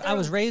 I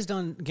was raised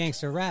on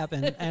gangster rap,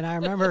 and I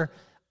remember,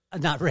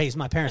 not raised,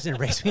 my parents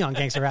didn't raise me on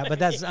gangster rap,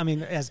 but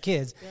as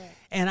kids. Yeah.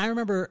 And I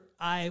remember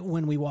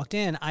when we walked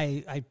in,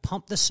 I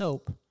pumped the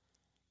soap,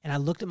 and I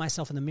looked at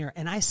myself in the mirror,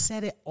 and I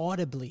said it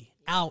audibly,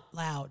 out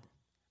loud,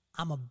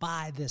 I'm going to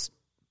buy this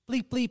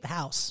bleep bleep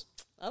house.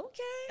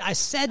 Okay. I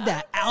said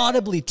that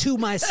audibly to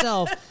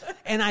myself,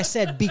 and I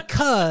said,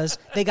 because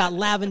they got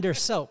lavender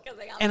soap.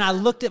 And I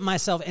looked at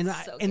myself, and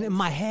in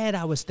my head,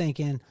 I was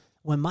thinking,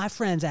 when my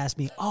friends ask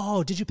me,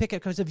 oh, did you pick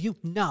it because of you?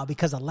 No,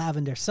 because of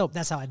lavender soap.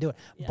 That's how I do it.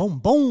 Yeah. Boom,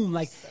 boom.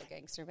 Like, so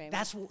gangster, baby.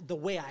 That's the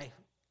way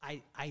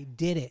I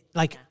did it,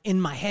 like in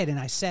my head, and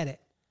I said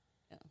it.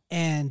 Yeah.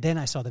 And then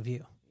I saw the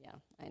view. Yeah,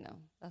 I know.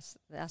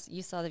 That's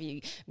you saw the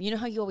view. You know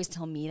how you always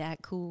tell me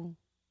that cool?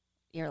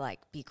 You're like,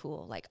 be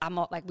cool. Like,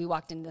 we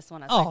walked into this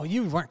one.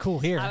 You weren't cool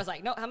here. I was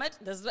like, no, how much?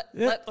 This is it.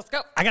 Let's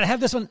go. I got to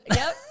have this one.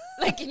 Yep.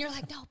 Like, and you're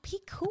like, no, be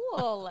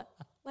cool.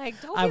 Like,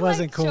 don't be I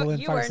wasn't cool in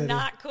you Park were City.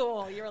 Not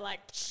cool. You were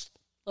like,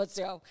 let's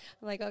go.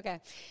 I'm like,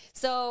 okay.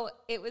 So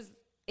it was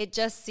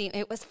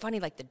funny.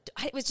 Like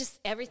it was just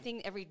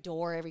everything, every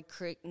door, every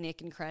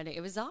nick and credit.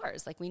 It was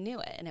ours. Like we knew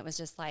it. And it was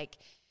just like,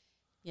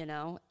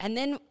 and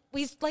then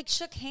we like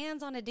shook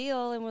hands on a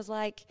deal and was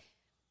like,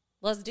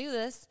 let's do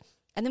this.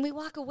 And then we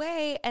walk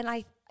away, and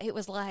it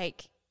was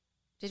like,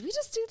 did we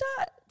just do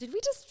that? Did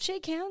we just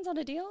shake hands on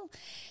a deal?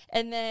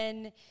 And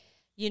then,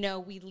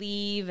 we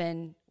leave,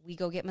 and we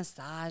go get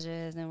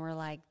massages, and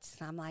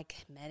I'm like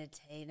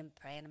meditating and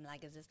praying. I'm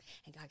like, is this?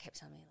 And God kept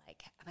telling me,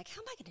 I'm like,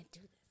 how am I going to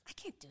do this? I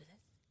can't do this.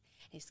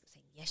 And he's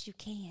saying, yes, you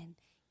can.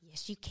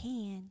 Yes, you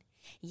can.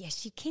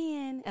 Yes, you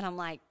can. And I'm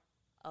like,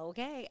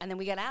 okay. And then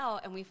we get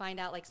out, and we find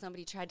out,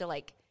 somebody tried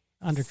to,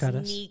 undercut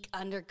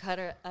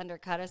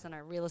us, and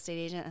our real estate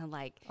agent,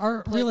 and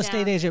our real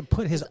estate agent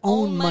put his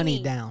own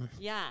money down.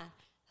 Yeah,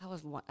 that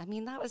was one. I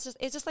mean, it's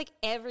just like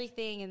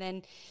everything,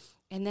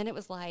 and then it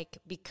was like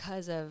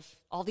because of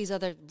all these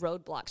other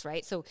roadblocks,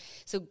 right? So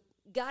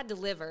God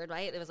delivered,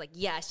 right? It was like,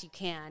 yes, you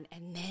can,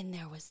 and then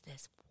there was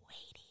this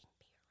waiting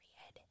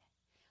period.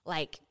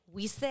 Like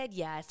we said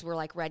yes,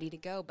 we're ready to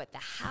go, but the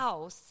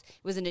house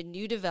was in a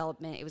new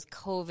development. It was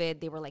COVID.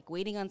 They were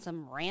waiting on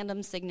some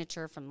random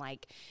signature from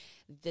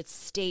the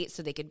state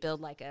so they could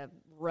build a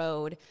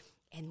road,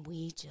 and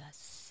we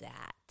just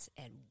sat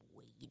and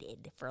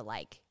waited for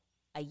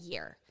a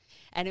year.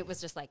 And it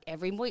was just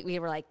every week we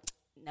were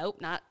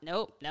nope.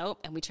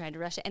 And we tried to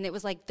rush it. And it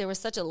was like, there was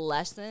such a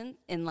lesson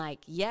in like,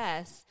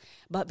 yes,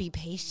 but be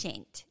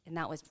patient. And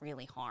that was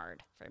really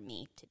hard for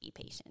me to be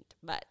patient,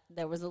 but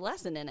there was a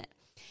lesson in it.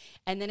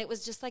 And then it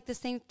was just like the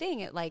same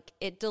thing.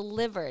 It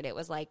delivered. It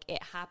was like,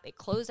 it happened. It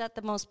closed at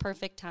the most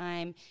perfect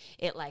time.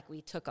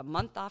 We took a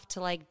month off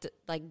to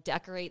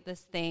decorate this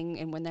thing.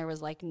 And when there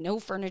was like no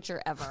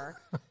furniture ever,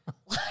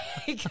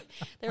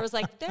 there was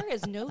like, there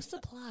is no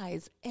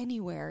supplies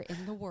anywhere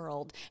in the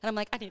world. And I'm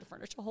like, I need to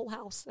furnish a whole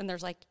house. And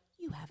there's like,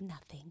 you have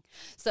nothing.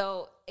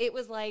 So it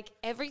was like,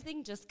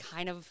 everything just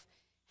kind of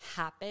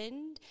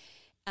happened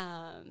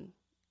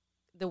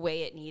the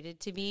way it needed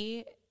to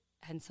be.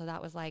 And so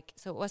that was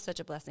so it was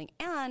such a blessing.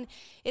 And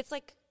it's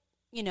like,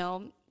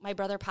 my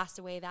brother passed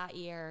away that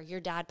year. Your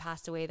dad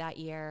passed away that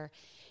year.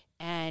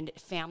 And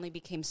family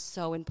became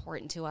so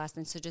important to us.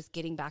 And so just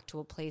getting back to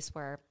a place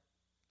where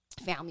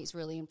family is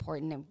really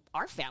important. And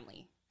our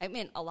family, it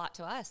meant a lot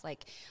to us.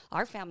 Like,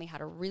 our family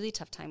had a really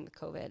tough time with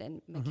COVID.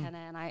 And McKenna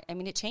and I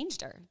mean, it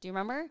changed her. Do you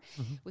remember?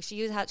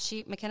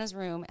 McKenna's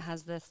room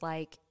has this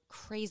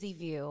crazy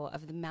view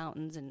of the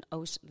mountains and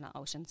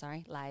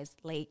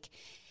lake.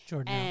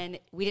 Jordan, and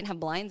we didn't have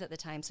blinds at the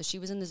time, so she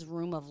was in this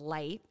room of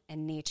light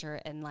and nature,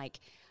 and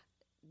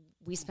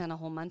we spent a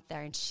whole month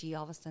there, and she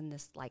all of a sudden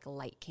this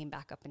light came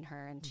back up in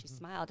her, and she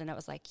smiled, and I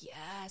was like,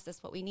 yes,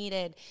 that's what we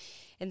needed.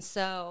 And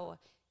so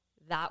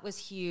that was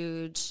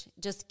huge,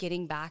 just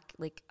getting back,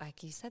 like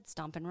you said,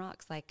 stomping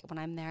rocks. When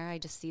I'm there, I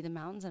just see the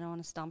mountains and I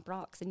want to stomp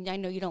rocks. And I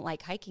know you don't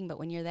like hiking, but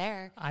when you're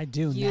there, I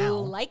do you now.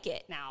 like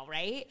it now,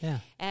 right? Yeah.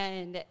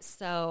 And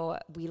so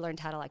we learned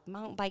how to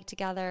mountain bike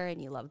together,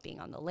 and you love being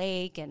on the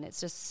lake, and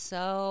it's just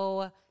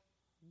so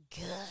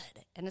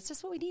good. And it's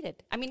just what we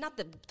needed. I mean, not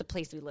that the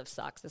place we live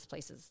sucks. This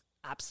place is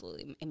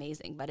absolutely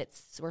amazing, but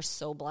we're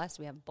so blessed.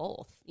 We have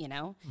both,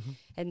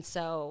 And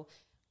so,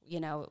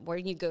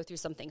 when you go through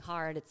something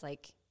hard, it's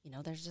like,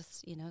 there's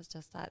just, it's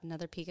just that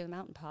another peak of the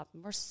mountain top.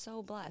 And we're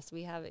so blessed.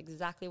 We have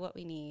exactly what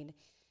we need.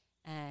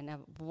 And I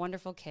have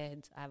wonderful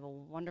kids. I have a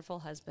wonderful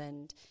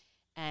husband.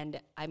 And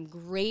I'm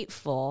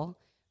grateful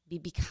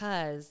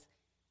because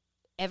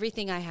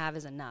everything I have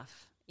is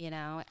enough,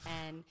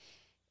 And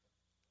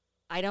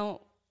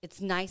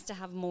it's nice to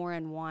have more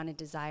and want and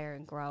desire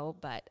and grow.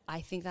 But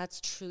I think that's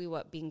truly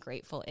what being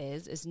grateful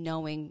is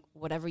knowing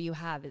whatever you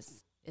have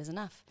is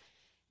enough.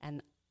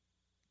 And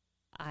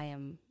I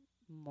am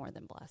more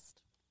than blessed.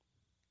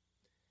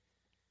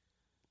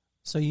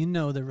 So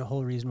the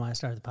whole reason why I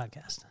started the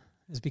podcast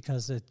is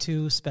because the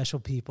two special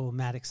people,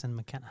 Maddox and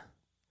McKenna.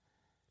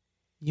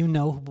 Who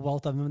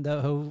both of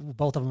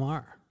them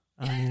are.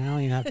 I don't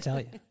even have to tell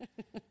you.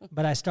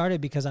 But I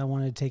started because I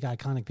wanted to take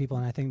iconic people,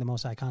 and I think the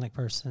most iconic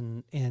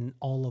person in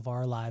all of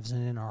our lives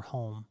and in our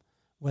home,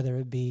 whether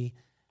it be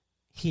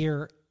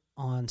here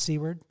on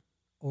Seaward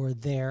or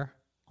there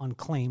on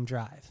Claim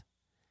Drive,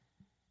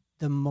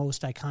 the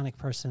most iconic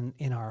person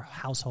in our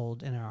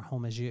household, in our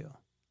home is you.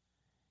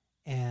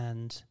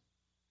 And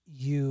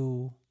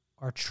you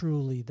are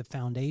truly the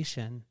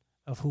foundation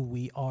of who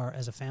we are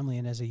as a family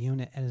and as a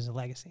unit and as a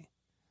legacy.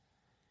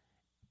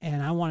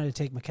 And I wanted to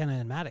take McKenna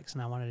and Maddox,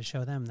 and I wanted to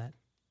show them that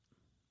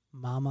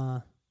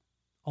Mama,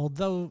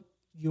 although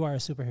you are a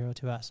superhero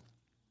to us,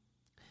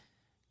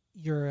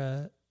 you're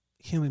a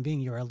human being.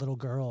 You're a little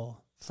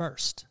girl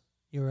first.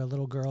 You're a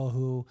little girl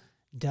who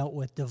dealt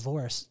with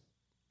divorce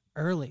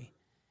early.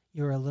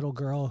 You're a little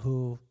girl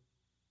who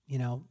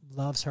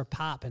loves her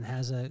pop and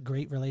has a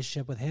great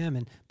relationship with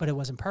him, but it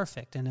wasn't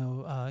perfect. And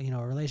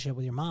a relationship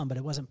with your mom, but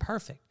it wasn't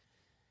perfect.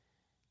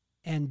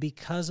 And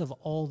because of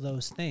all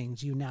those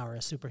things, you now are a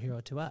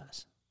superhero to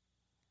us.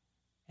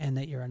 And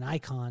that you're an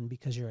icon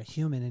because you're a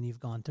human and you've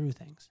gone through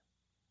things.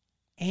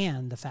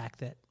 And the fact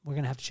that we're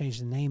going to have to change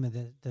the name of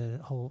the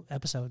whole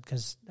episode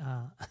because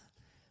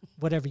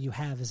whatever you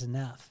have is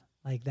enough.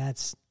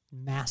 That's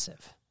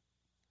massive.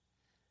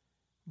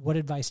 What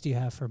advice do you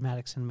have for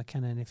Maddox and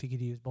McKenna? And if you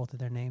could use both of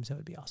their names, that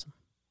would be awesome.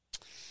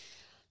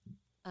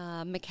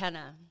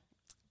 McKenna,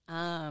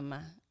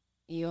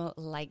 you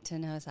like to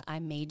know that I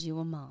made you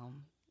a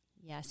mom.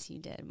 Yes, you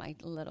did, my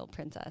little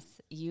princess.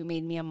 You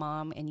made me a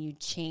mom, and you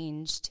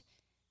changed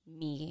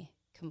me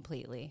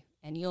completely.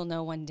 And you'll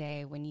know one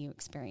day when you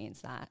experience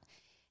that.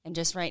 And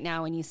just right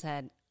now when you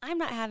said, I'm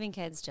not having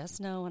kids,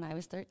 just know when I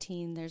was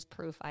 13, there's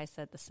proof I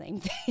said the same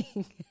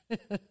thing.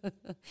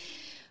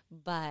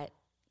 But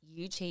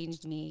you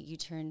changed me. You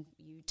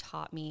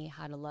taught me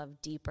how to love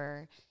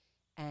deeper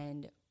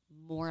and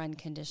more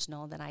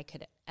unconditional than I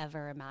could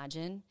ever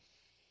imagine.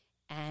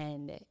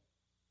 And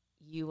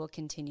you will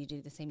continue to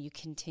do the same. You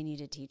continue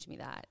to teach me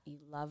that. You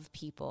love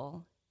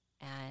people,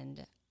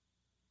 and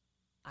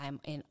I'm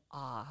in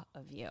awe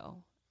of you.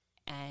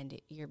 And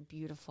you're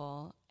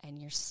beautiful, and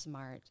you're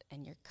smart,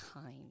 and you're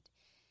kind.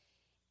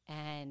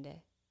 And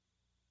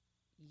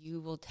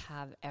you will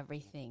have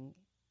everything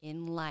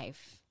in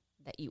life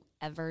that you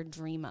ever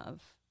dream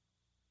of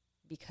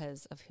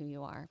because of who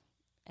you are.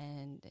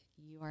 And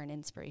you are an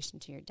inspiration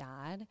to your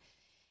dad,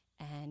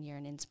 and you're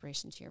an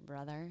inspiration to your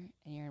brother,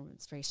 and you're an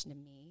inspiration to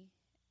me.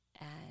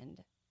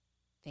 And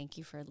thank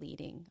you for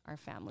leading our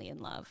family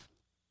in love.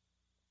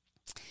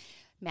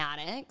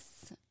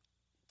 Maddox.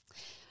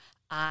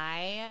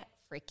 I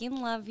freaking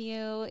love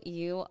you.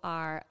 You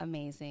are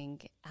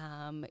amazing.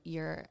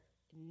 You're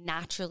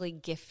naturally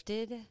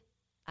gifted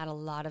at a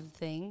lot of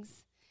things.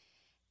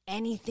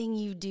 Anything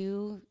you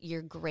do,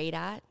 you're great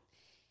at.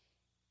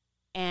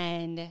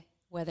 And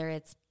whether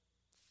it's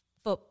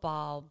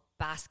football,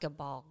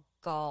 basketball,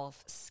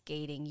 golf,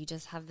 skating, you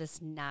just have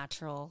this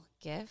natural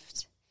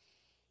gift.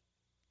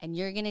 And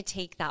you're going to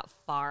take that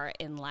far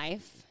in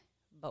life.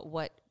 But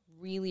what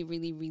really,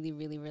 really, really,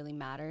 really, really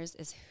matters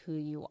is who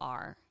you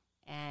are.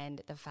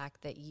 And the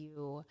fact that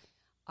you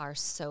are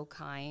so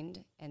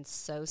kind and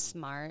so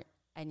smart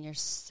and you're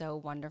so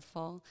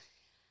wonderful.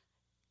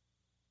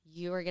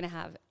 You are going to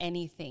have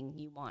anything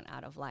you want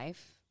out of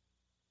life.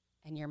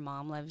 And your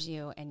mom loves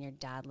you, and your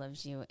dad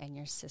loves you, and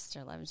your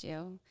sister loves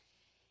you.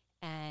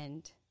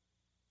 And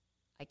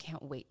I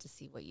can't wait to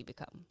see what you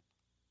become.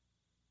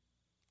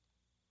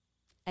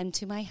 And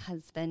to my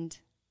husband,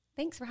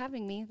 thanks for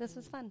having me. This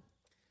was fun.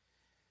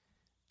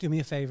 Do me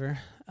a favor.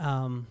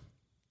 I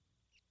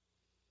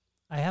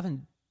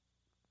haven't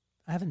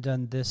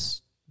done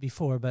this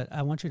before, but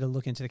I want you to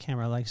look into the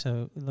camera.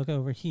 So look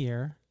over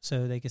here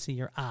so they can see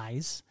your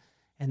eyes,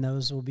 and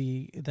those will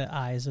be the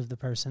eyes of the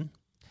person.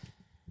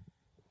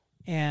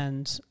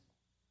 And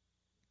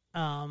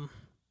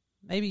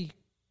maybe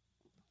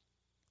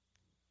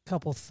a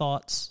couple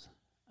thoughts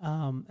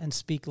and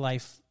speak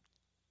life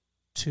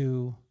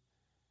to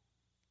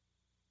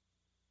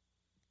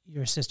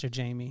your sister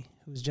Jamie,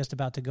 who's just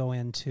about to go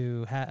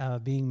into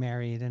being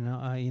married,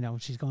 and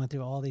she's going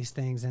through all these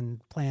things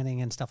and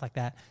planning and stuff like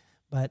that.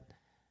 But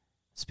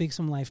speak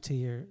some life to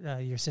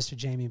your sister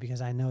Jamie,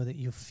 because I know that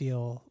you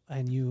feel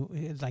and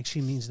you like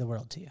she means the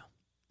world to you.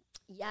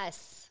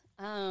 Yes.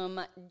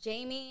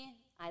 Jamie,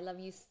 I love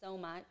you so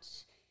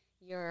much.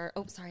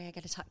 Sorry, I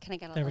got to talk. Can I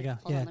get there we go.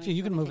 Yeah,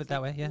 you can move it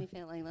that way. Yeah.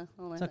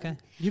 It's okay.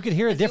 You You could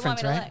hear a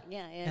difference, right?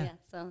 Yeah.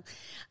 So,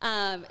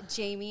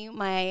 Jamie,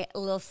 my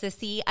little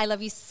sissy, I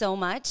love you so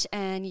much,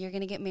 and you're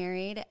going to get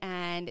married,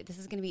 and this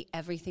is going to be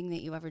everything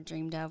that you ever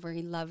dreamed of.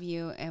 We love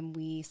you, and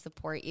we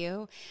support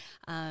you.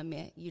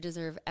 You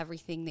deserve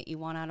everything that you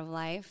want out of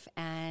life,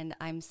 and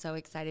I'm so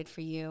excited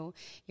for you.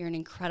 You're an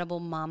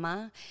incredible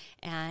mama,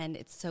 and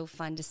it's so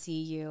fun to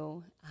see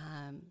you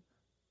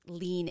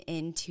lean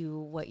into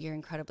what you're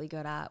incredibly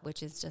good at,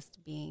 which is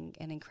just being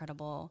an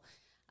incredible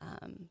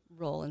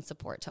role and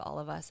support to all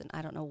of us. And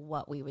I don't know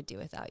what we would do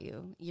without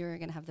you. You're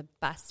going to have the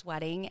best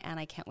wedding, and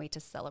I can't wait to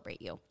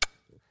celebrate you.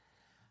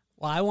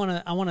 Well, I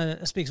want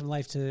to speak some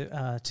life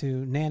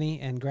to Nanny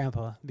and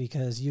Grandpa,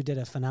 because you did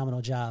a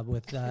phenomenal job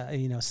with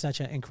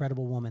such an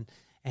incredible woman,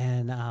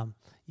 and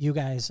you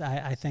guys,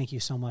 I thank you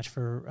so much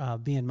for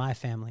being my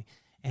family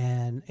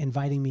and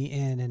inviting me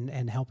in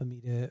and helping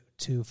me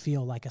to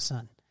feel like a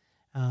son.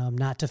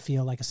 Not to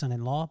feel like a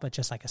son-in-law, but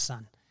just like a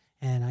son.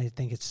 And I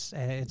think it's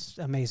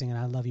amazing, and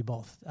I love you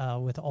both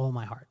with all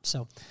my heart.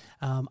 So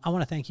I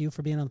want to thank you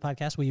for being on the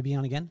podcast. Will you be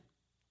on again?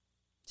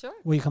 Sure.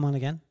 Will you come on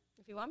again?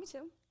 If you want me to.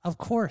 Of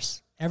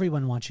course.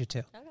 Everyone wants you to.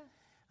 Okay.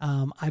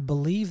 I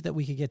believe that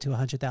we could get to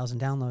 100,000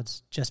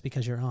 downloads just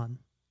because you're on.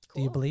 Cool.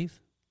 Do you believe?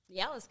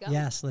 Yeah, let's go.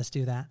 Yes, let's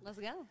do that. Let's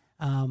go.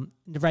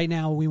 Right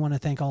now, we want to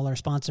thank all our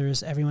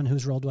sponsors, everyone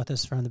who's rolled with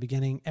us from the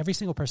beginning, every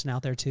single person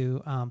out there,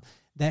 too,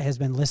 that has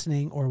been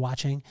listening or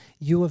watching.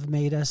 You have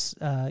made us,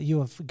 you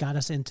have got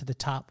us into the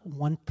top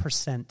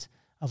 1%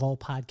 of all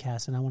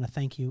podcasts, and I want to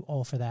thank you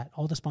all for that.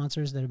 All the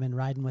sponsors that have been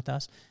riding with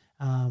us.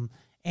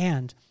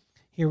 And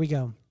here we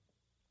go.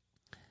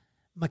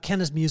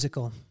 McKenna's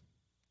Musical.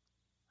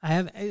 I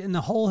have in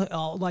the whole,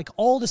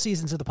 all the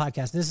seasons of the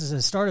podcast. This is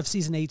a start of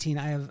season 18.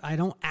 I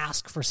don't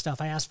ask for stuff.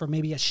 I ask for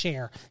maybe a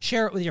share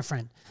it with your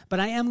friend. But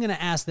I am going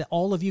to ask that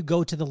all of you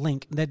go to the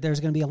link. That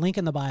there's going to be a link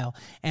in the bio,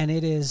 and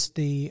it is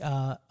the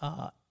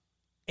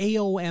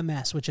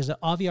AOMS, which is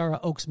Aviara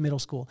Oaks Middle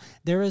School.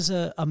 There is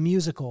a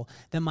musical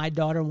that my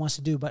daughter wants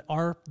to do, but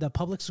the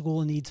public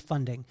school needs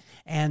funding,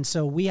 and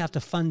so we have to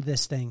fund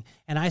this thing.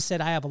 And I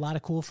said I have a lot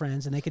of cool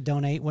friends, and they could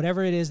donate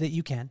whatever it is that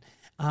you can.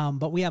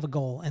 But we have a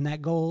goal, and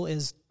that goal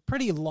is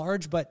pretty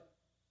large, but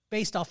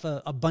based off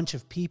a bunch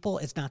of people,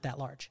 it's not that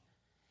large.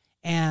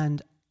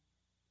 And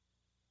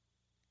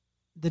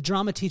the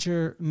drama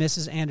teacher,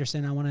 Mrs.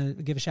 Anderson, I want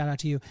to give a shout out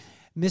to you.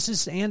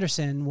 Mrs.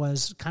 Anderson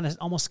was kind of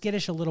almost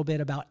skittish a little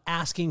bit about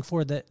asking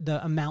for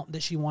the amount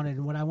that she wanted.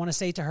 And what I want to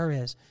say to her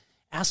is,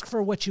 ask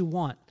for what you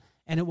want,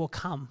 and it will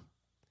come.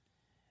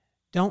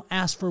 Don't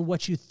ask for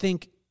what you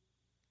think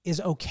is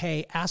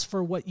okay. Ask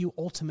for what you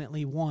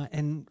ultimately want.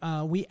 And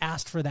we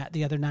asked for that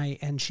the other night,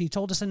 and she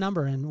told us a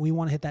number, and we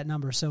want to hit that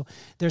number. So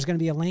there's going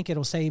to be a link.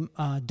 It'll say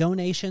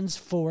donations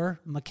for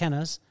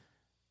McKenna's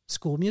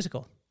school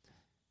musical.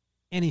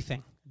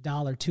 Anything,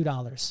 $1,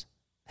 $2,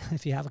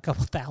 if you have a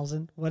couple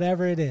thousand,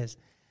 whatever it is.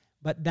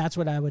 But that's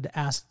what I would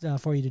ask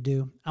for you to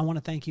do. I want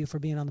to thank you for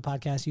being on the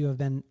podcast. You have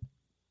been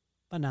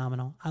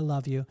phenomenal. I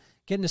love you.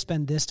 Getting to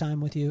spend this time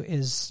with you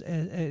is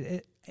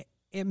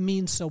it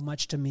means so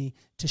much to me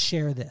to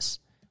share this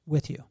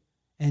with you.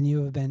 And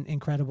you have been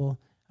incredible.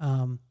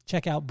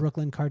 Check out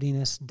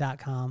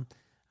brooklyncardenas.com.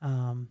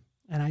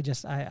 And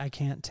I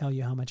can't tell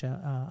you how much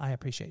I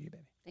appreciate you,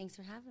 baby. Thanks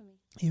for having me.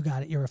 You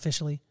got it. You're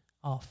officially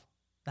off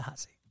the hot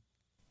seat.